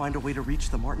have to find a way to reach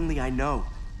the Martin Lee I know.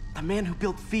 The man who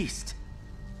built Feast.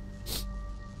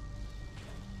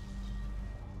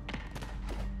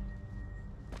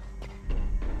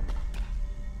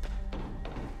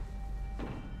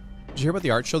 Did you hear about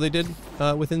the art show they did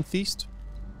within Feast?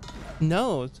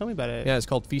 No, tell me about it. Yeah, it's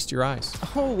called Feast Your Eyes.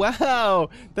 Oh, wow.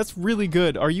 That's really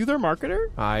good. Are you their marketer?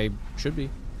 I should be.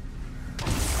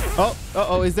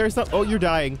 Oh, is there some? Oh, you're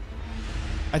dying.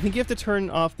 I think you have to turn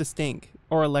off the stink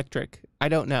or electric. I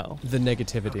don't know. The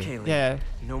negativity. Okay, Lee. Yeah.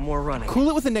 No more running. Cool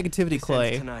it with the negativity, This Clay.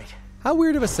 ends tonight. How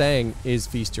weird of a saying is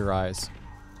Feast Your Eyes?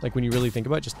 Like when you really think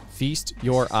about it, just feast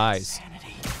your eyes.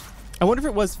 I wonder if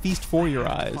it was feast for your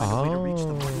eyes. Find a way to reach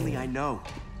the Martin Lee I know.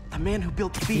 The man who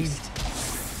built Feast.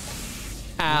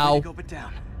 Ow. Go but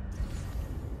down.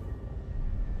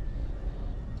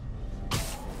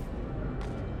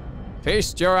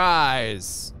 Feast your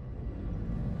eyes.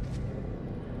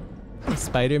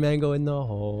 Spider-Man go in the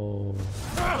hole.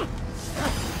 Back,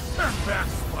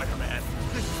 Spider-Man.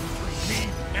 This is between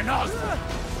me and Osborn.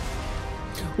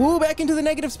 Ooh, back into the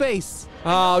negative space.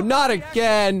 Oh, not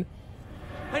again.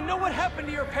 I know what happened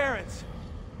to your parents.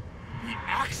 The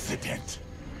accident.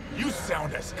 You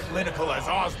sound as clinical as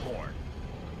Osborn.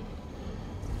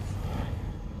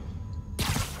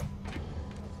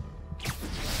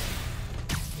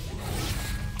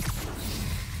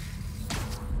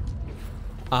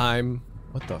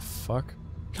 What the fuck?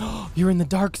 You're in the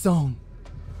dark zone.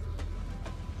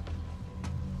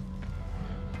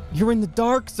 You're in the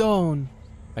dark zone.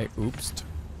 I oopsed.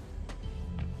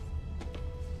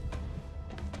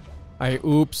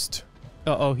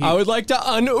 Uh-oh. I would like to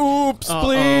un-oops,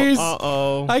 please.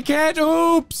 Uh-oh. I can't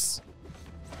oops.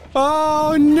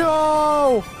 Oh,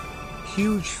 no.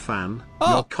 Huge fan.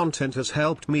 Oh. Your content has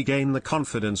helped me gain the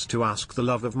confidence to ask the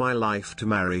love of my life to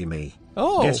marry me.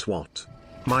 Oh. Guess what?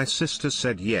 My sister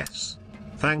said yes.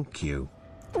 Thank you.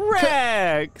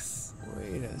 Rex!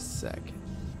 Wait a second.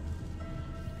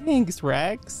 Thanks,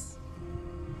 Rex.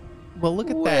 Well,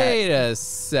 look at that. Wait a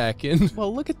second.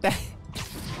 Well, look at that.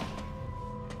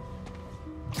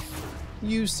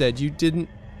 You said you didn't.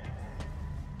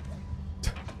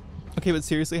 Okay, but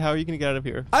seriously, how are you gonna get out of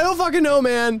here? I don't fucking know,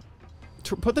 man.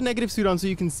 Put the negative suit on so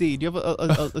you can see. Do you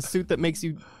have a suit that makes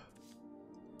you...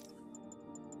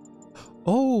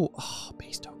 Oh,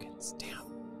 base tokens. Damn.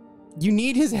 You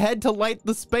need his head to light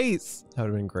the space. That would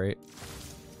have been great.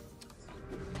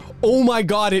 Oh my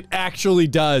god, it actually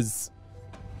does.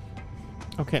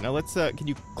 Okay, now let's, can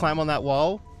you climb on that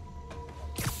wall?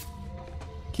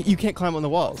 You can't climb on the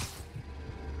walls.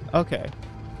 Okay.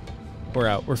 We're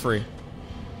out. We're free.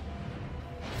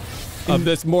 Of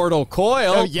this mortal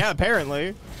coil. Oh, yeah,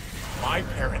 apparently. My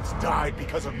parents died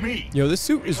because of me. Yo, this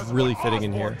suit is really fitting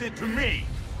in here. Did to me.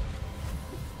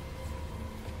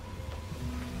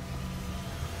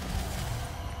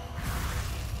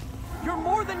 You're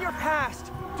more than your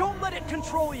past. Don't let it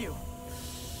control you.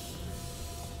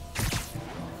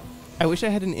 I wish I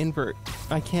had an invert.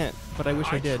 I can't, but I wish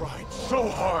I did. I tried so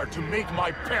hard to make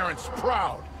my parents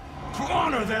proud, to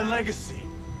honor their legacy.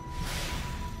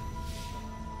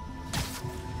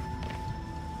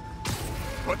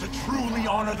 But to truly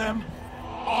honor them,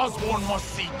 Osborn must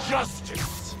see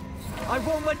justice. I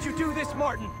won't let you do this,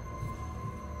 Martin.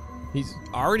 He's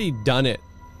already done it.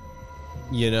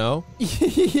 You know?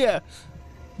 Yeah.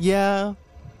 Yeah.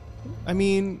 I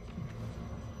mean,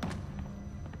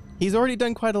 he's already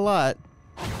done quite a lot.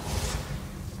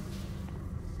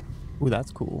 Ooh,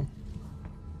 that's cool.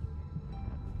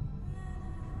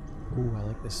 Ooh, I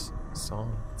like this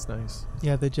song. It's nice.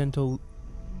 Yeah, the gentle...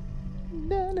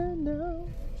 No, no, no.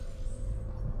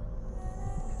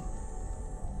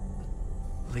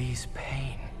 Lee's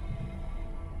pain,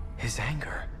 his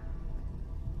anger,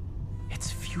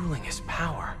 it's fueling his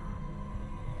power.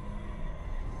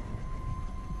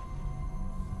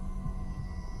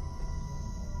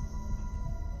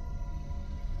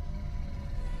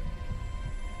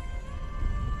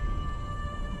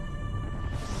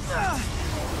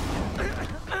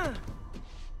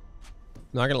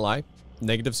 Not gonna lie.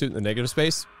 Negative suit in the negative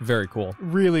space. Very cool.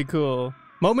 Really cool.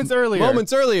 Moments earlier.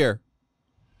 Moments earlier.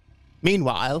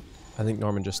 Meanwhile, I think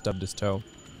Norman just stubbed his toe.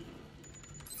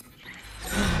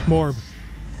 Morb.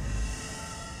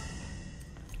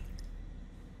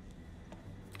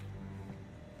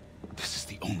 This is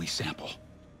the only sample.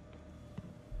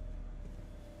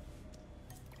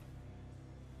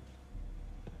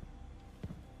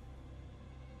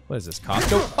 What is this,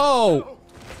 costume? Oh!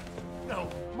 No,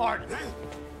 Martin.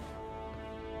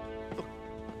 Look,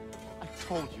 I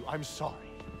told you I'm sorry.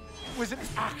 It was an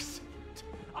accident.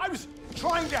 I was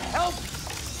trying to help.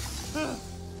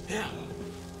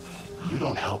 You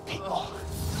don't help people.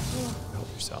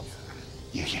 Help yourself.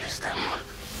 You use them.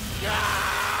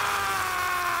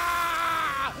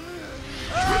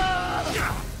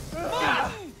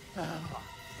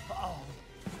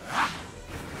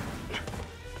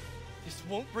 This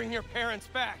won't bring your parents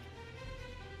back.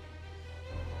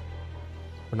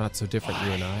 We're not so different,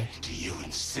 you and I. Do you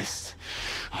insist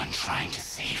on trying to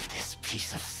save this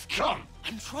piece of scum?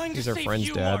 I'm trying These to are save friends,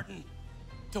 you, Dad. Martin.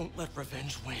 Don't let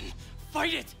revenge win.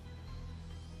 Fight it!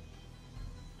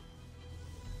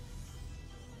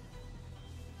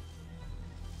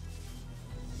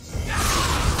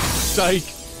 Psych.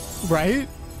 Right?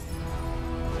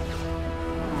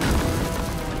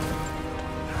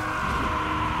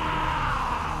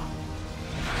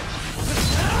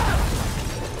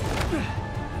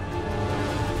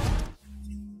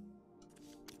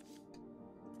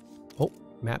 Oh,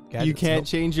 map gadgets. You can't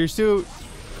change your suit.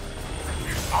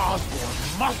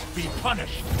 Osborn must be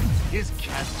punished. His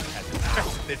cancer has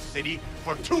infested this city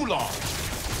for too long.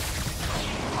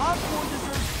 Osborn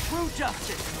deserves true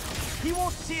justice. He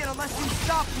won't see it unless you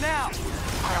stop now.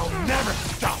 I'll never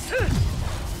stop.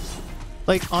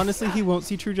 Like, honestly, he won't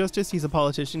see true justice. He's a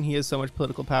politician. He has so much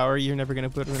political power. You're never going to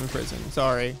put him in prison.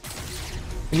 Sorry.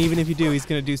 And even if you do, he's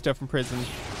going to do stuff from prison.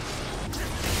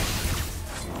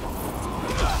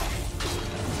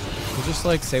 We'll just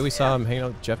like say we saw him hanging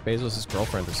out with Jeff Bezos'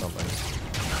 girlfriend or something.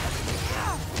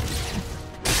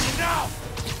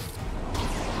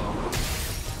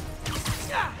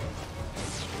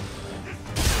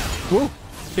 Woo!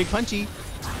 Big punchy.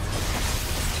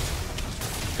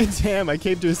 Damn, I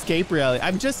came to escape reality.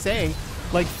 I'm just saying,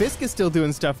 like, Fisk is still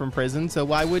doing stuff from prison, so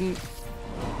why wouldn't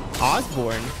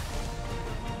Osborn?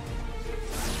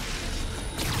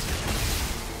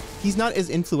 He's not as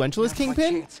influential as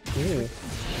Kingpin? This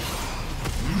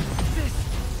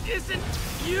isn't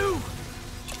you!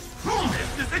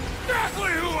 This is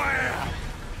exactly who I am!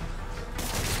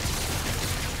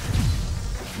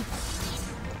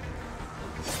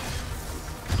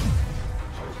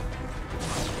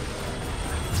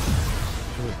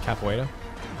 Capoeira?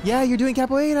 Yeah, you're doing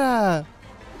capoeira.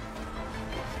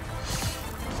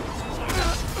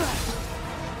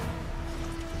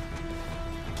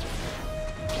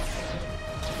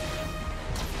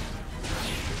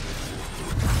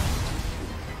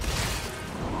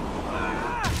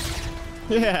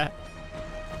 Yeah.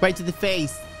 Right to the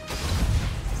face.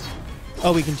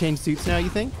 Oh, we can change suits now, you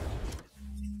think?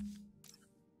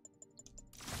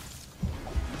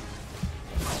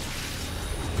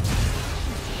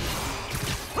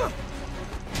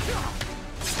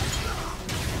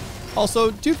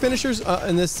 Also, do finishers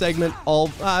in this segment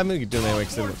all... I'm going to do them anyway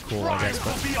because they look cool, I guess.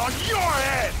 But... Be on your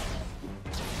head!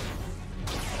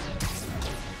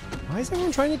 Why is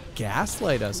everyone trying to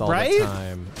gaslight us all Right? the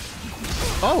time?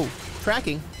 Oh,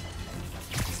 tracking.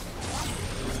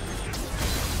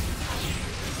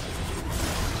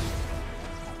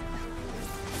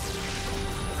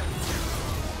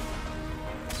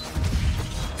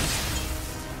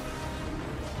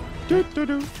 Do, do,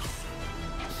 do.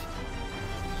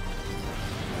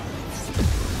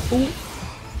 Ooh.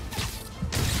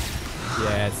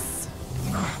 Yes.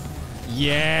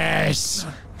 Yes!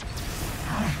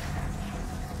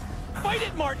 Fight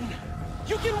it, Martin!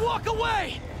 You can walk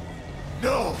away!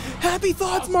 No! Happy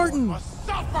thoughts, Martin!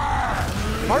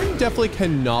 Martin definitely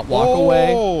cannot walk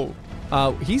away.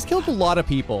 He's killed a lot of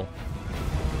people.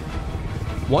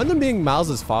 One of them being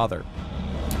Miles' father.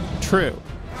 True.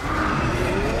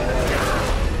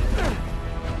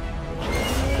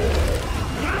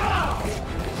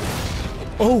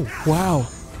 Oh, wow.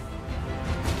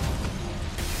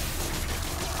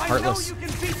 Heartless. I know you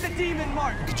can beat the demon,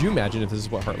 Martin. Could you imagine if this is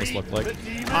what Heartless looked like?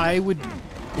 I would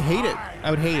hate it.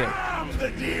 I would hate it.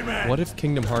 What if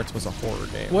Kingdom Hearts was a horror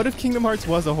game? What if Kingdom Hearts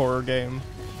was a horror game?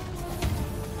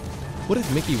 What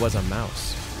if Mickey was a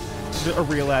mouse? A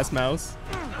real ass mouse.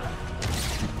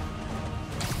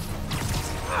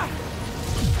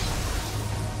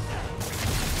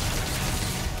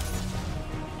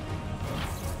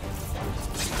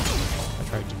 I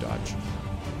tried to dodge.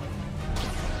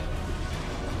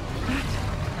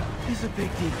 He's a big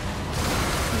deal.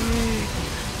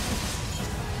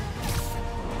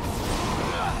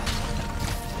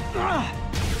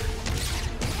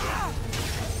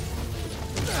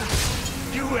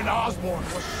 You and Osborn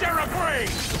will share a grave!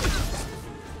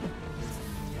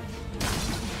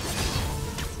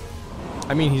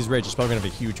 I mean, he's rich. He's probably gonna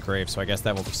have a huge grave, so I guess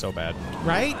that won't be so bad.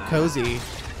 Right? Cozy.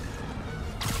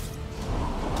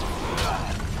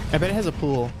 I bet it has a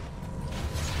pool.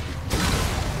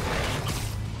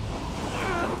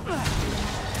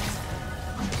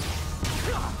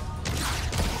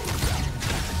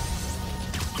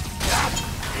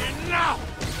 Enough!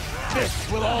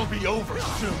 This will all be over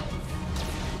soon.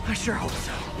 I sure hope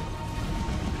so.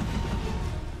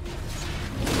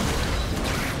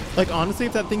 Like, honestly,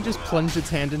 if that thing just plunged its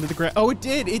hand into the ground. Oh, it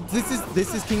did.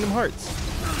 This is Kingdom Hearts.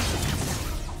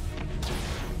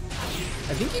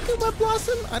 I think you can web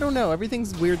blossom. I don't know.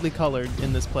 Everything's weirdly colored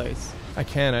in this place. I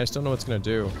can. I just don't know what it's gonna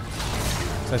do.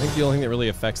 So I think the only thing that really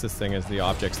affects this thing is the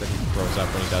objects that he throws up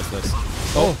when he does this.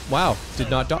 Oh, wow. Did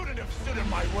not die.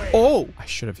 Oh! I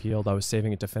should have healed. I was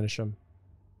saving it to finish him.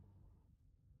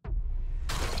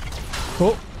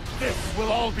 Oh. This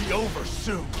will all be over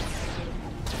soon.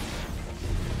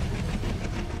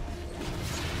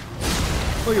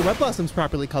 Oh, your web blossom's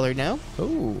properly colored now.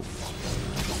 Oh.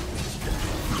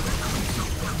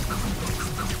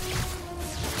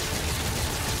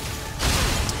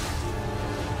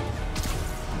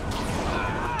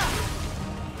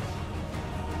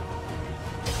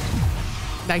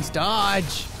 Nice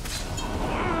dodge.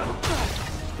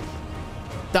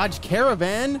 Dodge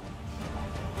caravan.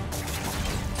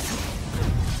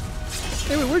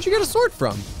 Hey, wait, where'd you get a sword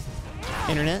from?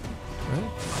 Internet. Right.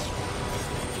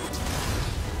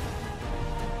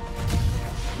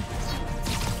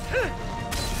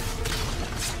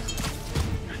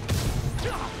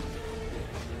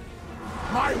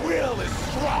 My will is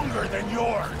stronger than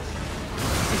yours.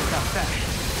 Think about that.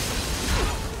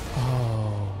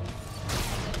 Oh.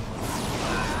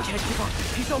 Can't give up.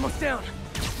 He's almost down.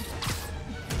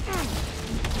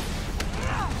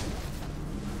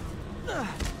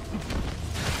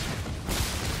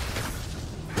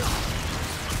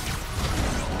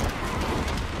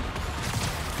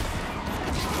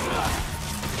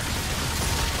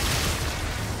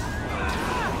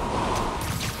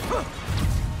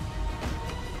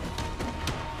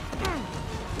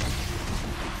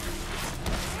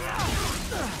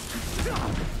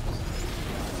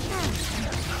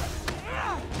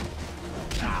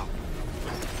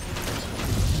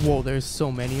 Whoa, there's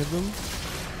so many of them.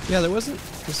 Yeah, there wasn't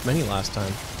this many last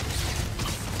time.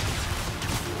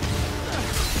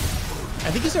 I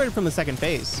think he started from the second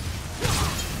phase.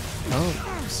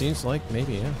 Oh, seems like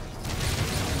maybe, yeah.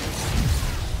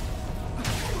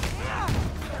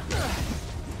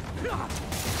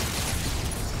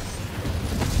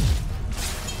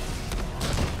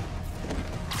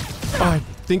 Oh, I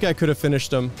think I could have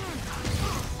finished him.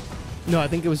 No, I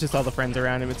think it was just all the friends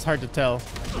around him. It's hard to tell.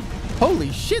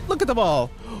 Holy shit, look at them all.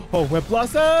 Oh, Web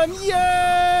Blossom.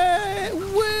 Yay!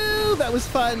 Woo! That was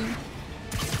fun.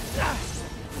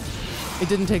 It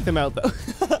didn't take them out, though.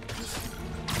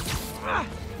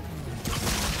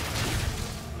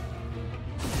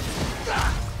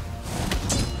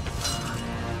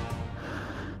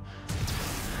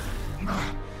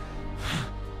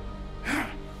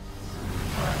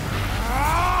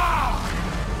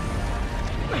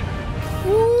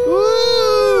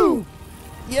 Woo!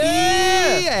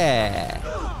 Yeah!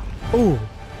 Ooh.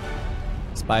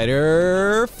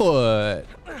 Spider foot.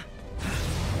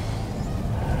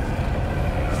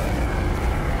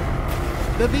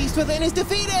 The beast within is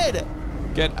defeated!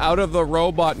 Get out of the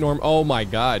robot, Norm. Oh my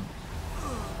god.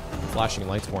 Flashing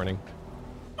lights warning.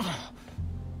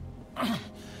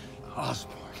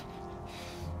 Osborn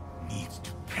needs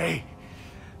to pay.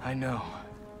 I know.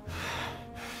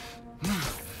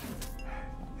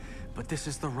 But this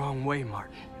is the wrong way,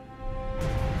 Martin.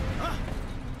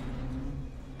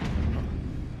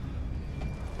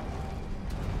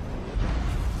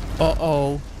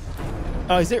 Uh-oh.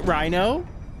 Oh, is it Rhino?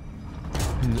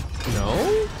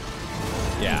 No?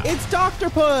 Yeah. It's Dr.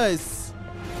 Puss!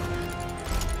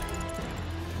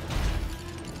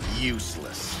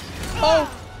 Useless. Oh!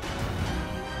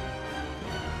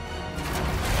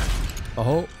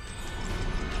 Oh.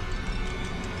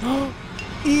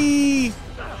 E!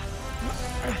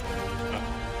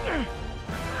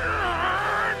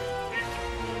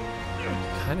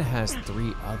 Kinda has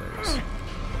 3 others.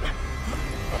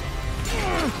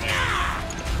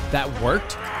 That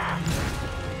worked?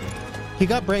 He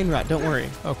got brain rot, don't worry.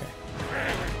 Okay.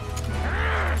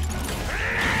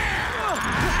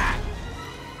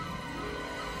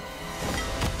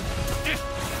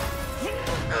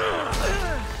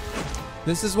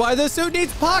 This is why the suit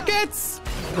needs pockets!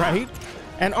 Right?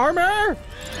 And armor!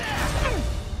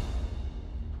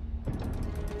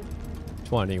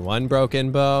 21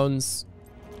 broken bones.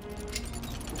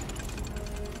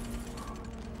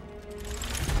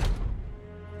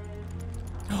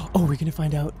 Oh, we're gonna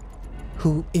find out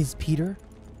who is Peter?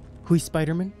 Who is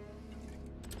Spider-Man?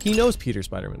 He knows Peter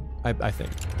Spider-Man, I think.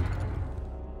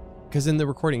 Because in the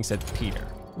recording said Peter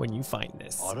when you find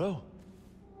this. Otto?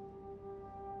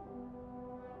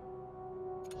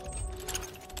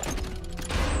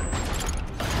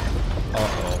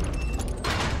 Uh-oh.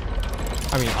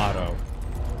 I mean, Otto.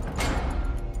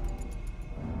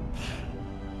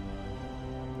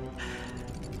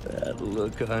 That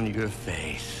look on your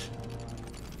face.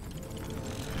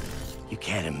 You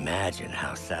can't imagine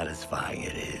how satisfying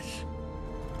it is.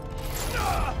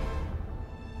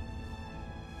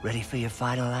 Ready for your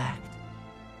final act?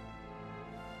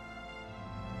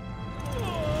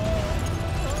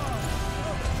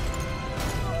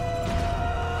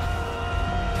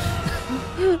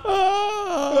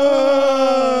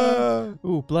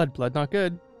 Ooh, blood, not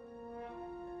good.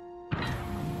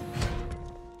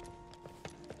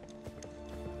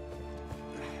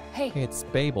 Hey. It's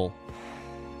Babel.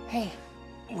 Hey.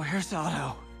 Where's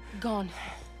Otto? Gone.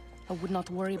 I would not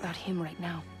worry about him right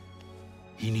now.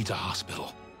 He needs a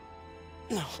hospital.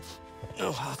 No.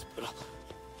 No hospital.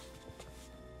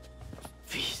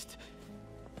 Feast.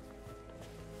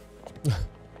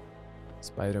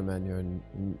 Spider-Man, you're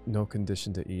in no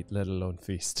condition to eat, let alone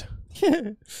feast.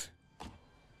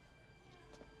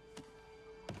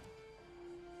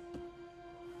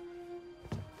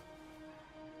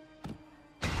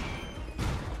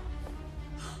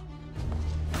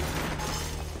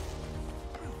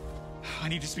 I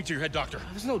need to speak to your head doctor.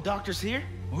 There's no doctors here.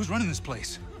 Well, who's running this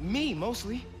place? Me,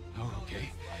 mostly. Oh, okay.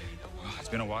 Well, it's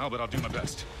been a while, but I'll do my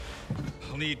best.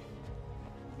 I'll need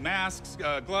masks,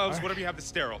 gloves, whatever you have that's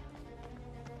sterile.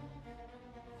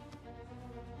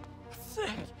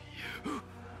 Thank you.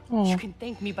 Oh. You can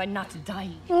thank me by not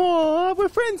dying. Oh, we're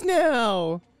friends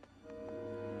now.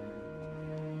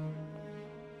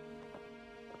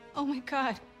 Oh my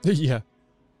god. Yeah.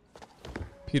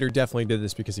 Peter definitely did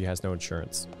this because he has no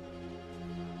insurance.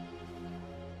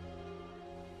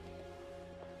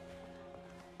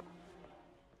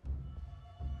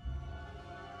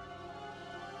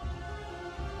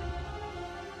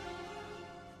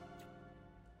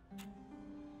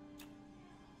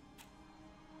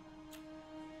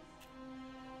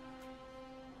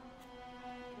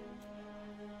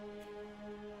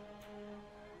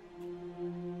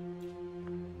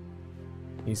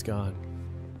 He's gone.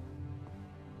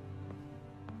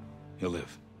 He'll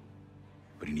live,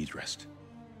 but he needs rest.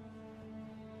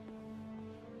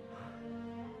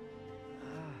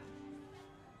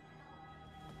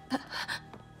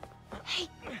 Hey,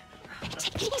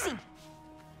 take it easy.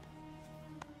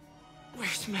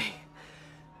 Where's May?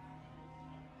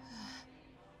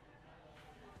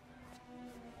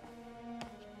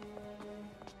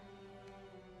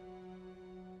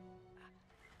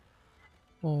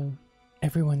 Oh,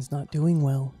 everyone's not doing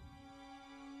well.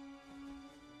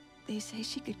 They say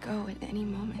she could go at any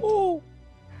moment. Oh.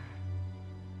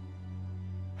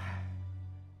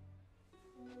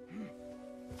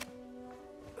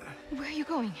 Where are you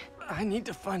going? I need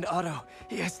to find Otto.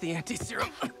 He has the anti-serum.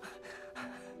 I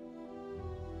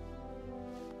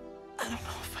don't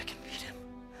know if I can beat him.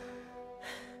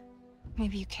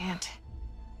 Maybe you can't.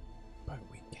 But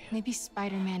we can. Maybe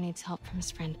Spider-Man needs help from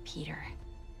his friend Peter.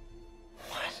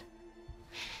 What?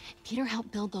 Peter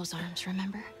helped build those arms,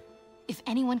 remember? If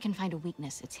anyone can find a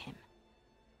weakness, it's him.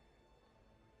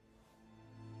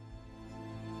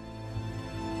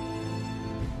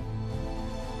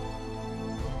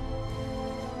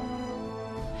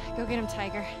 Go get him,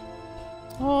 Tiger.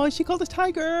 Oh, she called us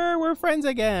Tiger. We're friends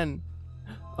again.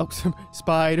 Oh,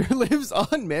 Spider lives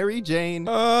on Mary Jane.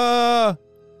 Of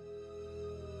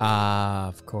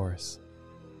course.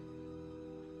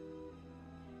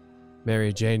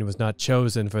 Mary Jane was not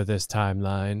chosen for this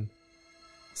timeline.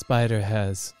 Spider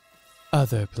has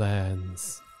other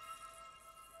plans.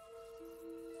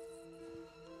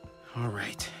 All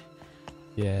right.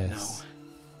 Yes.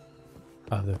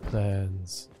 No. Other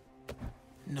plans.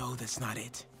 No, that's not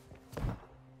it.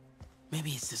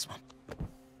 Maybe it's this one.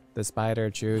 The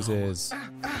spider chooses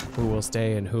who will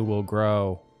stay and who will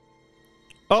grow.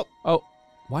 Oh,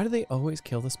 why do they always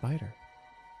kill the spider?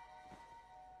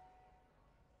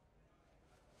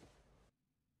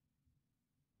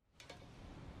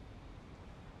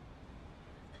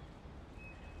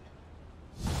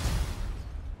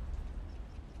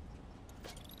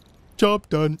 Job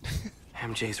done.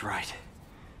 MJ's right.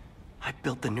 I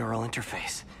built the neural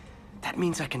interface. That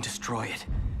means I can destroy it.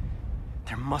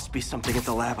 There must be something at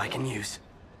the lab I can use.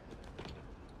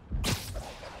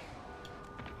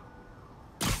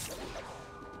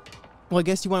 Well, I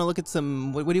guess you want to look at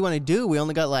some... What do you want to do? We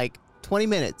only got like 20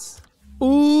 minutes.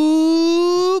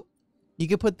 Ooh! You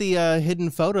could put the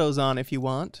hidden photos on if you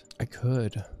want. I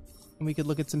could. And we could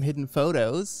look at some hidden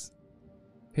photos.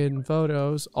 Hidden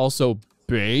photos. Also,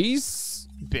 base?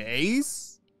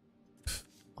 Base?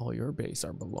 All your base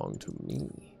are belong to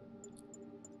me.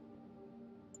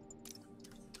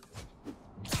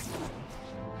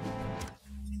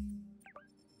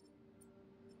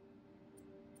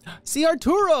 See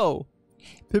Arturo!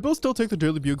 People still take the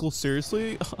Daily Bugle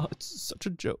seriously? It's such a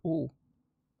joke. Oh.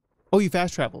 Oh, you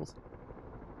fast traveled.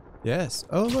 Yes.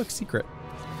 Oh, look, secret.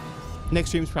 Next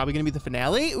stream's probably going to be the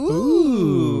finale.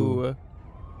 Ooh.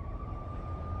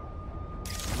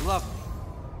 Lovely.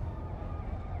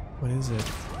 What is it?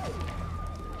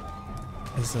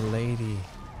 It's a lady.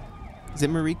 Is it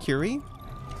Marie Curie?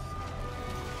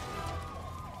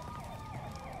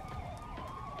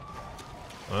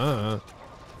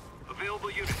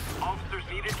 Available units. Officers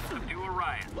needed to subdue a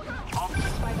riot. Officer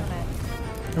Spider-Man.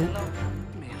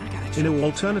 In an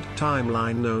alternate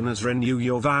timeline known as Renew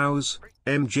Your Vows,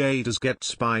 MJ does get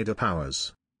spider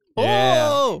powers. Yeah.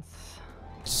 Oh!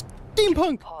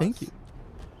 Steampunk! Thank you.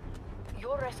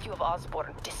 Your rescue of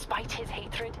Osborn, despite his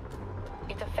hatred,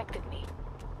 it affected me.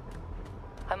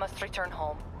 I must return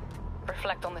home.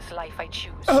 Reflect on this life I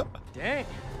choose. Dang.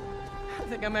 I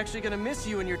think I'm actually gonna miss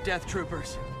you and your death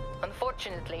troopers.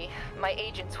 Unfortunately, my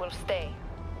agents will stay.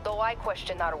 Though I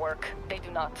question our work, they do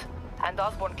not. And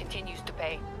Osborn continues to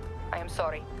pay. I am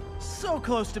sorry. So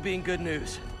close to being good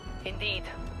news. Indeed.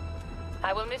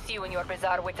 I will miss you and your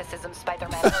bizarre witticism,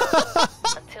 Spider-Man.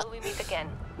 Until we meet again.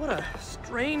 What a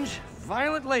strange,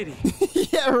 violent lady.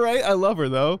 Yeah, right? I love her,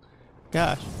 though.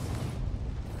 Gosh.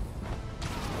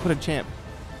 What a champ.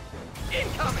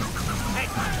 Incoming! Hey.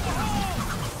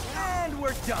 And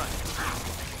we're done.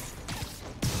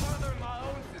 Father-in-law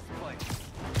owns this place.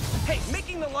 Hey,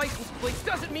 making the license plate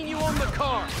doesn't mean you own the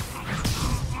car.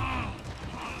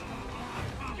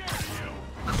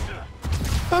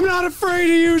 I'm not afraid of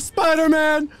you,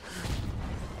 Spider-Man!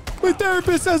 My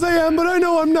therapist says I am, but I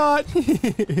know I'm not.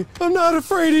 I'm not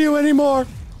afraid of you anymore.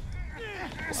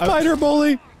 Spider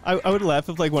bully. I would laugh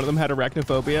if like one of them had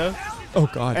arachnophobia. Oh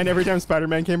god. And every time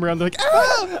Spider-Man came around, they're like,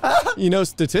 ah! Ah! You know,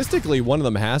 statistically, one of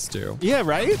them has to. Yeah,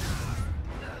 right?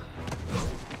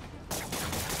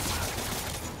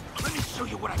 Let me show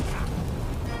you what I got.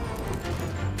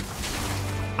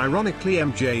 Ironically,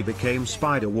 MJ became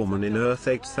Spider-Woman in Earth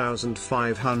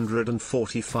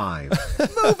 8545.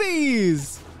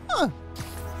 Movies! Huh.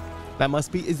 That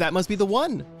must be the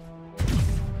one.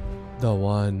 The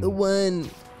one. The one.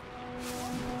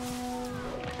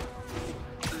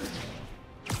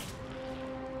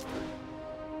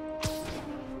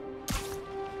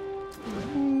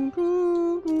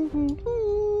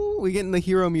 We get in the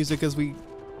hero music as we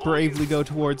bravely go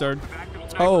towards our...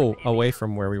 Oh, away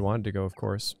from where we wanted to go, of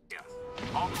course.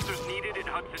 Officers needed in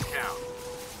Hudson Town.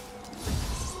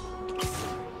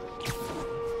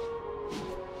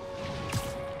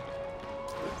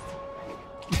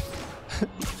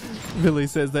 Billy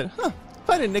says that, if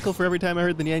I had a nickel for every time I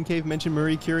heard the NyanCave mention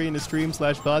Marie Curie in a stream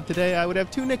 /VOD today, I would have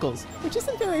 2 nickels, which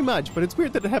isn't very much, but it's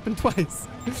weird that it happened twice.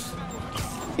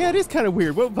 Yeah, it is kind of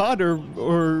weird. What VOD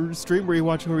or stream were you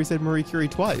watching where we said Marie Curie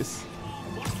twice?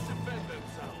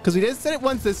 Because we said it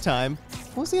once this time.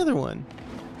 What was the other one?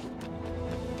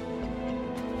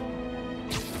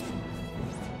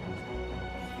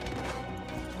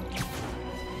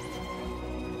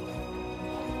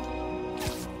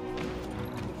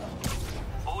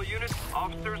 All units,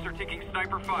 officers are taking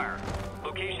sniper fire.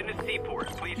 Location is Seaport.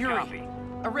 Please Yuri, copy.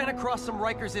 I ran across some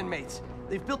Rikers inmates.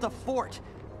 They've built a fort.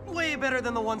 Way better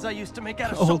than the ones I used to make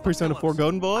out of Old Persona 4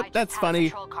 Golden Bullet? That's funny.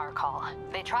 Patrol car call.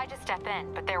 They tried to step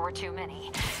in, but there were too many.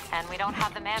 And we don't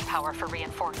have the manpower for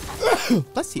reinforcements.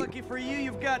 Bless you. Lucky for you,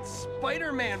 you've got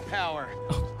Spider-Man power.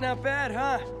 Not bad,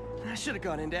 huh? I should have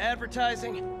gone into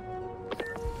advertising.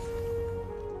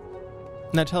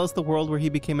 Now tell us the world where he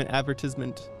became an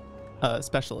advertisement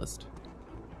specialist.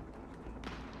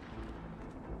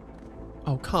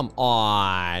 Oh, come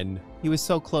on. He was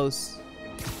so close.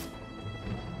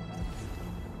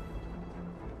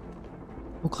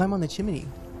 We'll climb on the chimney.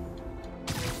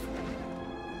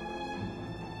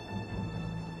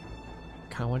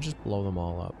 I want to just blow them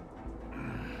all up.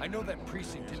 I know that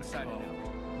precinct inside and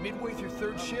out. Midway through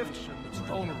 3rd shift, it's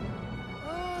vulnerable.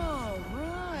 Oh,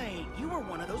 right. You were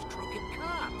one of those crooked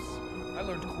cops. I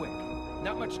learned quick.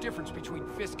 Not much difference between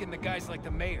Fisk and the guys like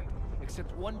the mayor,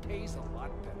 except one pays a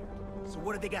lot better. So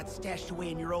what have they got stashed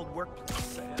away in your old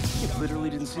workplace? You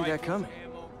literally didn't see that coming.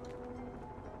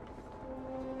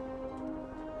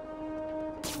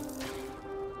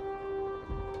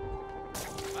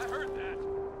 I heard that.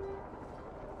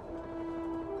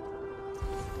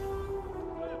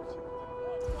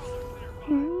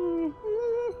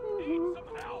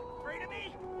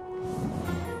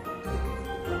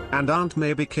 And Aunt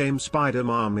May became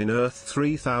Spider-Man in Earth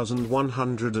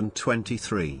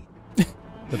 3123. The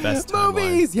best timeline.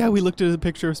 Movies! Yeah, we looked at a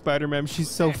picture of Spider-Man. She's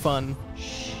so fun.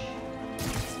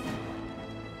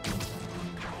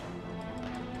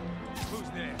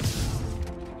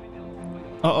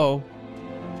 Uh-oh.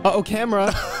 Uh-oh,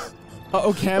 camera.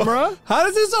 Uh-oh, camera. How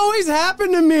does this always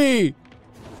happen to me?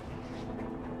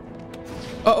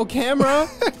 Uh-oh, camera.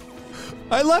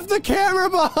 I left the camera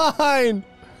behind.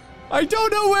 I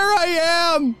don't know where I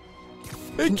am.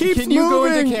 It keeps moving. Can you go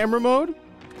into camera mode?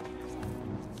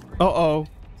 Uh-oh.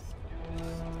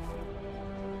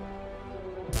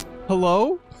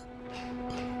 Hello?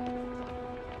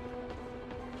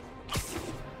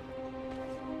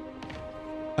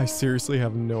 I seriously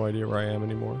have no idea where I am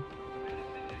anymore.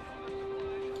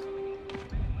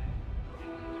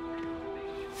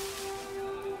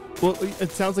 Well,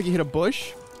 it sounds like you hit a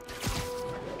bush.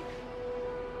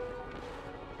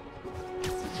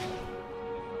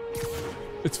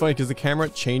 It's funny because the camera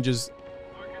changes.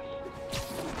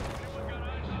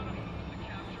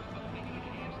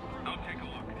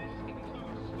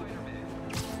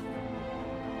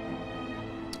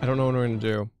 I don't know what we're gonna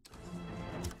do.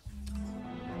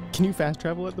 Can you fast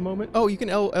travel at the moment? Oh, you can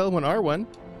L1 R1.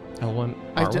 L1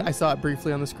 R1? I saw it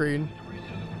briefly on the screen.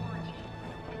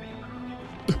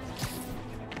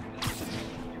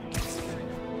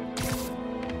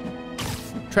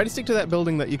 Try to stick to that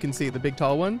building that you can see, the big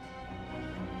tall one.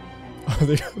 Are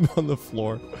they on the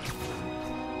floor?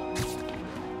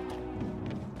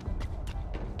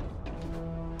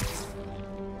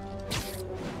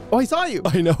 Oh, I saw you!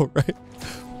 I know, right?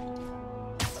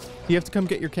 You have to come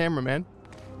get your camera, man.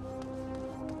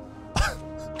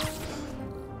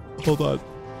 Hold on.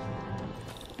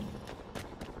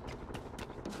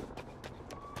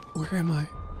 Where am I?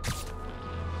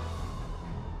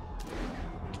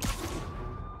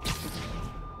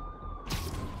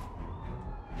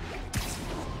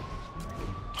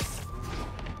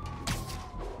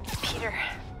 Peter,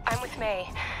 I'm with May.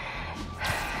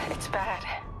 It's bad.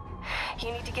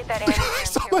 You need to get that animal. I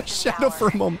saw my shadow for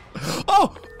a moment.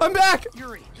 Oh, I'm back!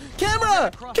 Yuri,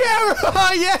 camera!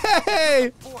 Camera!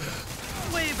 Yay!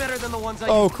 Way better than the ones I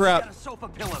Oh, used to crap. make out of sofa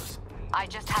pillows. I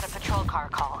just had a patrol car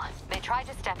call. They tried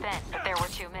to step in, but there were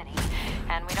too many.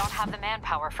 And we don't have the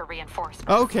manpower for reinforcements.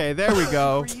 Okay, there we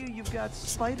go. For you, you've got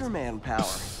Spider-Man power.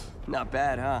 Not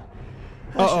bad, huh?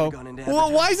 I Uh-oh. should've gone into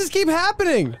Well, why does this keep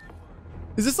happening?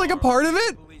 Is this like a part of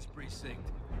it?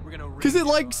 Because it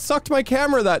like sucked my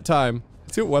camera that time.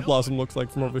 Let's see what Web Blossom looks like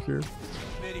from over here.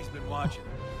 Mitty's been watching.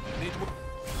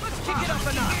 Let's kick it up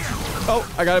a notch.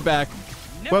 Oh, I got it back.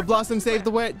 Web Blossom saved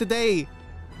the day.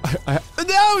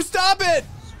 No, stop it!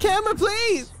 Camera,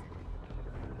 please!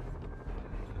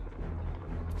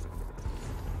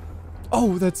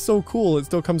 Oh, that's so cool. It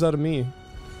still comes out of me.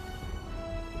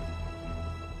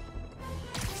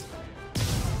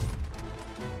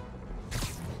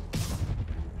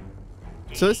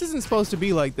 So this isn't supposed to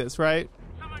be like this, right?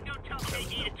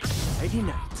 Friday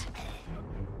night.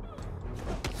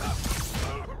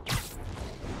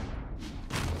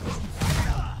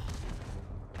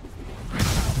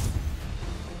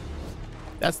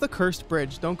 That's the cursed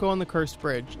bridge. Don't go on the cursed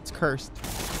bridge. It's cursed.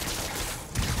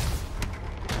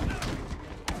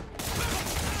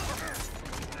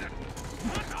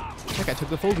 That guy took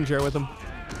the folding chair with him.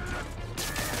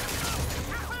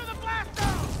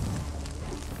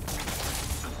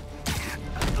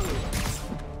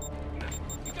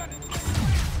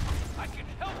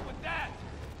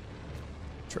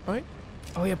 Trip mine?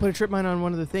 Oh yeah, put a trip mine on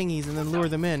one of the thingies and then lure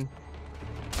them in.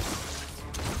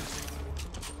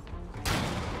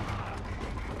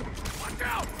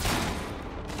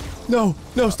 No,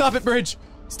 no, stop it, Bridge.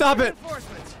 Stop it.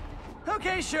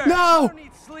 Okay, sure. No. I don't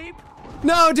need sleep.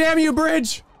 No, damn you,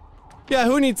 Bridge. Yeah,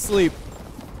 who needs sleep?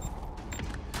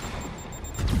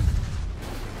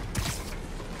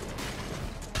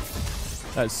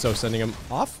 That's so sending him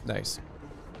off. Nice.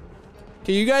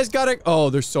 Okay, you guys gotta. Oh,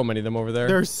 there's so many of them over there.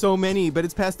 There's so many, but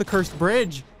it's past the cursed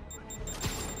bridge.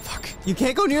 Fuck. You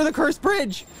can't go near the cursed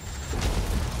bridge.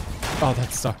 Oh,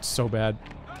 that sucked so bad.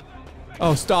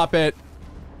 Oh, stop it.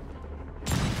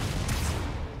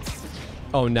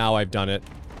 Oh, now I've done it.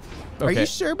 Okay. Are you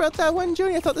sure about that one,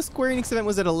 Joey? I thought the Square Enix event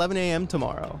was at 11 a.m.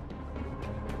 tomorrow.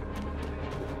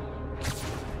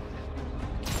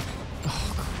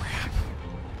 Oh, crap.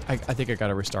 I think I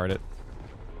gotta restart it.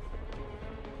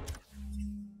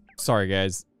 Sorry,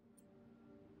 guys.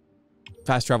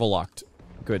 Fast travel locked.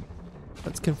 Good.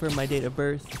 Let's confirm my date of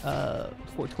birth.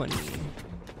 420.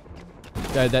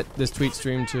 This tweet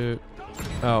stream to.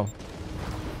 Oh.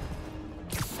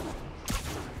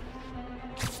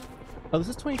 Oh, this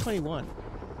is 2021.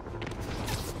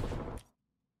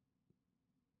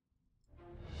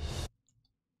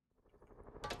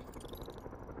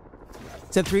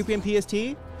 It's at 3 p.m. PST?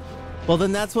 Well,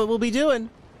 then that's what we'll be doing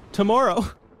tomorrow.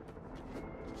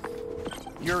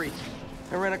 Yuri,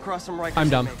 I ran across some Rikers. I'm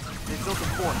dumb. They built a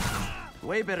fort.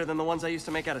 Way better than the ones I used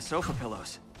to make out of sofa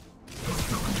pillows.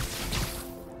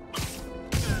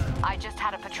 I just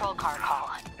had a patrol car call.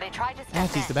 They tried to I have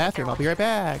step to use the in, bathroom. I'll be right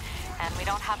back. and we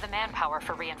don't have the manpower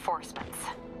for reinforcements.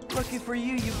 Lucky for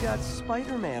you, you've got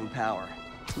Spider-Man power.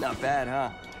 Not bad, huh?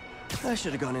 I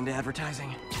should have gone into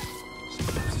advertising.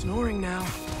 Snoring now.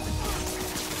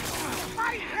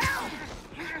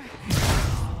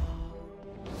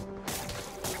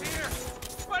 Here!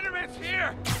 Spider-Man's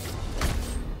here!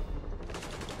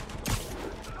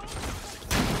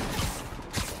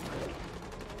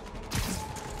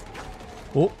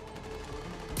 Oh.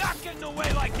 Not getting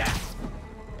away like that!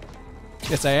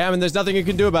 Yes, I am, and there's nothing you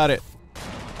can do about it.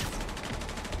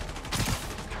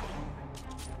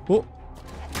 Oh.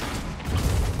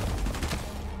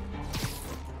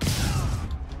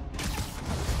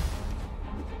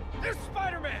 There's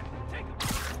Spider-Man! Take him!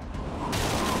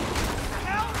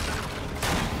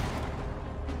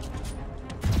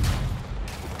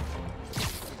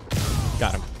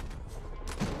 Got him.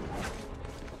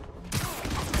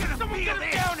 Someone get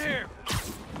him down here!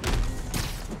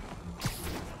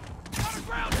 On the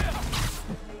ground now!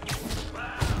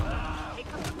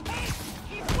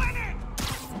 He's winning!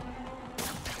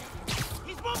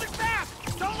 He's moving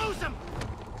fast! Don't lose him!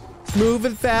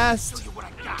 Moving fast.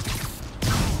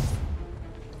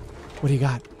 What do you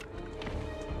got?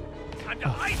 Time to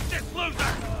ice this loser!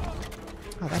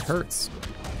 Oh, that hurts.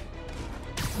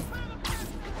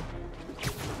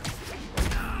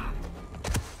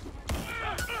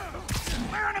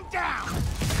 Wearing him down!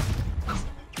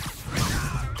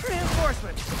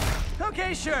 Reinforcements.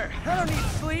 Okay, sure. I don't need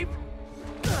sleep.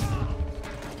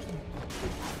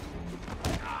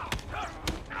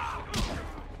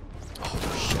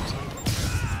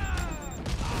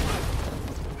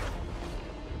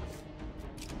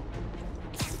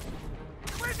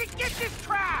 Where'd he get this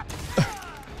crap?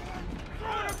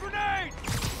 Throwing a grenade!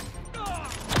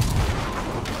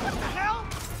 What the hell?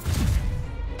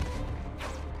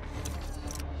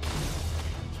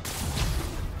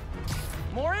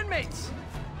 More inmates.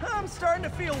 I'm starting to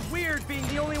feel weird being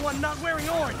the only one not wearing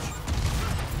orange.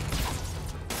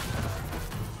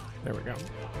 There we go.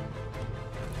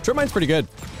 Trip mine's pretty good.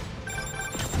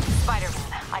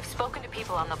 Spider-Man, I've spoken to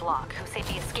people on the block who say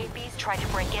the escapees tried to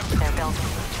break into their building.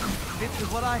 This is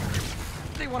what I heard.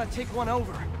 They want to take one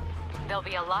over. They'll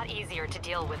be a lot easier to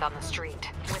deal with on the street,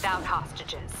 without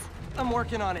hostages. I'm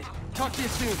working on it. Talk to you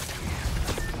soon.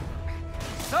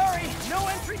 Sorry, no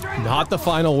entry during Not the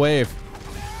final wave.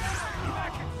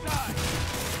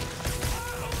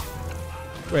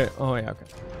 Wait, oh yeah, okay.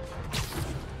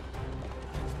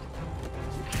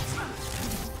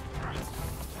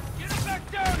 Get him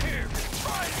back down here!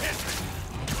 Try and hit me!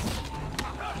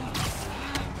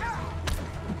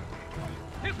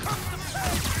 Here comes the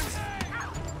pain!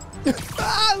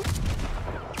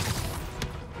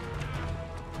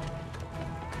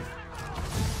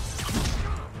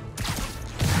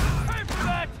 Pay for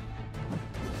that!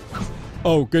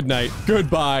 Oh, good night.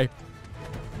 Goodbye.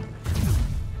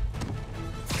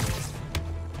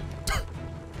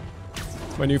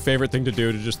 My new favorite thing to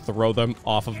do, to just throw them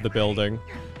off of the building.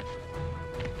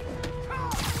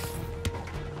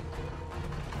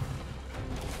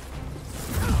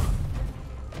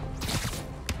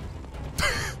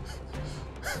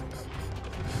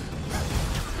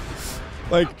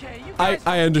 Like,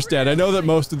 I understand. I know that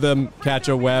most of them catch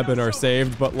a web and are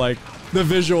saved, but like, the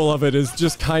visual of it is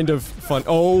just kind of fun.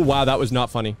 Oh, wow, that was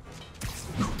not funny.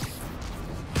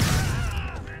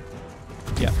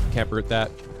 Yeah, can't root that.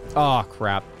 Oh,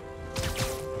 crap.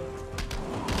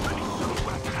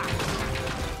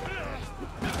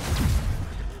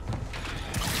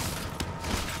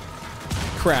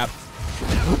 Crap.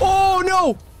 Oh,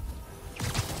 no!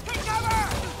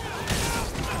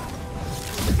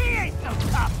 He ain't so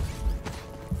tough!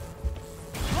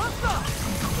 What's up?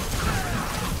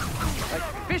 Like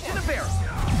fish in a barrel.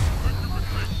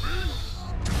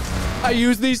 I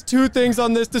use these two things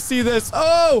on this to see this.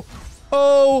 Oh!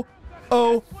 Oh!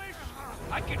 Oh!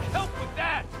 I can help with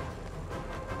that!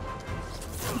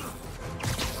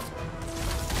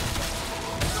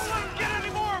 Don't let him get any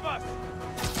more of us!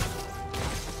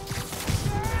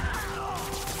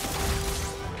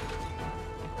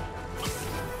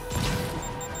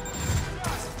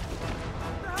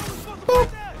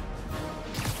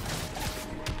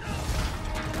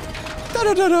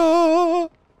 Da-da-da-da!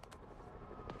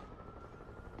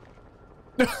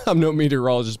 I'm no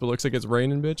meteorologist, but looks like it's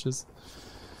raining bitches.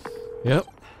 Yep.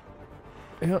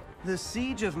 Yep. The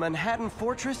siege of Manhattan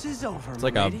Fortress is over. It's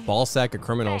like a ball sack of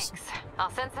criminals. Thanks.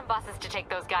 I'll send some buses to take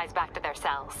those guys back to their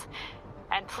cells.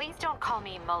 And please don't call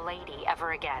me Milady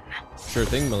ever again. Sure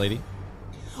thing, milady.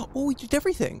 Oh, we did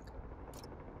everything.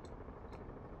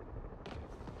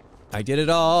 I did it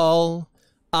all.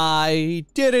 I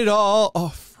did it all. Oh,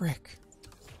 frick.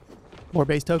 More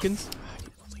base tokens?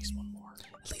 At least one more.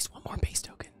 At least one more base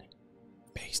token.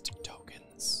 Base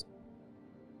tokens.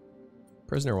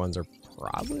 Prisoner ones are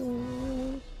probably...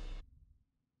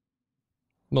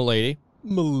 Milady.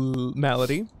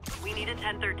 Malady. We need a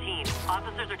 1013.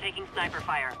 Officers are taking sniper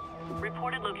fire.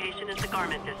 Reported location is the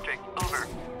Garment District. Over.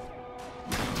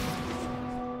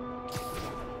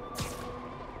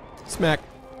 Smack.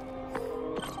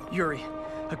 Yuri,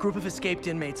 a group of escaped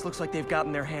inmates looks like they've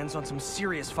gotten their hands on some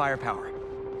serious firepower.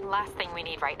 Last thing we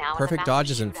need right now Perfect is a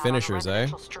dodges and shootout on a finishers, eh?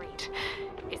 residential street.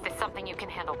 Is this something you can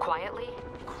handle quietly?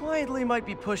 Quietly might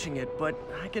be pushing it, but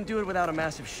I can do it without a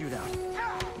massive shootout.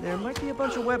 There might be a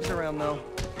bunch of webs around, though.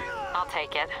 I'll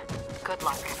take it. Good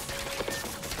luck.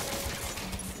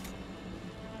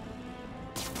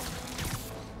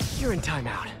 You're in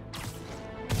timeout.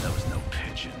 That was no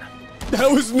pigeon.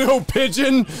 That was no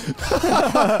pigeon.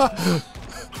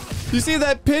 You see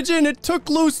that pigeon? It took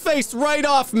Lou's face right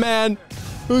off, man.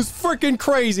 It was freaking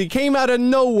crazy. Came out of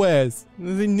nowhere. This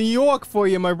is in New York for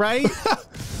you, am I right?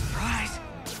 Surprise.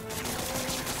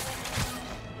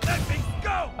 Let me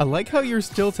go! I like how you're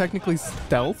still technically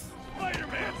stealth.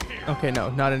 Spider-Man's here! Okay, no,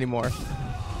 not anymore.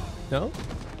 No?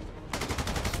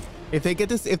 If they get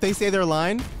this, if they say their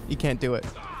line, you can't do it.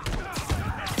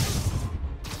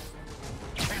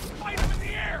 Fight him in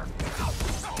the air!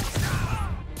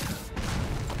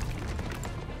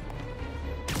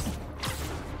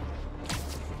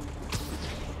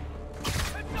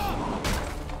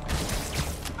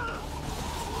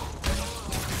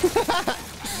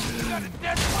 Got a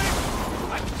dead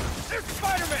wing! There's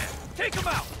Spider-Man! Take him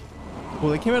out!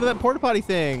 Well, they came out of that porta potty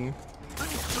thing.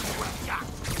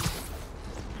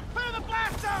 Clear the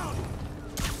blast zone!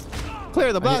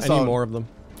 Clear the blast I zone. need more of them.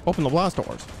 Open the blast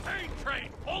doors. Pain train,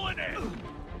 pulling in!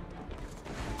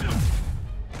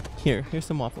 Here's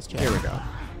some waffles, Chad. Here we go.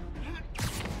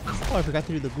 Oh, I forgot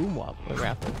to do the boom waffle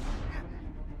raffle.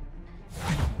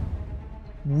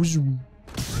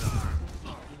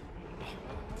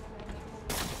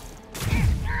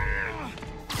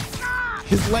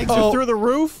 His legs are through the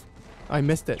roof? I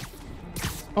missed it.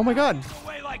 Oh my god.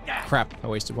 Crap, I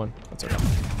wasted one. That's okay.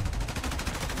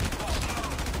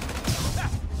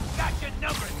 Got your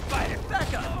number, Spider.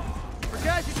 Back up. For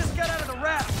guys who just got out of the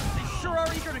raft, they sure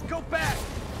are eager to go back.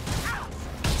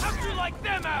 How'd you like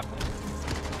them apples?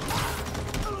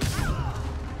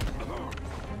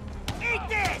 Eat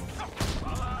this!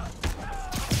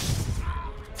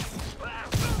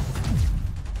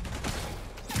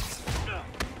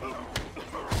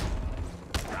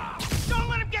 Don't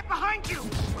let him get behind you!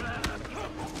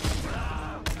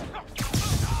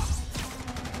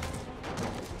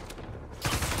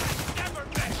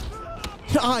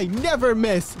 I never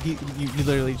miss. You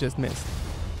literally just missed.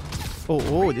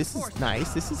 Oh, this is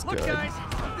nice. This is Look, good. guys,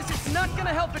 this is not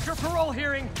gonna help at your parole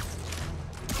hearing.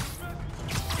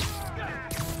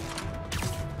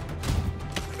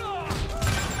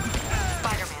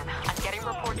 Spider-Man, I'm getting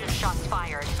reports of shots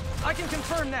fired. I can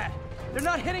confirm that. They're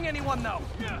not hitting anyone, though.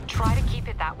 Try to keep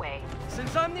it that way.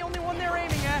 Since I'm the only one they're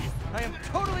aiming at, I am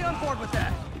totally on board with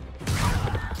that.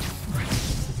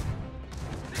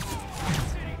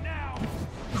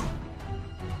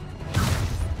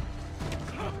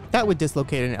 That would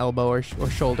dislocate an elbow or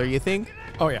shoulder, you think?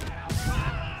 Oh yeah.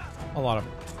 A lot of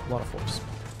force.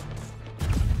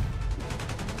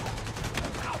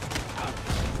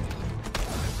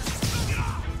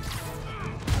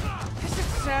 Is it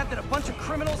sad that a bunch of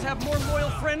criminals have more loyal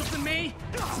friends than me?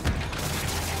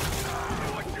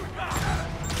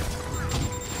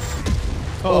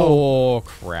 Oh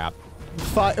crap.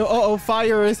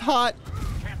 Fire is hot.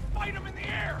 Can't bite him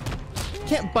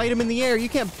in the air. You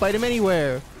can't bite him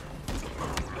anywhere.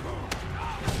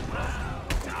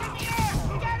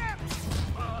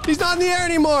 He's not in the air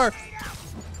anymore.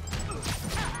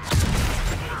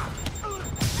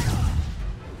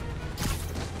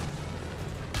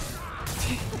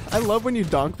 I love when you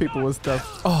donk people with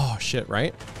stuff. Oh shit,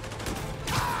 right?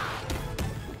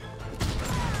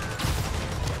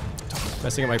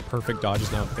 Messing up my perfect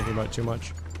dodges now, thinking about it too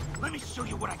much. Let me show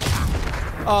you what I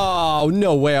got. Oh,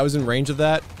 no way. I was in range of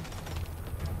that.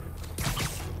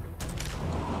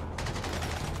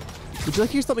 Would you like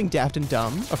to hear something daft and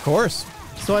dumb? Of course.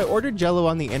 So I ordered Jell-O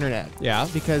on the internet. Yeah.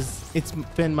 Because it's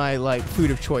been my like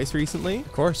food of choice recently.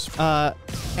 Of course.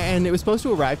 And it was supposed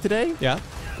to arrive today. Yeah.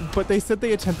 But they said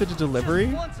they attempted a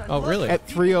delivery. Oh, really? At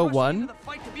 3:01.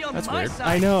 That's weird.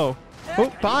 I know.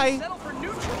 Oh, bye.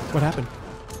 What happened?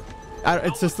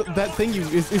 It's just that thing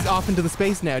is off into the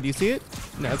space now. Do you see it?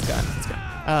 No, it's gone. It's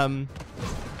gone.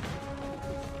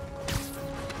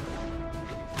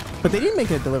 But they didn't make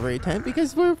it a delivery attempt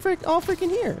because we're all freaking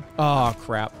here. Oh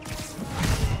crap!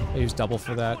 I used double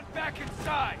for that. Back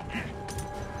inside.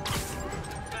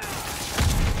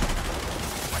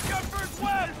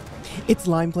 It's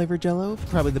lime flavored Jell-O.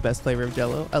 Probably the best flavor of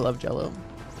Jell-O. I love Jell-O.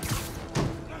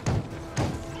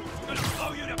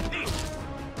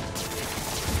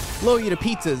 Blow you to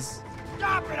pizzas.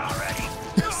 Stop it already!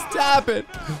 Stop it!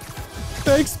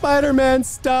 Thanks, Spider-Man.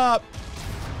 Stop.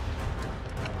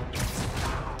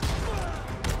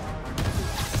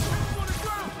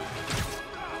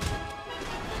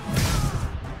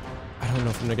 I don't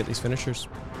know if I'm gonna get these finishers.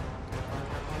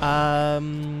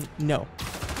 No.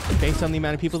 Based on the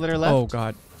amount of people that are left. Oh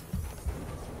god.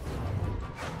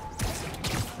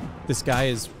 This guy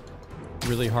is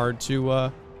really hard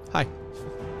to, hi.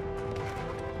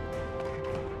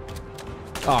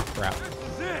 Oh crap.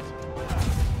 This is it.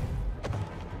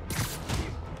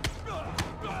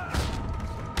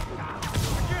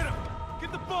 Get him.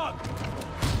 Get the bug.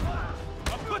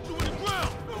 I'll put you in the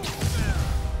ground.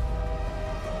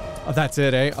 Oh, that's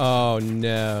it, eh? Oh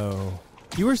no.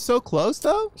 You were so close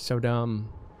though? So dumb.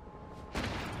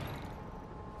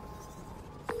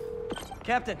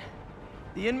 Captain,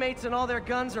 the inmates and all their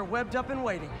guns are webbed up and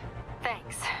waiting.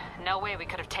 Thanks. No way we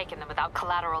could have taken them without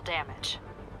collateral damage.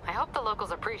 I hope the locals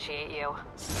appreciate you.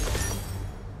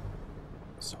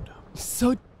 So dumb.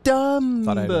 So dumb.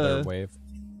 Thought I had a better wave.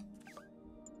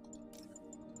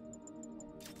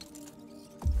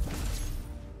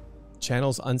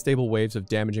 Channels unstable waves of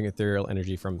damaging ethereal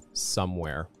energy from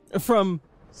somewhere. From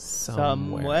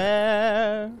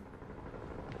somewhere.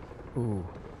 Ooh.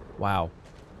 Wow.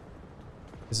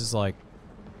 This is like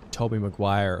Tobey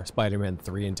Maguire or Spider-Man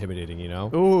 3 intimidating, you know?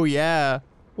 Ooh, yeah.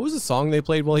 What was the song they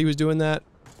played while he was doing that?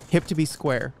 Hip to be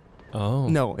square. Oh.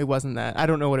 No, it wasn't that. I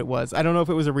don't know what it was. I don't know if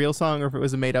it was a real song or if it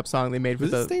was a made-up song they made for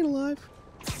Was it Staying Alive?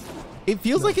 It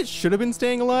feels like it should have been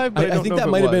staying alive, but I think that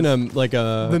might have been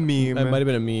the meme. It might have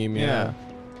been a meme, yeah.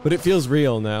 But it feels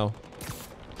real now.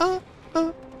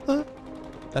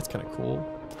 That's kind of cool.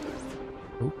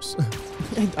 Oops.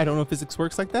 I don't know if physics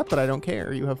works like that, but I don't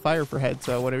care. You have fire for head,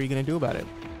 so what are you going to do about it?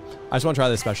 I just want to try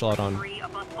this special out on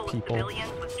people.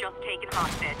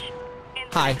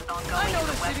 Hi. I know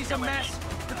the city's a mess,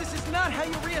 but this is not how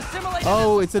you re-assimilate.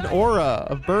 Oh, it's an aura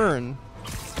of burn.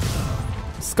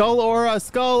 Skull aura,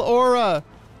 skull aura.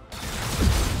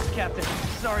 Captain,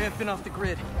 sorry I've been off the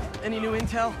grid. Any new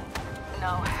intel?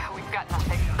 No, we've got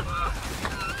nothing.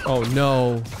 Oh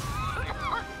no.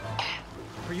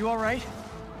 Are you all right?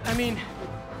 I mean...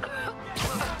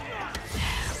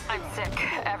 I'm sick.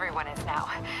 Everyone is now.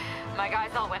 My guys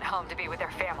all went home to be with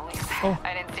their families. Oh.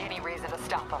 I didn't see any reason to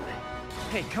stop them.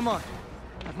 Hey, come on.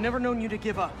 I've never known you to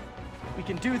give up. We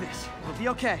can do this. We'll be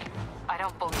okay. I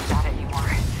don't believe that anymore.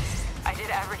 I did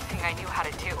everything I knew how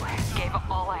to do. Gave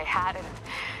all I had, and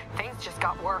things just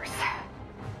got worse.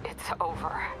 It's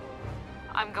over.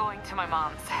 I'm going to my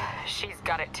mom's. She's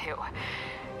got it too.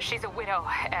 She's a widow,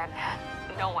 and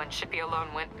no one should be alone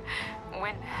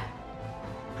when...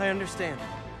 I understand.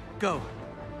 Go.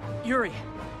 Yuri,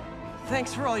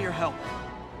 thanks for all your help.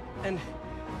 And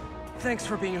thanks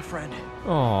for being a friend.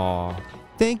 Aww.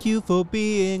 Thank you for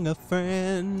being a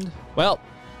friend. Well,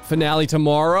 finale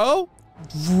tomorrow?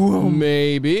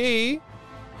 Maybe.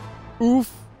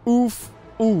 Oof, oof,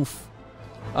 oof.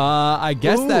 I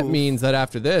guess that means that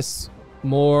after this,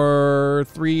 more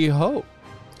 3 Hopes.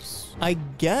 I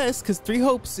guess, because 3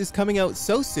 Hopes is coming out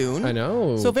so soon. I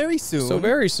know. So very soon. So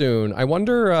very soon. I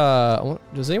wonder,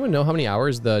 does anyone know how many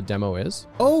hours the demo is?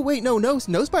 Oh, wait, no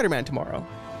Spider-Man tomorrow.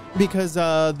 Because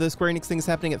the Square Enix thing is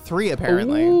happening at 3,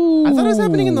 apparently. Ooh. I thought it was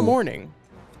happening in the morning.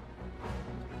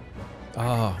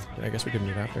 Oh, I guess we could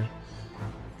meet after.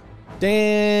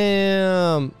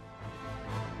 Damn.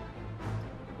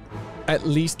 At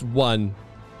least 1.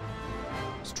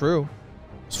 It's true.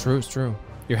 It's true, it's true.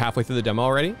 You're halfway through the demo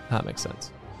already? That makes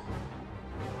sense.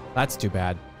 That's too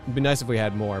bad. It'd be nice if we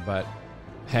had more, but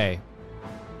hey,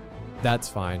 that's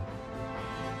fine.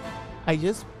 I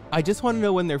just want to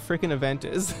know when their freaking event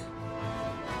is.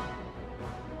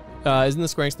 Isn't the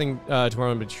Square Enix thing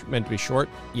tomorrow meant to be short?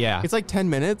 Yeah. It's like 10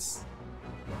 minutes.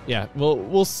 Yeah,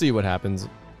 we'll see what happens.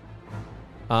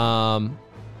 3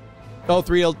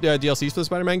 DLCs for the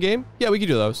Spider-Man game? Yeah, we could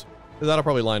do those. That'll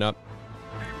probably line up.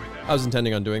 I was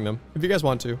intending on doing them. If you guys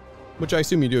want to, which I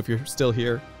assume you do if you're still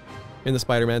here in the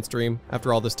Spider-Man stream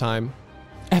after all this time.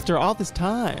 After all this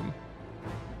time?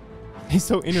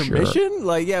 So intermission? Sure.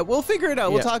 Like, yeah, we'll figure it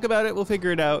out. We'll talk about it. We'll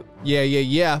figure it out.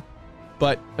 Yeah.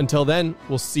 But until then,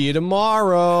 we'll see you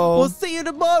tomorrow. We'll see you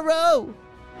tomorrow.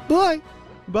 Bye.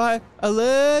 Bye. I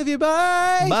love you.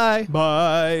 Bye. Bye.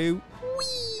 Bye.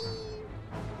 Whee.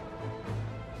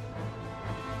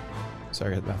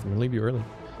 Sorry, I got the bathroom. I'll leave you early.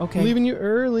 Okay. I'm leaving you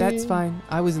early. That's fine.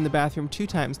 I was in the bathroom 2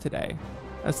 times today.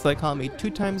 That's like calling me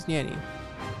 2 times Nyanny.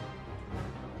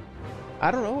 I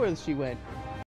don't know where she went.